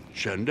that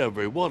each and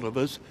every one of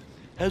us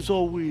has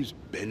always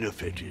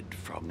benefited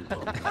from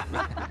them.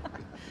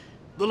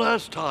 The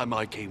last time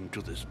I came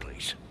to this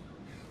place,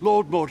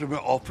 Lord Mortimer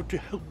offered to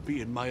help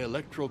me in my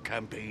electoral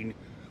campaign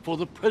for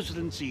the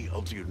presidency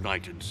of the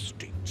United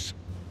States.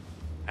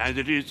 and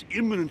it is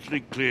imminently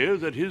clear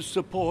that his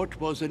support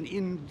was an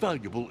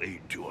invaluable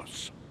aid to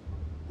us.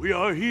 We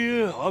are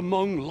here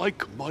among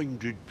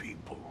like-minded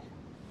people.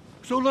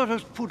 So let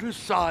us put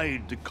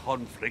aside the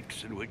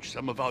conflicts in which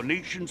some of our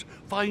nations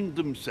find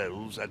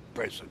themselves at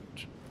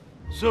present.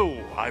 So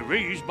I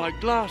raise my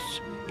glass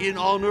in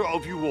honor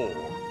of you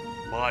all,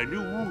 my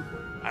new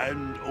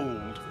and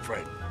old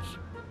friends.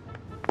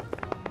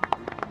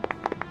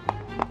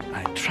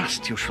 I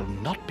trust you shall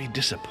not be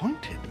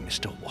disappointed,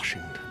 Mr.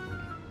 Washington.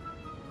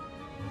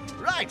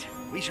 Right,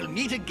 we shall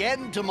meet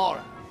again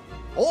tomorrow.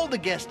 All the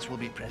guests will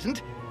be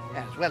present,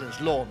 as well as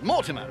Lord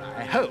Mortimer,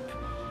 I hope.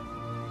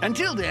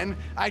 Until then,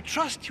 I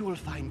trust you will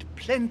find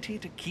plenty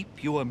to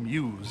keep you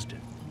amused.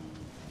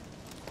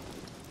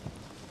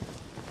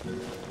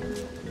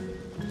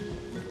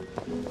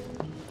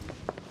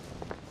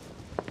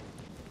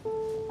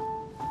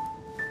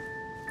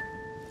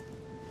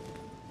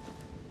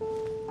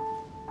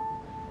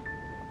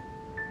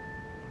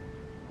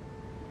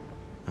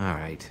 All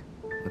right,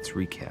 let's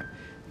recap.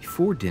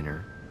 Before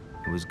dinner,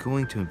 I was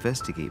going to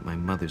investigate my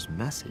mother's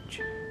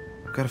message.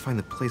 I've got to find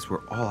the place where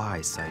all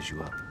eyes size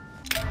you up.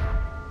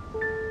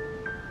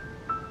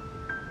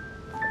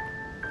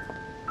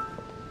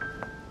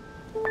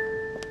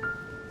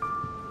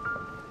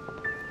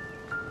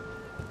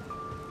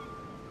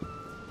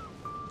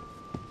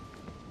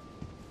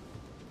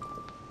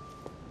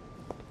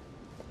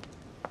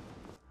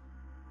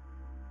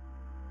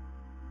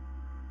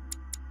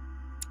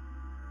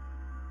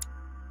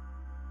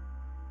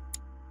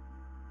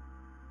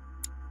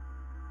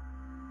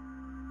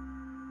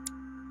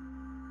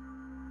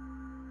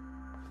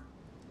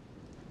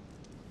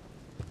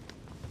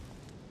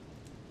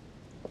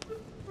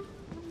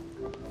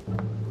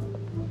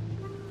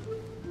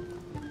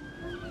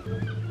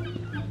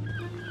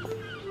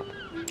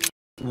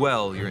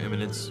 Well, Your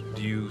Eminence,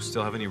 do you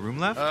still have any room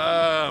left?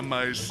 Ah,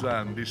 my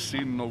son, the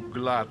sin of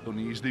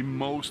gluttony is the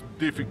most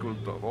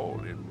difficult of all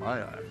in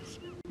my eyes.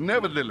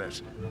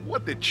 Nevertheless,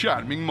 what a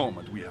charming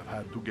moment we have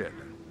had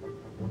together.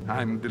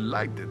 I'm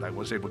delighted I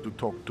was able to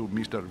talk to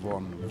Mr.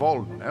 von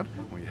Wollner.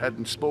 We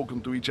hadn't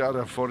spoken to each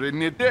other for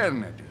an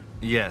eternity.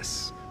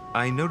 Yes.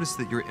 I noticed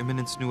that Your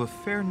Eminence knew a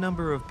fair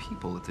number of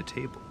people at the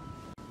table.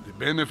 The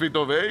benefit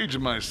of age,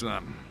 my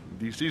son.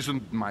 This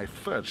isn't my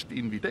first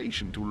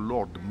invitation to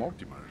Lord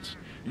Mortimer's.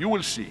 You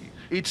will see,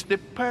 it's the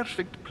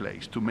perfect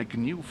place to make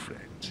new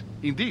friends.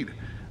 Indeed,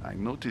 I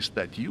noticed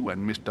that you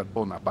and Mr.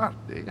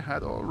 Bonaparte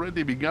had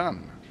already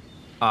begun.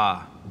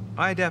 Ah,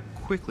 I adapt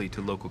quickly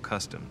to local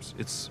customs.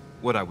 It's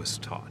what I was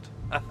taught.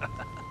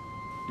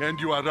 And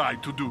you are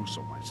right to do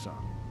so, my son.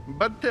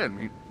 But tell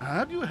me,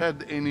 have you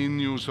had any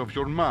news of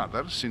your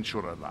mother since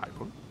your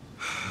arrival?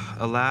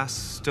 Alas,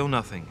 still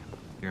nothing,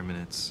 Your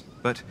Eminence.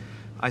 But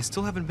I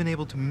still haven't been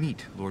able to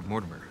meet Lord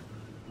Mortimer.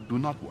 Do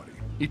not worry.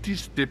 It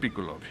is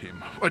typical of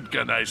him. What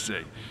can I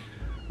say?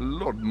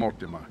 Lord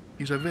Mortimer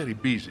is a very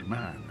busy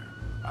man.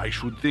 I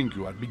should think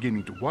you are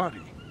beginning to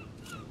worry.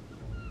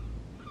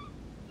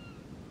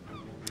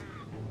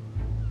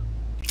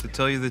 To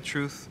tell you the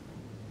truth,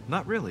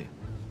 not really.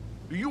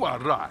 You are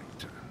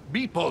right.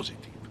 Be positive.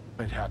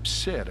 Perhaps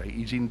Sarah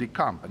is in the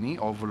company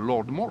of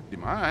Lord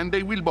Mortimer, and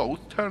they will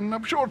both turn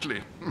up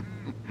shortly.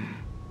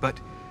 But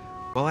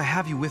while I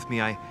have you with me,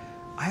 I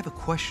have a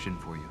question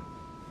for you.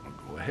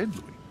 Go ahead,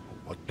 Louis.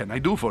 What can I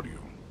do for you?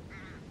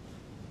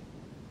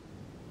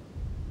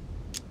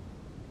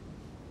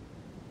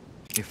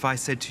 If I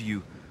said to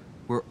you,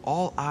 where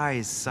all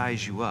eyes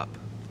size you up,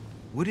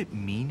 would it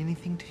mean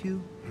anything to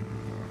you?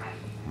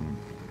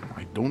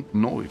 I don't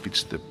know if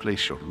it's the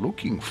place you're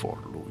looking for,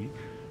 Louis,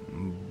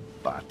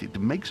 but it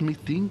makes me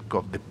think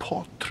of the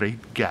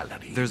portrait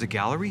gallery. There's a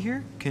gallery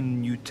here?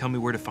 Can you tell me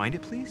where to find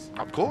it, please?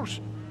 Of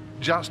course.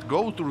 Just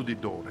go through the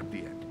door at the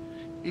end.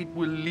 It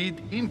will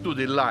lead into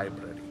the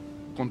library.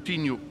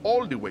 Continue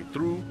all the way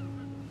through,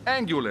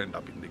 and you'll end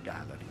up in the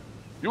gallery.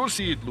 You'll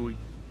see it, Louis.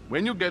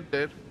 When you get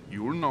there,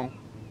 you'll know.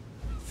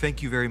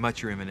 Thank you very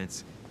much, Your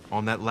Eminence.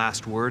 On that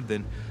last word,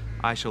 then,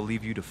 I shall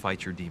leave you to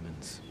fight your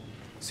demons.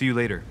 See you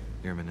later,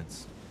 Your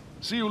Eminence.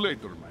 See you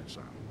later, my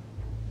son.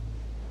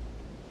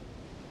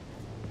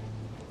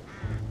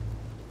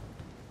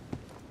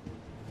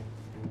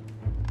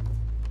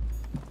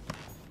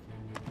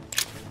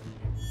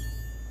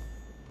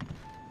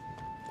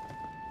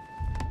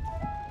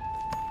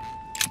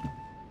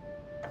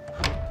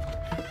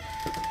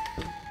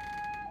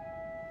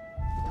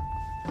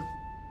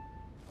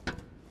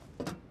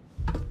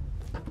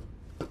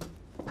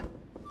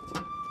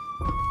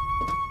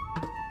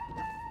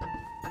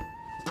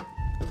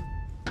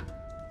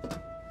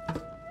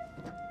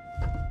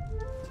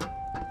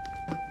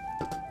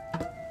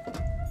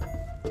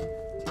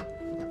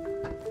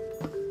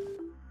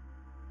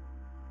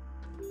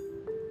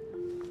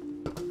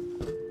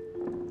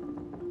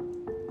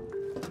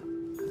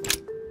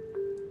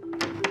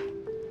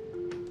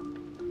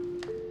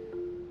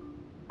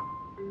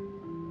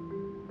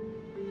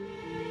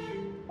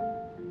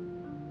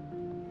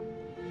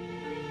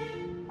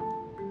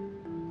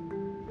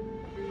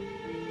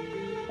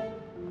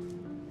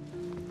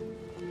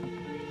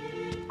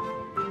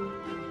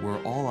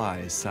 where all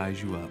eyes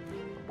size you up.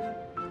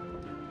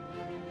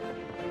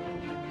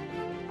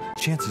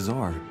 Chances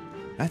are,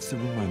 that's the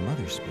room my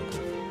mother spoke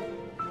of.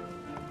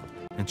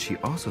 And she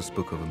also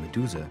spoke of a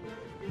Medusa.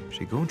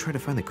 Should I go and try to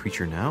find the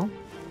creature now?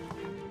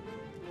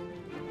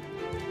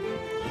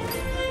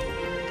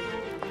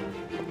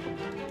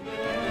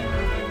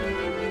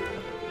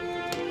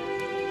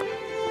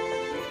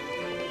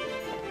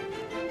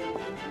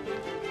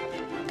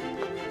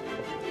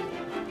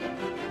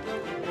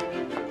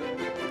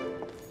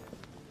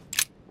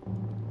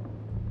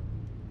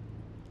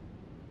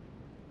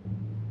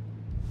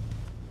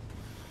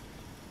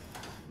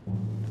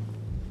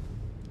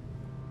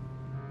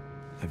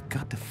 I've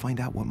got to find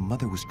out what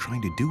Mother was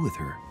trying to do with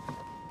her.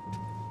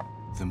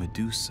 The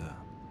Medusa.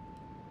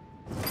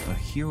 A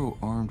hero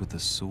armed with a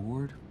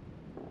sword?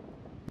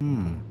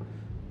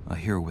 A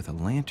hero with a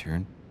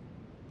lantern.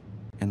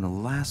 And the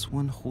last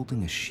one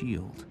holding a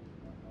shield.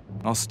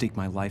 I'll stake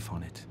my life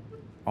on it.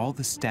 All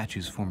the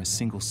statues form a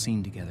single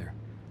scene together.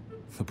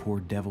 The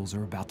poor devils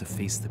are about to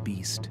face the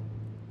beast.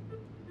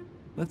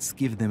 Let's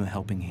give them a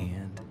helping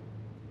hand.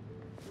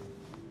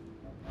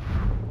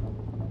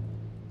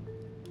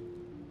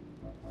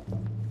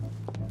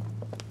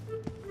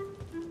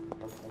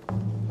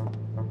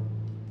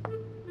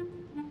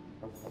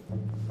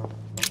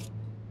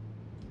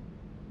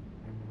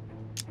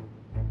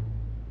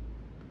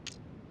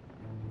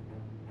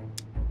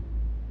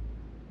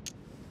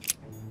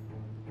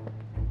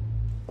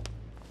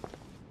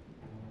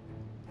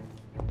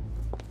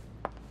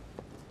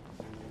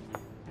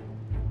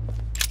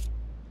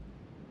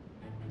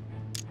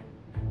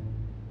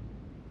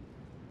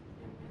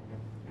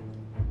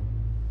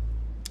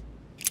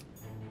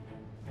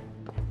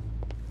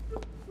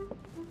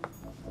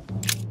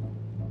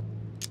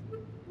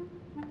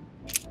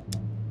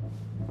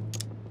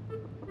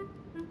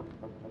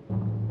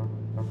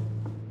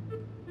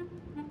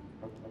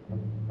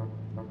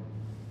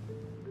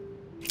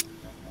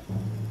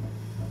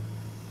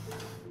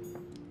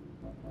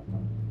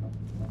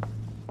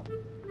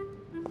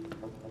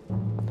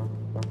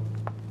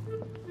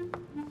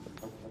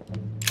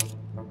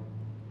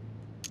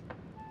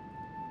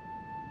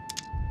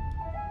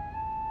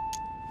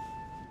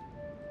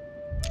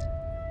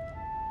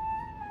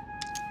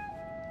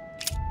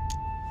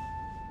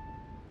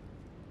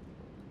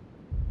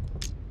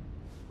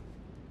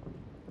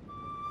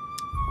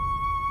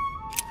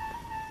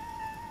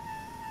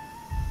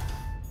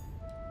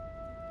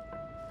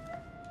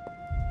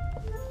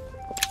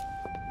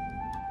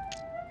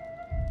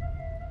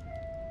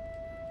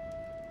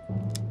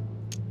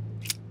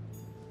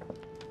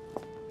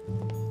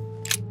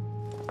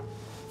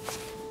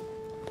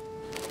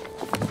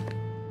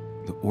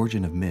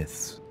 Origin of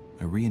myths,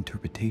 a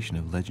reinterpretation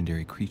of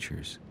legendary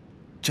creatures.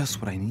 Just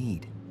what I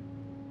need.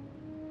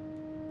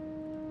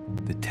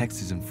 The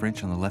text is in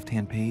French on the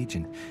left-hand page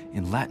and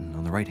in Latin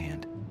on the right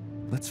hand.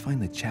 Let's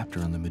find the chapter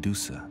on the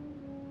Medusa.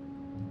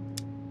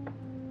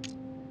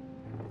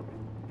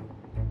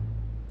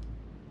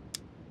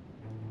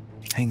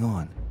 Hang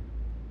on.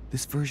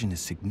 This version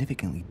is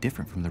significantly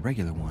different from the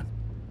regular one.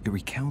 It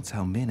recounts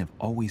how men have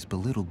always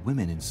belittled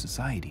women in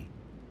society.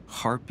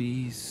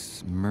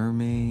 Harpies,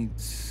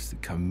 mermaids, the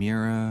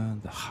chimera,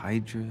 the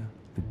hydra,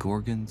 the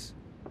gorgons.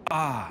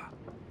 Ah,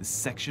 the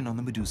section on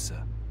the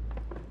Medusa.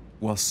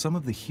 While some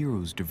of the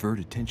heroes divert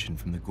attention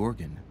from the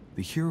gorgon,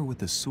 the hero with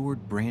the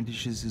sword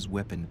brandishes his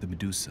weapon at the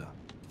Medusa.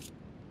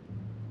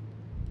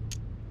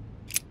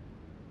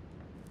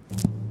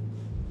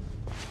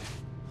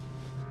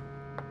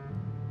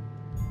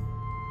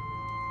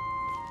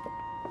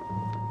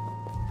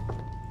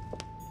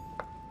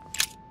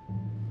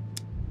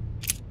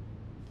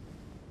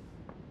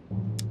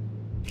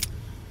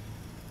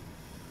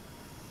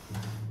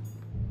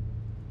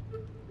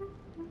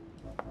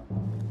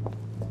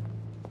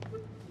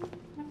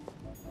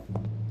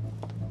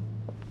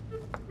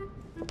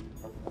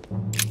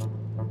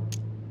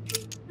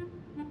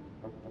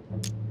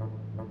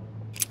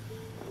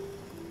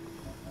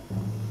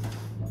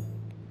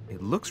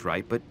 Looks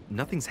right, but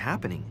nothing's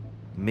happening.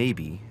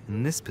 Maybe,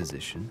 in this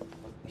position,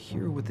 the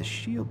hero with the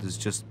shield is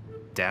just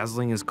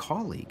dazzling his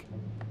colleague.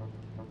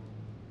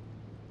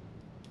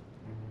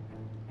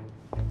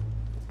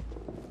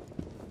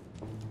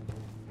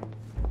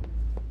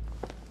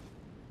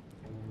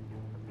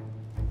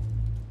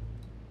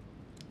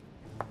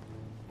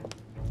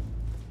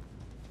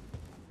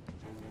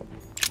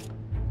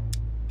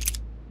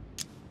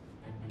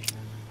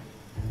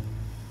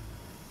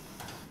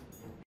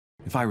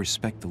 If I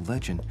respect the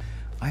legend,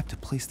 I have to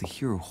place the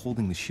hero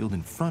holding the shield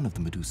in front of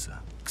the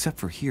Medusa. Except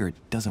for here, it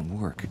doesn't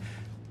work.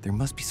 There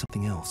must be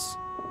something else.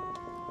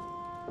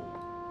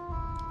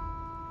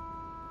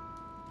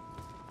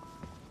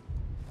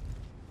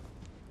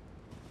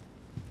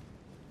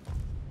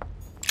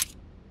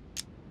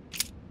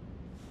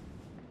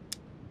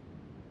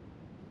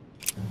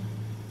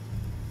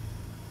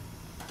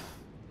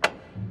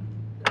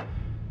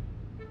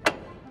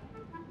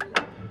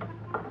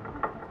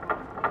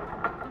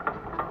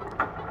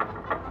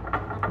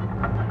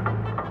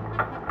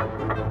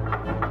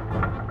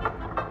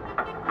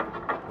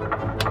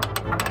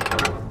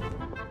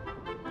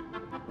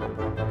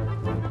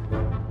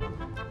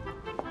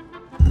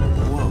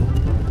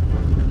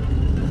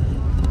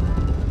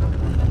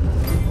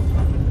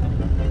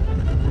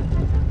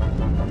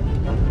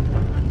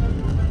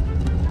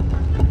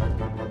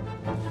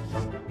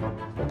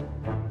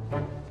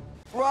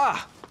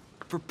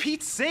 For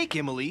Pete's sake,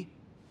 Emily!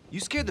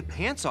 You scared the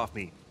pants off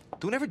me.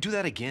 Don't ever do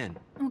that again.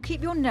 Well,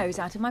 keep your nose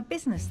out of my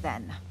business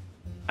then.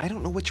 I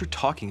don't know what you're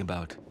talking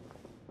about.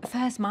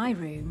 First my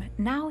room,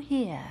 now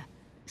here.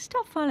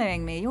 Stop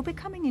following me, you're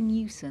becoming a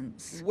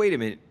nuisance. Wait a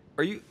minute,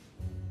 are you...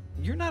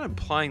 You're not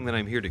implying that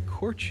I'm here to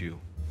court you,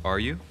 are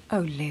you? Oh,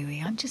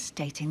 Louis, I'm just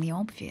stating the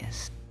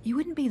obvious. You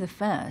wouldn't be the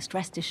first,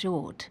 rest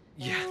assured.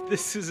 Yeah,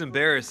 this is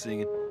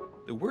embarrassing.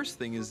 The worst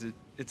thing is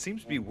it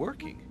seems to be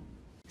working.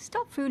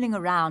 Stop fooling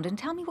around and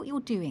tell me what you're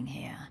doing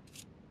here.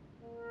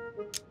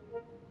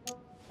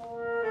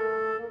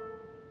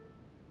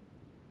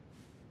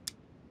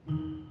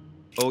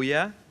 Oh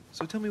yeah?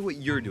 So tell me what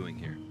you're doing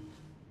here.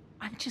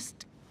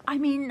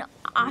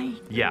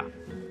 Yeah,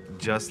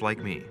 just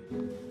like me.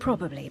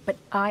 Probably, but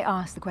I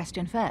asked the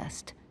question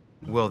first.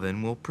 Well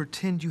then, we'll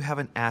pretend you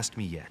haven't asked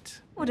me yet.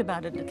 What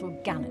about a little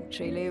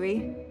gallantry,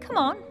 Louis? Come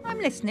on,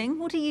 I'm listening.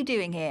 What are you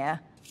doing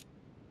here?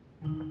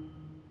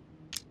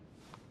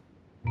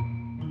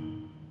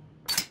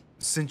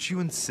 Since you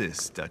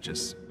insist,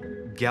 Duchess,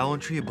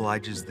 gallantry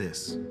obliges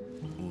this.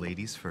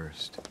 Ladies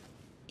first.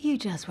 You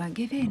just won't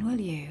give in, will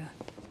you?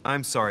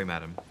 I'm sorry,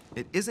 madam.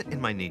 It isn't in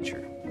my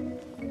nature.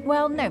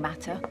 Well, no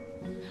matter.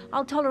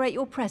 I'll tolerate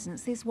your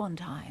presence this one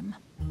time.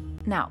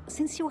 Now,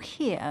 since you're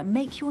here,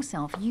 make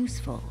yourself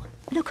useful.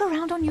 Look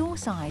around on your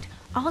side.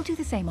 I'll do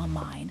the same on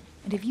mine.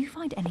 And if you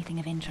find anything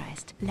of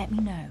interest, let me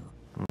know.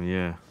 Oh,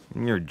 yeah,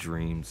 in your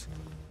dreams.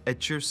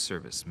 At your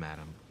service,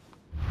 madam.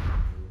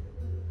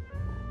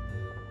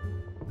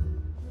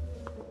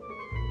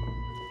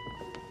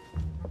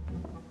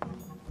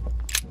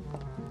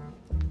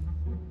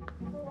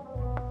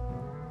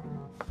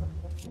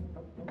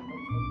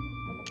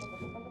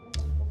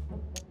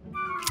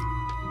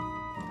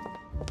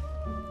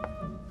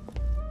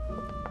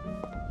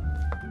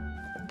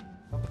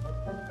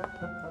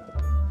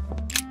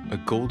 A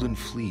golden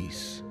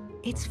fleece.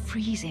 It's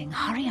freezing.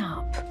 Hurry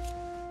up.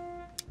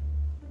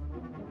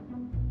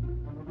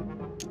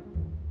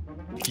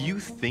 Do you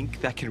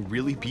think that can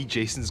really be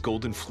Jason's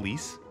golden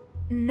fleece?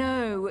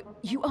 No.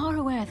 You are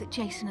aware that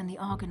Jason and the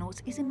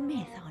Argonauts is a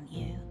myth, aren't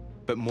you?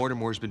 But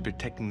Mortimer's been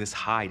protecting this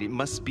hide. It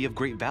must be of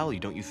great value,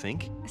 don't you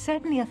think?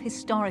 Certainly of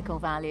historical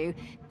value.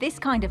 This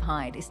kind of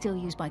hide is still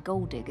used by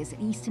gold diggers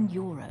in Eastern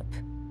Europe.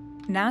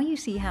 Now you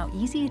see how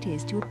easy it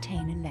is to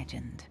obtain a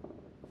legend.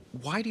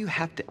 Why do you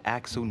have to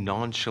act so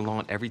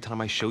nonchalant every time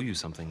I show you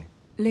something?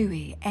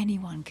 Louis,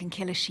 anyone can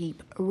kill a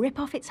sheep, rip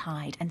off its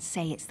hide, and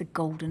say it's the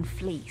Golden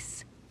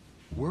Fleece.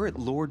 We're at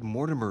Lord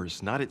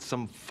Mortimer's, not at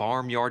some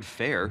farmyard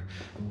fair.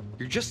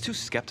 You're just too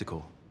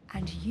skeptical.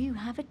 And you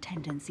have a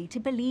tendency to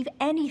believe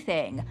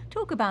anything.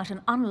 Talk about an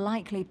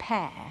unlikely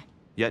pair.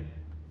 Yet,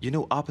 you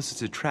know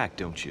opposites attract,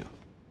 don't you?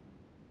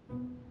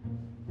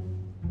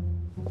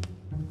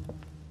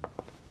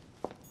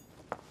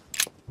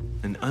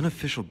 An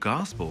unofficial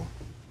gospel?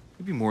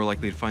 You'd be more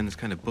likely to find this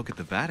kind of book at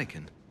the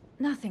Vatican.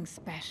 Nothing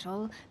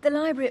special. The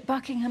library at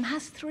Buckingham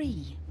has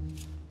 3.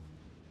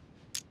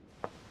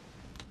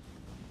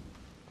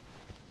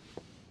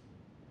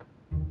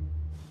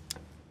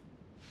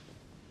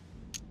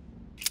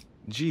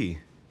 Gee,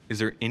 is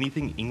there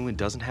anything England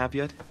doesn't have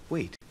yet?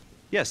 Wait.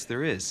 Yes,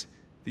 there is.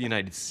 The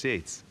United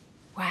States.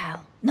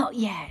 Well, not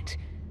yet.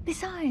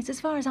 Besides, as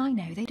far as I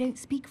know, they don't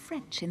speak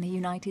French in the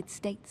United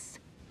States.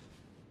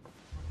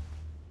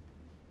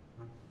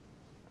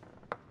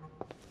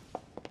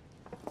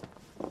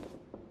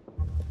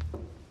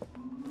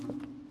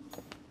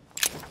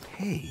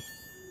 Hey,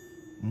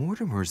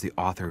 Mortimer's the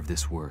author of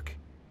this work.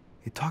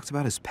 It talks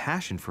about his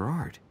passion for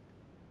art.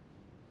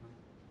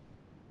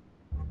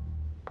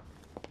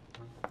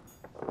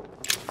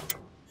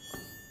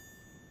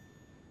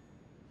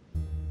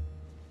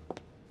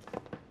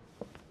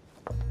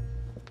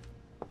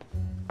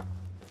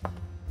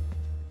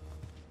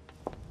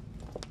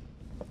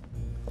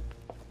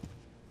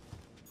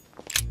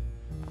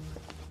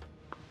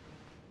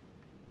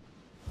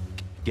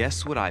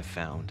 Guess what I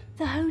found?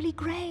 The Holy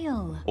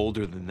Grail.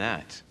 Older than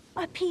that.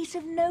 A piece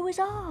of Noah's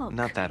Ark.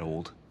 Not that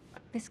old.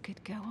 This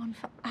could go on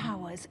for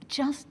hours.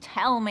 Just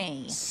tell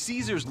me.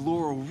 Caesar's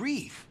laurel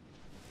wreath.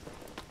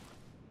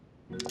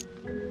 Do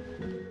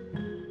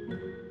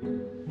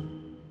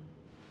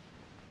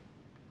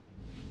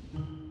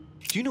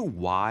you know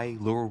why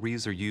laurel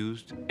wreaths are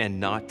used and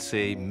not,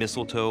 say,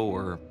 mistletoe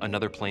or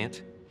another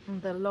plant?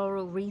 The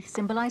laurel wreath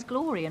symbolized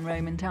glory in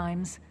Roman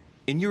times.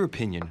 In your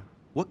opinion,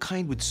 what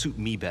kind would suit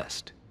me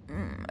best?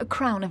 A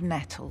crown of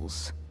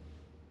nettles.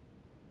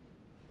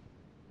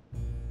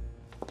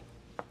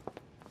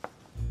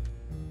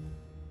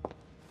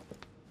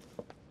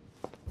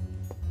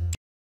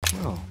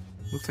 Well,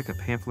 looks like a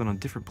pamphlet on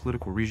different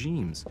political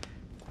regimes,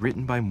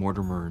 written by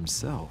Mortimer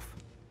himself.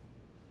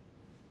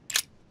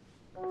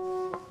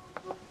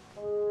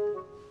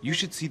 You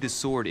should see this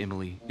sword,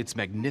 Emily. It's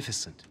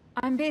magnificent.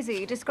 I'm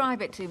busy.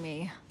 Describe it to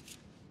me.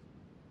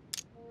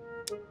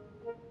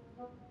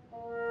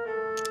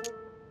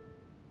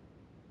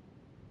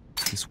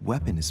 This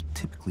weapon is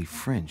typically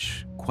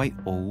French, quite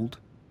old,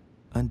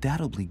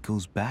 undoubtedly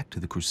goes back to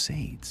the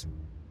Crusades.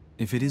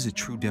 If it is a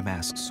true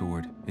damask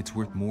sword, it's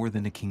worth more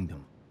than a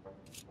kingdom.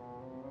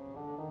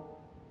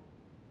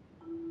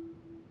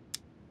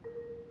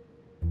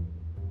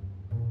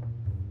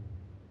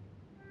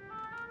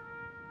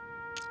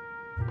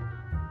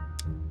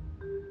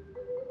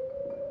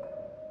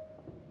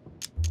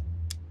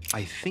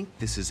 I think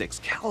this is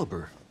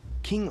Excalibur,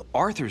 King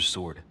Arthur's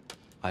sword.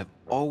 I've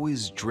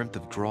always dreamt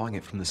of drawing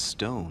it from the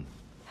stone.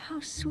 How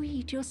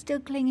sweet, you're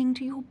still clinging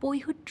to your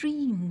boyhood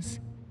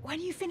dreams. When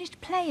you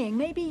finished playing,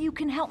 maybe you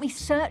can help me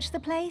search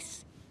the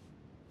place?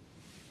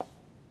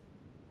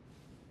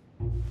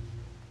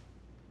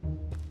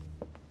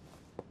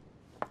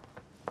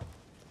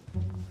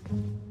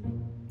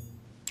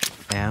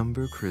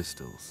 Amber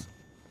crystals.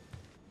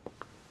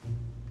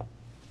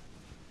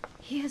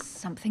 Here's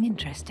something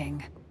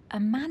interesting. A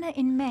manor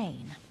in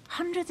Maine,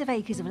 hundreds of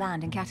acres of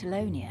land in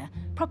Catalonia,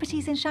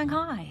 properties in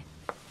Shanghai.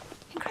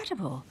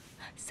 Incredible.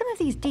 Some of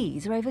these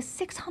deeds are over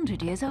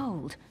 600 years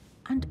old,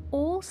 and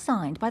all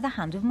signed by the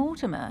hand of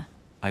Mortimer.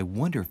 I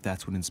wonder if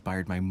that's what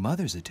inspired my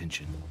mother's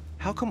attention.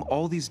 How come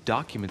all these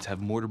documents have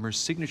Mortimer's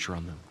signature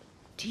on them?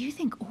 Do you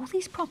think all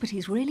these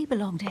properties really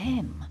belong to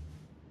him?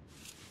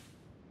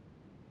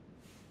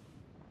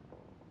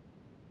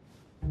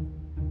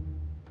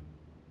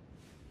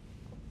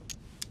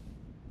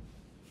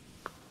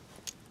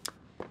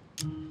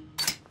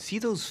 See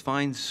those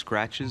fine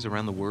scratches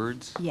around the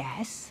words?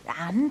 Yes,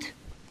 and?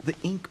 The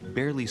ink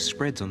barely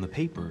spreads on the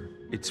paper.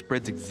 It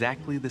spreads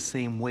exactly the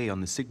same way on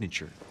the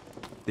signature.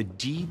 The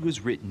deed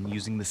was written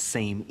using the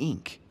same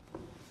ink.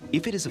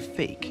 If it is a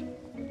fake,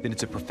 then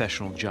it's a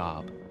professional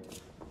job.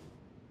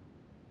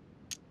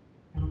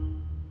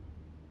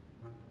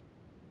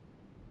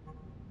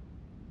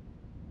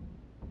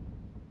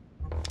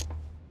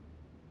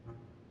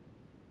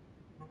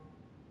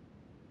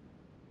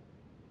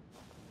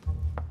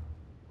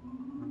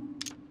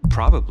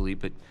 Probably,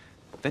 but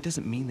that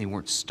doesn't mean they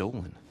weren't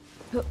stolen.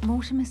 But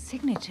Mortimer's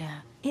signature,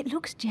 it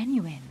looks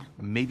genuine.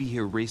 Maybe he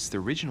erased the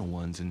original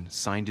ones and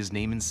signed his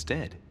name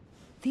instead.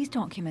 These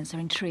documents are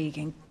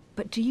intriguing,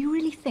 but do you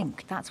really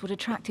think that's what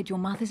attracted your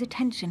mother's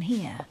attention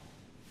here?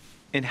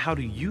 And how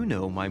do you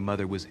know my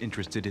mother was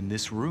interested in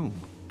this room?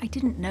 I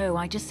didn't know,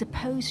 I just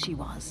supposed she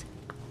was.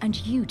 And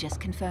you just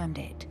confirmed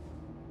it.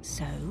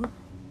 So,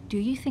 do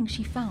you think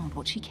she found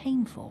what she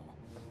came for?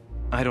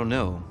 I don't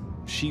know.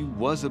 She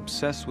was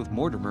obsessed with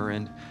Mortimer,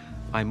 and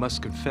I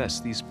must confess,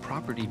 these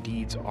property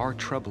deeds are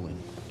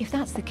troubling. If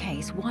that's the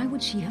case, why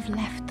would she have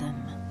left them?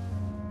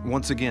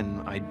 Once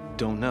again, I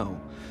don't know.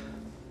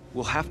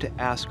 We'll have to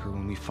ask her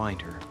when we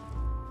find her.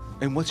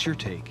 And what's your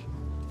take?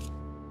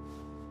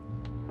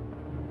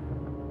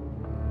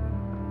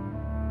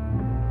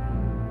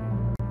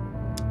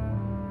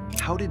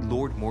 How did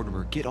Lord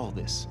Mortimer get all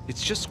this?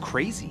 It's just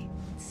crazy.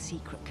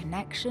 Secret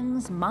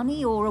connections,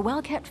 money, or a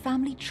well-kept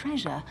family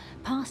treasure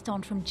passed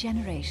on from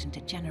generation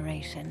to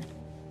generation.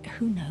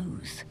 Who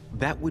knows?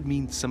 That would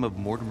mean some of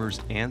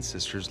Mortimer's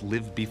ancestors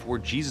lived before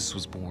Jesus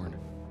was born.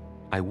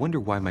 I wonder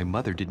why my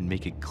mother didn't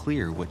make it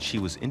clear what she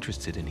was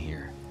interested in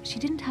here. She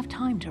didn't have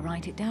time to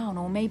write it down,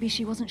 or maybe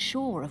she wasn't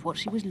sure of what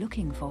she was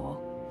looking for.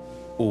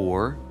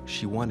 Or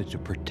she wanted to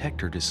protect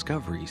her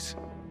discoveries.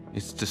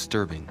 It's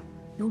disturbing.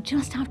 You'll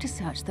just have to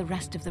search the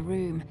rest of the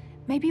room.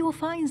 Maybe you'll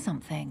find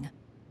something.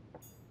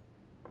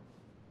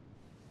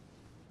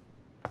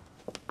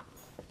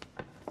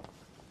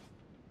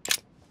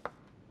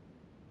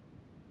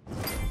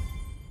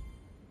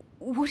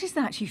 What is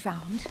that you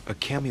found? A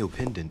cameo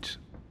pendant.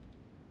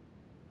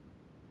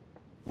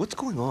 What's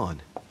going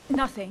on?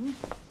 Nothing.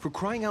 For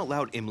crying out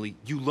loud, Emily,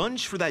 you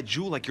lunged for that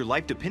jewel like your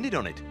life depended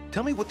on it.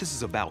 Tell me what this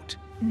is about.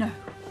 No.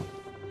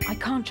 I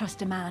can't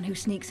trust a man who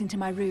sneaks into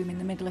my room in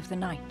the middle of the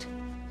night.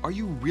 Are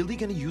you really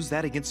gonna use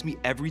that against me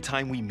every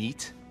time we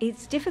meet?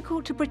 It's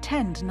difficult to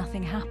pretend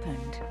nothing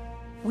happened.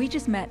 We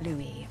just met,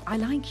 Louis. I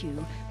like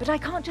you, but I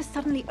can't just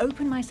suddenly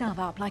open myself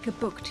up like a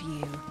book to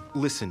you.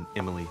 Listen,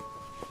 Emily.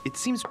 It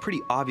seems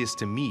pretty obvious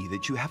to me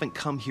that you haven't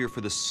come here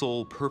for the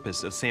sole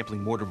purpose of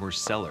sampling Mortimer's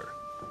cellar.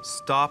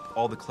 Stop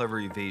all the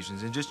clever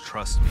evasions and just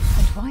trust me.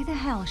 And why the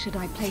hell should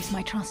I place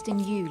my trust in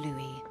you,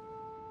 Louis?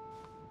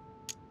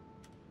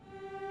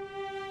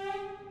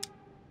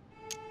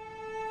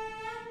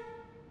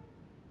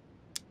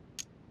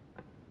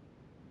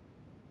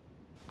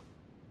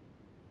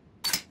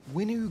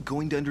 When are you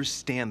going to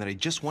understand that I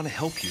just want to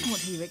help you?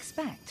 What do you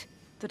expect?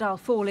 That I'll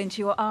fall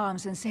into your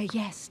arms and say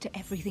yes to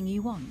everything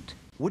you want?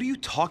 What are you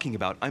talking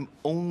about? I'm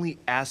only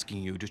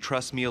asking you to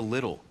trust me a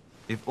little.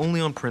 If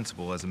only on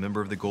principle, as a member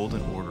of the Golden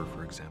Order,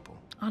 for example.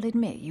 I'll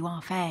admit you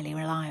are fairly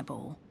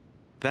reliable.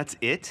 That's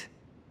it?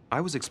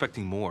 I was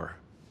expecting more.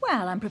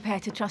 Well, I'm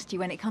prepared to trust you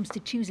when it comes to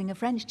choosing a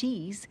French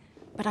cheese,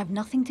 but I've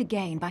nothing to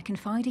gain by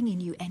confiding in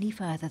you any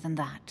further than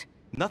that.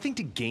 Nothing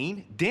to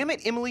gain? Damn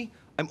it, Emily!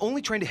 I'm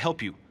only trying to help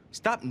you.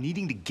 Stop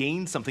needing to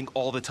gain something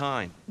all the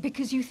time.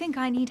 Because you think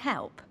I need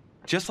help?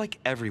 Just like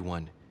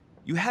everyone.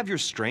 You have your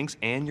strengths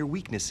and your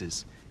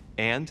weaknesses.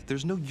 And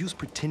there's no use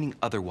pretending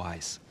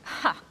otherwise.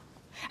 Ha!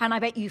 And I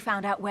bet you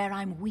found out where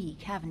I'm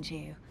weak, haven't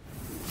you?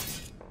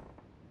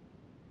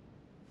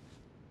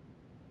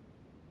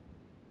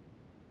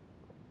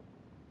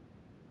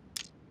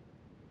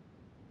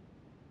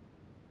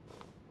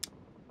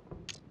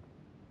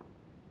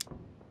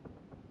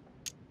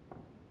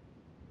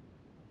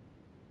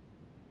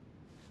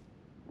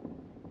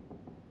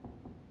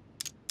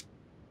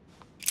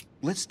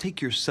 Let's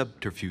take your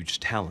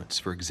subterfuge talents,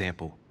 for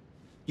example.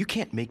 You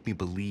can't make me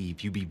believe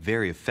you'd be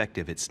very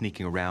effective at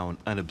sneaking around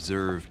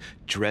unobserved,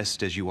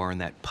 dressed as you are in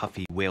that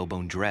puffy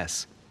whalebone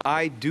dress.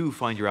 I do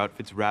find your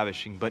outfits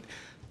ravishing, but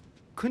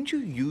couldn't you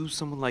use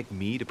someone like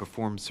me to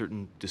perform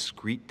certain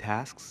discreet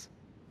tasks?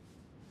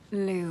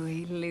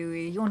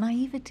 Louis, your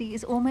naivety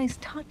is almost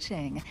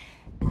touching.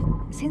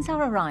 Since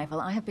our arrival,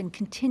 I have been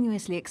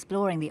continuously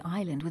exploring the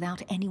island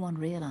without anyone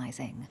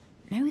realizing.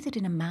 Know that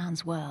in a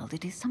man's world,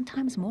 it is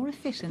sometimes more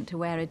efficient to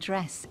wear a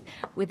dress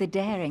with a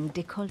daring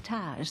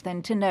décolletage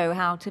than to know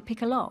how to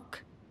pick a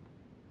lock.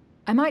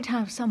 I might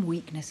have some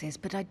weaknesses,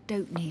 but I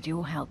don't need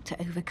your help to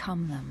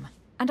overcome them.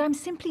 And I'm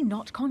simply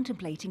not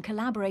contemplating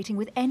collaborating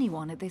with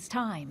anyone at this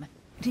time.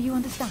 Do you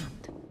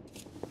understand?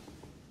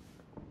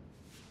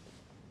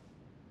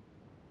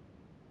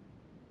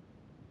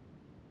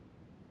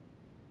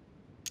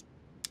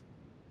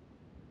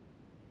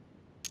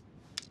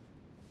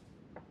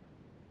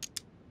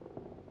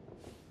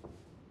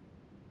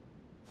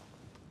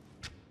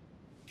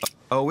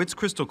 Oh, it's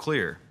crystal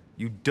clear.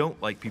 You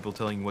don't like people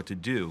telling you what to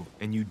do,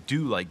 and you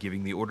do like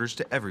giving the orders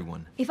to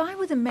everyone. If I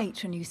were the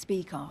matron you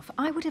speak of,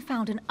 I would have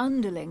found an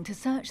underling to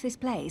search this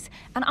place,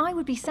 and I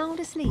would be sound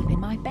asleep in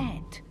my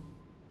bed.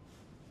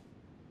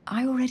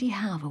 I already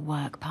have a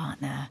work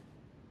partner.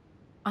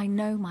 I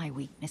know my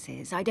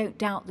weaknesses. I don't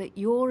doubt that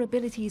your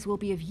abilities will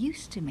be of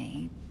use to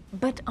me,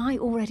 but I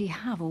already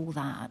have all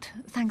that,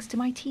 thanks to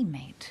my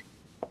teammate.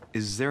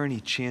 Is there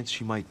any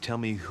chance you might tell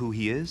me who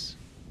he is?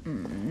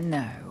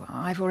 No,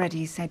 I've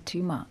already said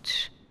too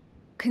much.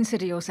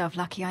 Consider yourself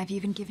lucky I've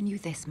even given you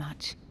this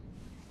much.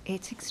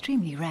 It's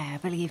extremely rare,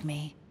 believe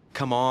me.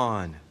 Come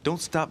on, don't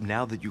stop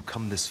now that you've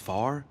come this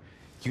far.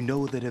 You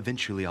know that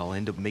eventually I'll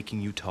end up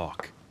making you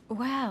talk.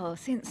 Well,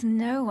 since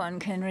no one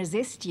can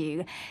resist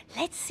you,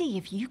 let's see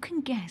if you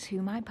can guess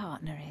who my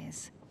partner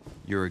is.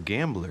 You're a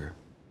gambler.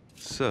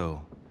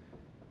 So,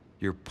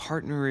 your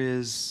partner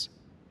is...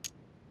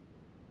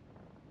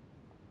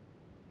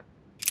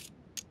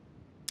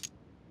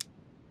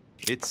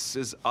 It's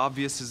as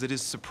obvious as it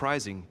is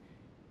surprising.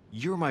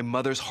 You're my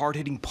mother's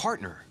hard-hitting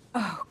partner.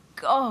 Oh,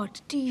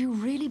 God, do you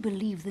really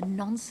believe the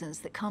nonsense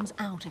that comes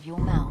out of your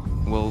mouth?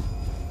 Well,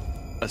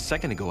 a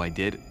second ago I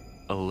did.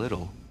 A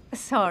little.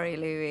 Sorry,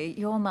 Louis,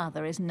 your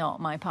mother is not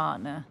my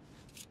partner.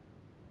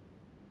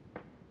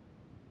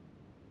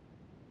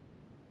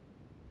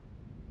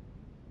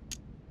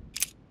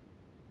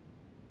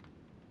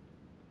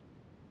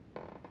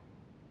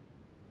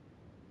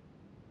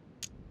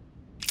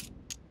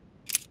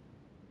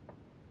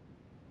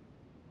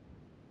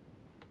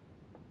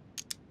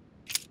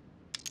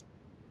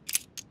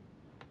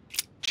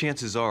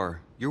 Chances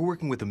are, you're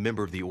working with a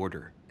member of the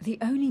Order. The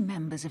only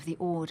members of the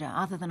Order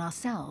other than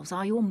ourselves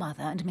are your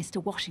mother and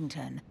Mr.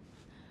 Washington.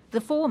 The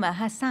former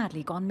has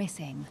sadly gone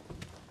missing.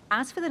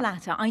 As for the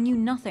latter, I knew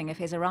nothing of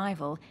his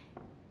arrival.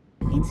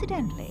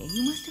 Incidentally,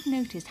 you must have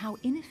noticed how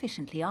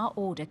inefficiently our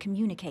Order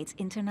communicates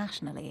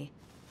internationally.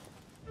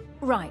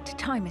 Right,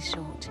 time is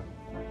short.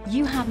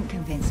 You haven't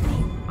convinced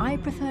me. I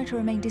prefer to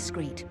remain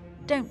discreet.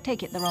 Don't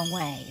take it the wrong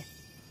way.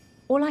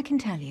 All I can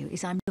tell you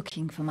is I'm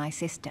looking for my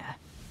sister.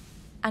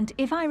 And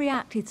if I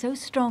reacted so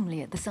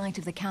strongly at the sight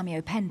of the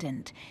cameo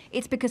pendant,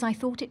 it's because I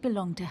thought it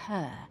belonged to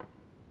her.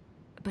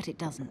 But it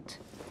doesn't.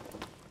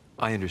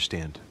 I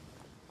understand.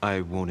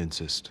 I won't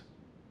insist.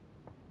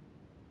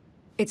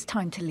 It's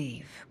time to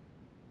leave.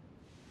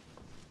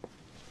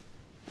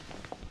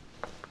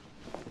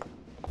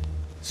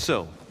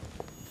 So,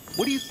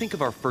 what do you think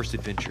of our first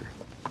adventure?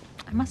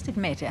 I must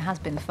admit, it has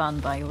been fun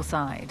by your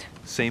side.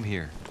 Same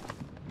here.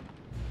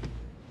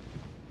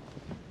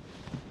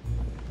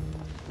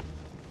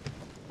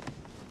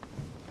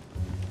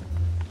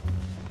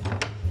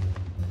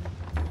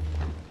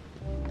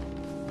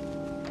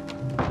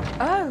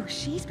 Oh,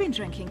 she's been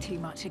drinking too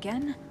much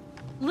again.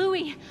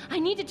 Louis, I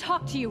need to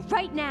talk to you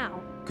right now.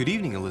 Good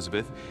evening,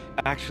 Elizabeth.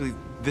 Actually,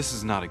 this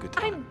is not a good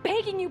time. I'm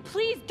begging you,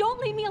 please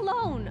don't leave me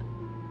alone.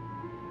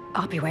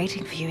 I'll be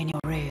waiting for you in your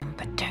room,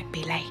 but don't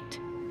be late.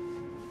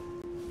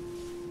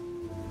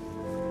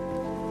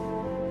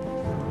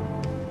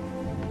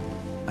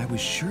 I was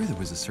sure there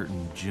was a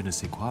certain je ne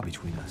sais quoi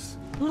between us.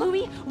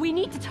 Louis, we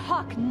need to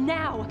talk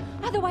now.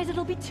 Otherwise,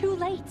 it'll be too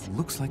late.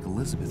 Looks like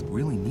Elizabeth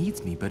really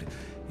needs me, but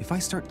if I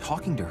start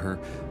talking to her,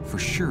 for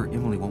sure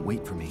Emily won't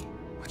wait for me.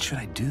 What should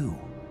I do?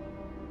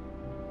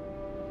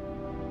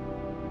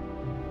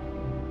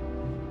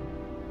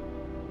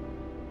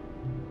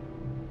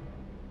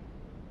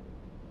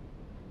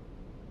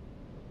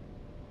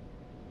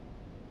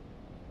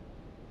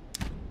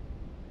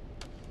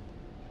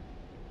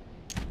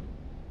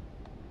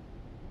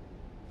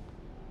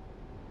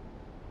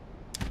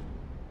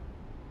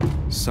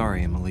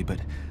 Sorry, Emily, but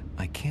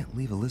I can't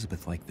leave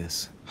Elizabeth like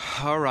this.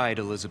 All right,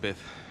 Elizabeth.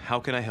 How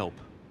can I help?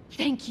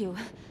 Thank you.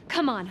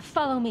 Come on,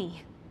 follow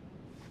me.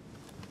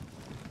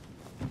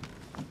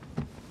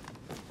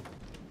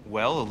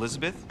 Well,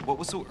 Elizabeth, what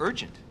was so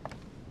urgent?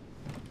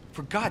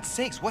 For God's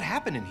sakes, what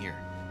happened in here?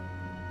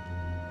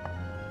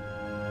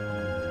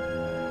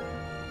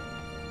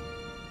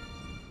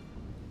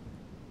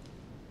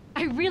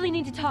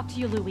 need to talk to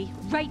you, Louis,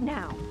 right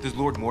now. Does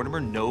Lord Mortimer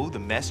know the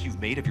mess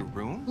you've made of your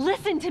room?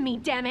 Listen to me,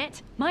 damn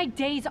it! My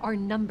days are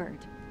numbered.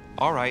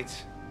 All right.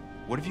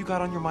 What have you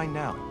got on your mind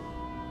now?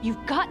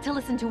 You've got to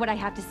listen to what I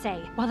have to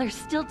say while there's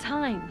still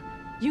time.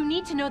 You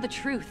need to know the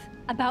truth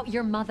about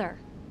your mother.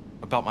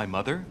 About my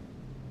mother?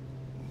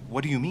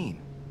 What do you mean?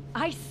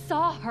 I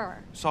saw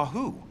her. Saw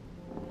who?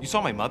 You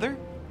saw my mother?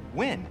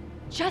 When?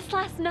 Just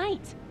last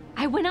night.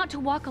 I went out to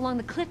walk along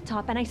the cliff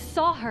top and I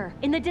saw her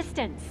in the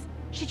distance.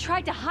 She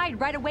tried to hide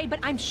right away, but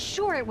I'm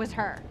sure it was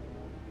her.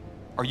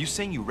 Are you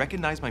saying you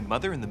recognized my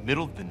mother in the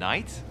middle of the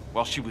night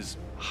while she was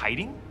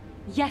hiding?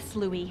 Yes,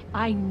 Louis.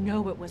 I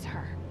know it was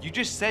her. You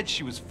just said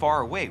she was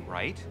far away,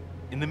 right?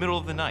 In the middle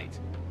of the night.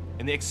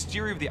 And the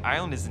exterior of the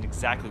island isn't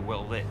exactly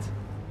well lit.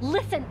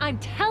 Listen, I'm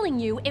telling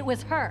you, it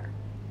was her.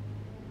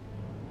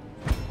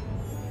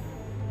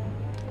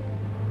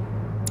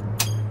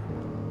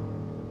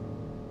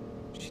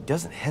 She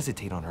doesn't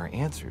hesitate on her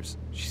answers.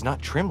 She's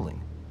not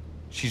trembling.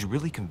 She's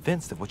really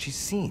convinced of what she's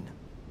seen.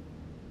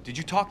 Did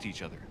you talk to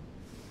each other?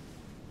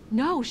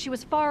 No, she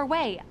was far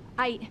away.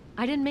 I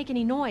didn't make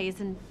any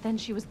noise, and then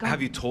she was gone.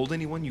 Have you told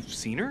anyone you've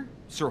seen her?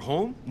 Sir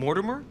Holm?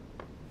 Mortimer?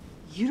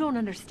 You don't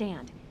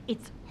understand.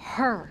 It's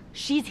her.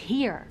 She's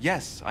here.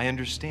 Yes, I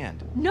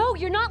understand. No,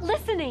 you're not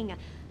listening.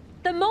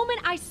 The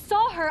moment I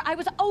saw her, I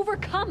was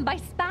overcome by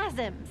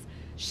spasms.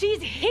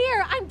 She's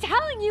here. I'm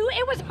telling you,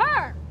 it was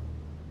her.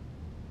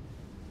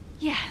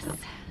 Yes,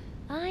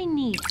 I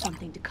need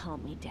something to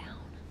calm me down.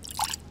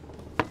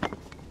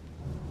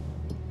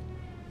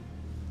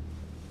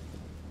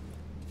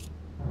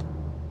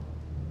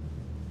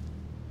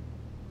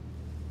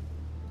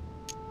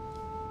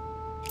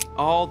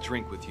 I'll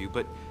drink with you,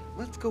 but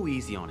let's go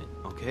easy on it,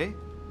 okay?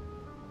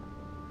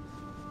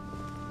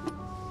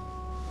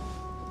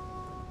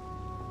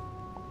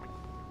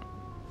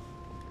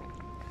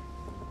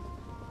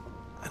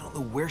 I don't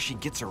know where she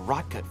gets her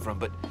rot gut from,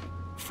 but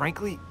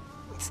frankly,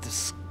 it's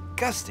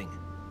disgusting.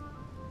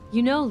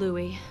 You know,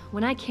 Louis,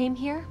 when I came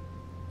here,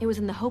 it was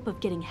in the hope of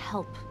getting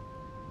help.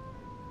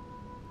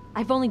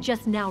 I've only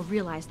just now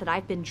realized that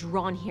I've been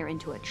drawn here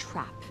into a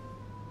trap.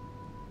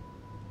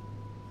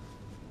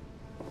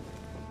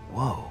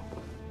 Whoa.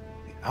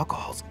 The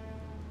alcohol's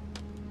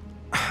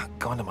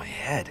gone to my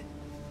head.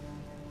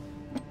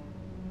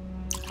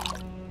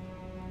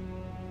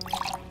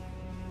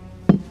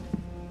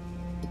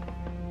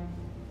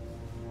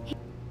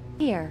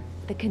 Here,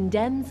 the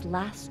condemned's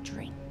last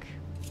drink.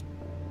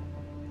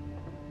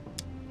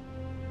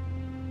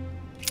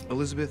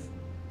 Elizabeth,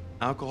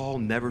 alcohol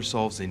never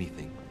solves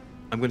anything.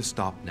 I'm gonna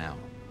stop now.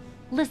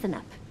 Listen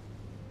up.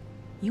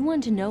 You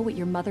want to know what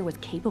your mother was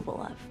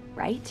capable of,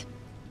 right?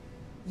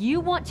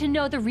 You want to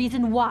know the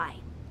reason why.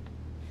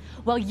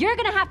 Well, you're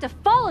gonna have to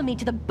follow me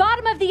to the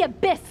bottom of the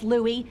abyss,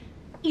 Louis.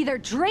 Either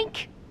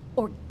drink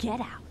or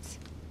get out.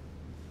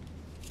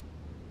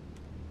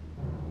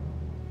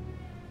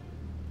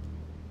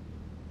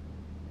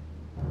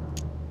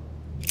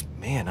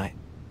 Man, I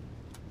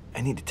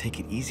need to take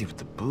it easy with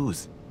the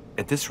booze.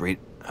 At this rate,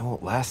 I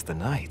won't last the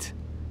night.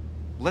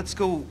 Let's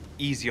go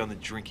easy on the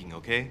drinking,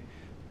 okay?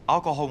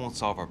 Alcohol won't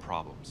solve our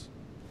problems.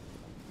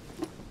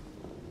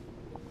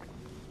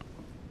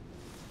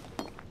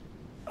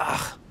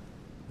 Ugh,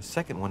 the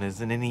second one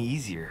isn't any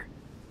easier.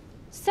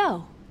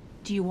 So,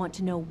 do you want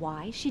to know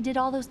why she did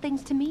all those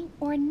things to me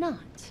or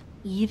not?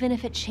 Even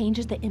if it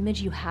changes the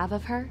image you have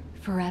of her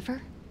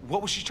forever?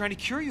 What was she trying to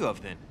cure you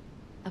of then?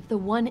 Of the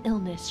one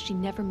illness she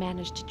never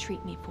managed to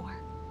treat me for.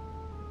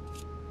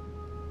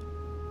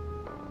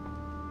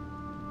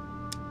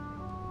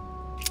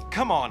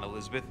 Come on,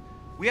 Elizabeth.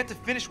 We have to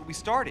finish what we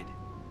started.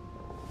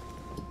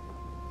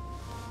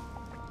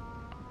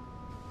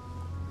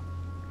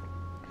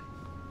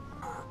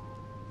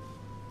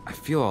 I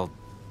feel all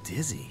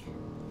dizzy.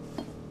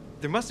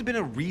 There must have been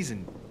a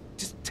reason.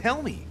 Just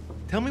tell me.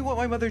 Tell me what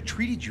my mother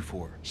treated you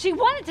for. She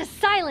wanted to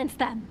silence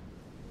them!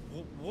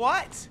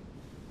 What?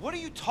 What are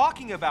you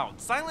talking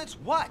about? Silence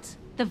what?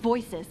 The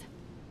voices.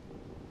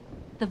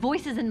 The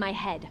voices in my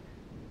head.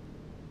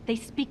 They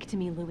speak to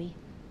me, Louis.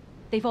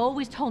 They've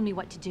always told me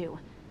what to do.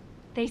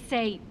 They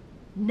say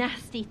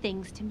nasty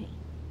things to me.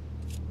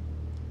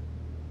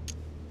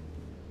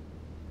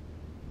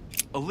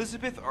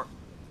 Elizabeth,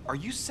 are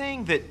you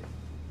saying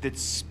that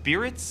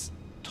spirits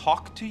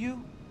talk to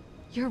you?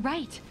 You're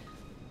right.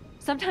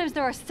 Sometimes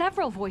there are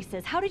several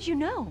voices. How did you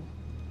know?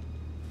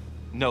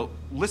 No,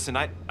 listen,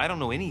 I don't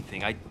know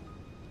anything.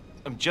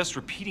 I'm just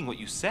repeating what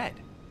you said.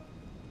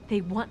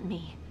 They want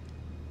me.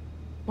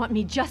 Want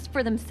me just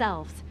for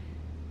themselves.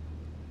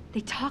 They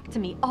talk to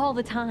me all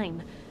the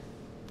time.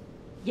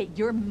 Yet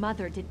your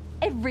mother did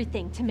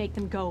everything to make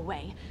them go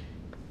away.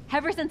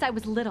 Ever since I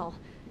was little.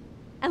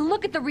 And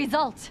look at the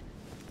result.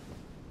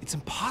 It's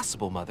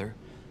impossible, Mother.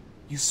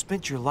 You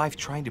spent your life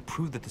trying to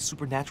prove that the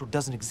supernatural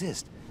doesn't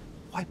exist.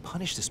 Why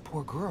punish this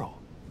poor girl?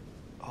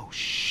 Oh,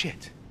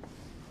 shit.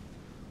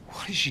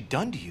 What has she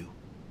done to you?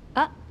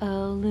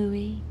 Uh-oh,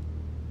 Louis.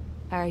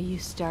 Are you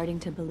starting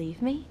to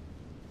believe me?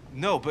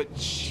 No, but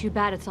Too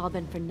bad it's all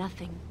been for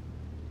nothing.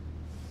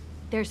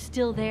 They're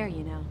still there,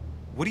 you know.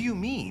 What do you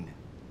mean?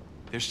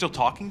 They're still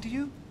talking to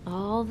you?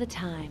 All the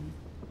time.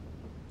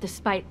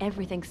 Despite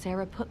everything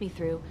Sarah put me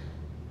through,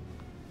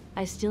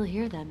 I still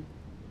hear them.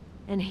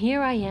 And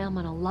here I am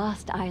on a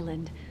lost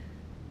island,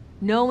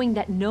 knowing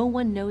that no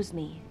one knows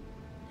me.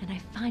 And I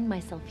find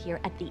myself here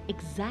at the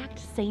exact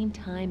same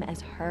time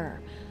as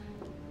her.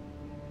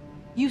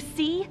 You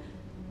see?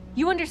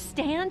 You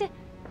understand?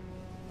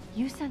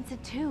 You sense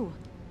it too.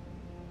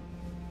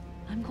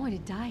 I'm going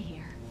to die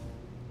here.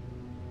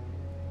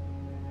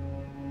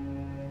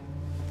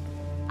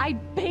 I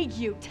beg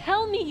you,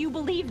 tell me you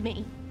believe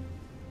me.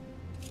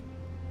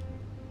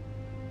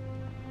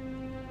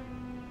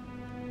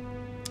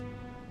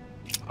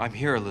 I'm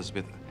here,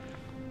 Elizabeth.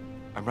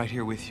 I'm right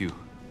here with you.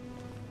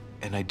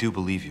 And I do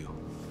believe you.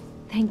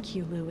 Thank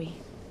you, Louis.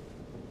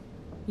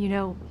 You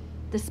know,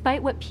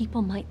 despite what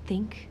people might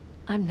think,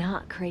 I'm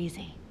not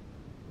crazy.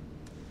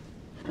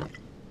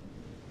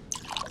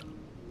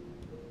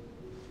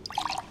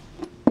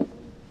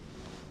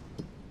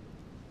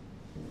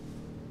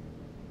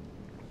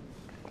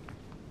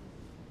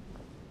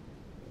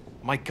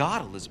 My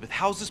God, Elizabeth,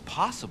 how is this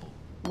possible?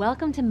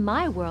 Welcome to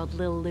my world,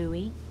 Lil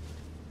Louis.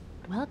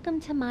 Welcome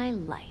to my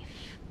life.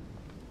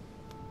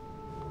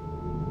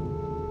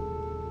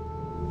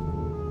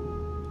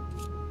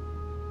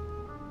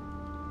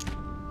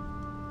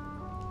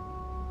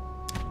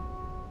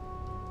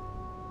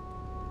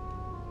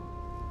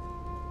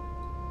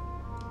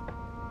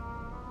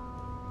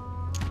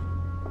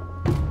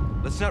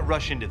 Let's not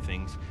rush into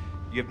things.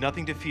 You have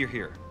nothing to fear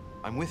here.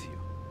 I'm with you.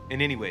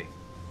 And anyway,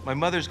 my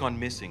mother's gone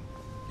missing.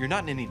 You're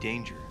not in any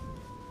danger.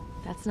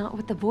 That's not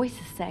what the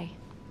voices say.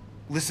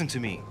 Listen to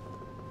me.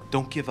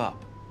 Don't give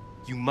up.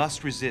 You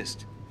must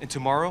resist. And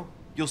tomorrow,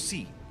 you'll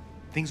see.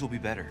 Things will be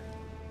better.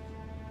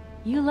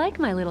 You like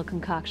my little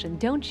concoction,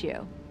 don't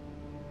you?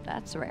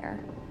 That's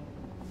rare.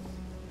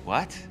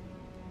 What?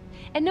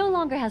 It no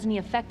longer has any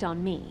effect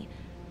on me.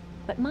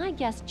 But my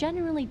guests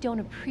generally don't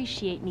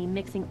appreciate me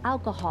mixing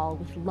alcohol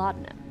with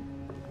laudanum.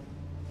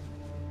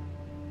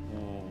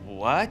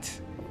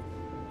 What?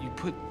 You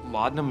put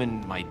laudanum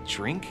in my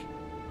drink?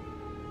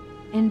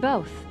 In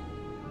both.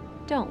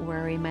 Don't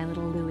worry, my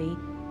little Louis.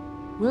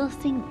 We'll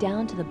sink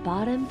down to the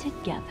bottom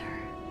together.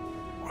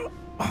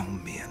 Oh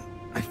man,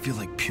 I feel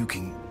like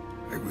puking.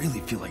 I really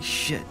feel like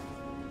shit.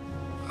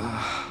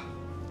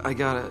 I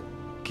gotta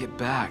get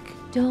back.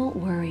 Don't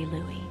worry,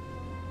 Louis.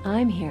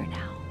 I'm here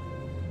now.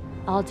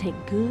 I'll take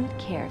good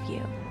care of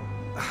you.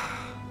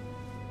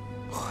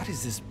 What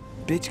is this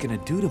bitch gonna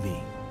do to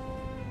me?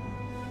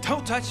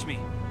 Don't touch me!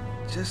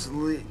 Just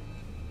leave.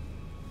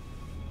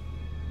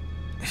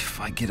 If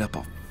I get up,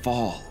 I'll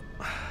fall.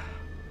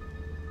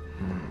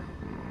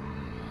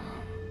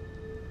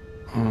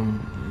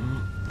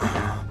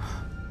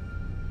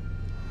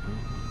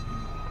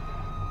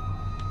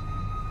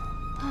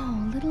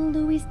 Oh, little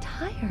Louis's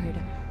tired.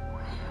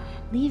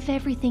 Leave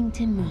everything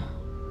to me.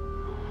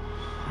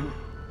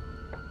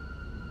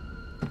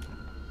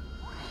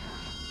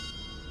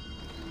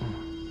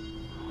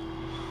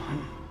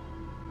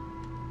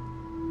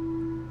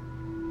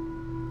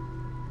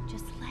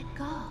 Just let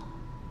go.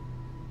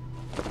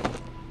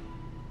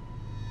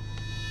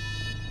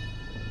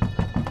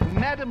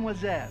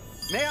 Mademoiselle,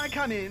 may I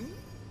come in?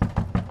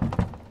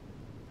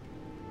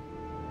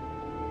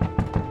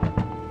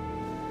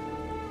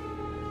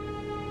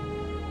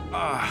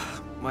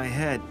 My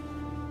head.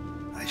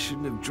 I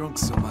shouldn't have drunk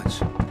so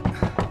much.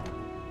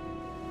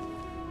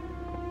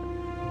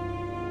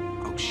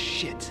 Oh,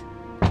 shit.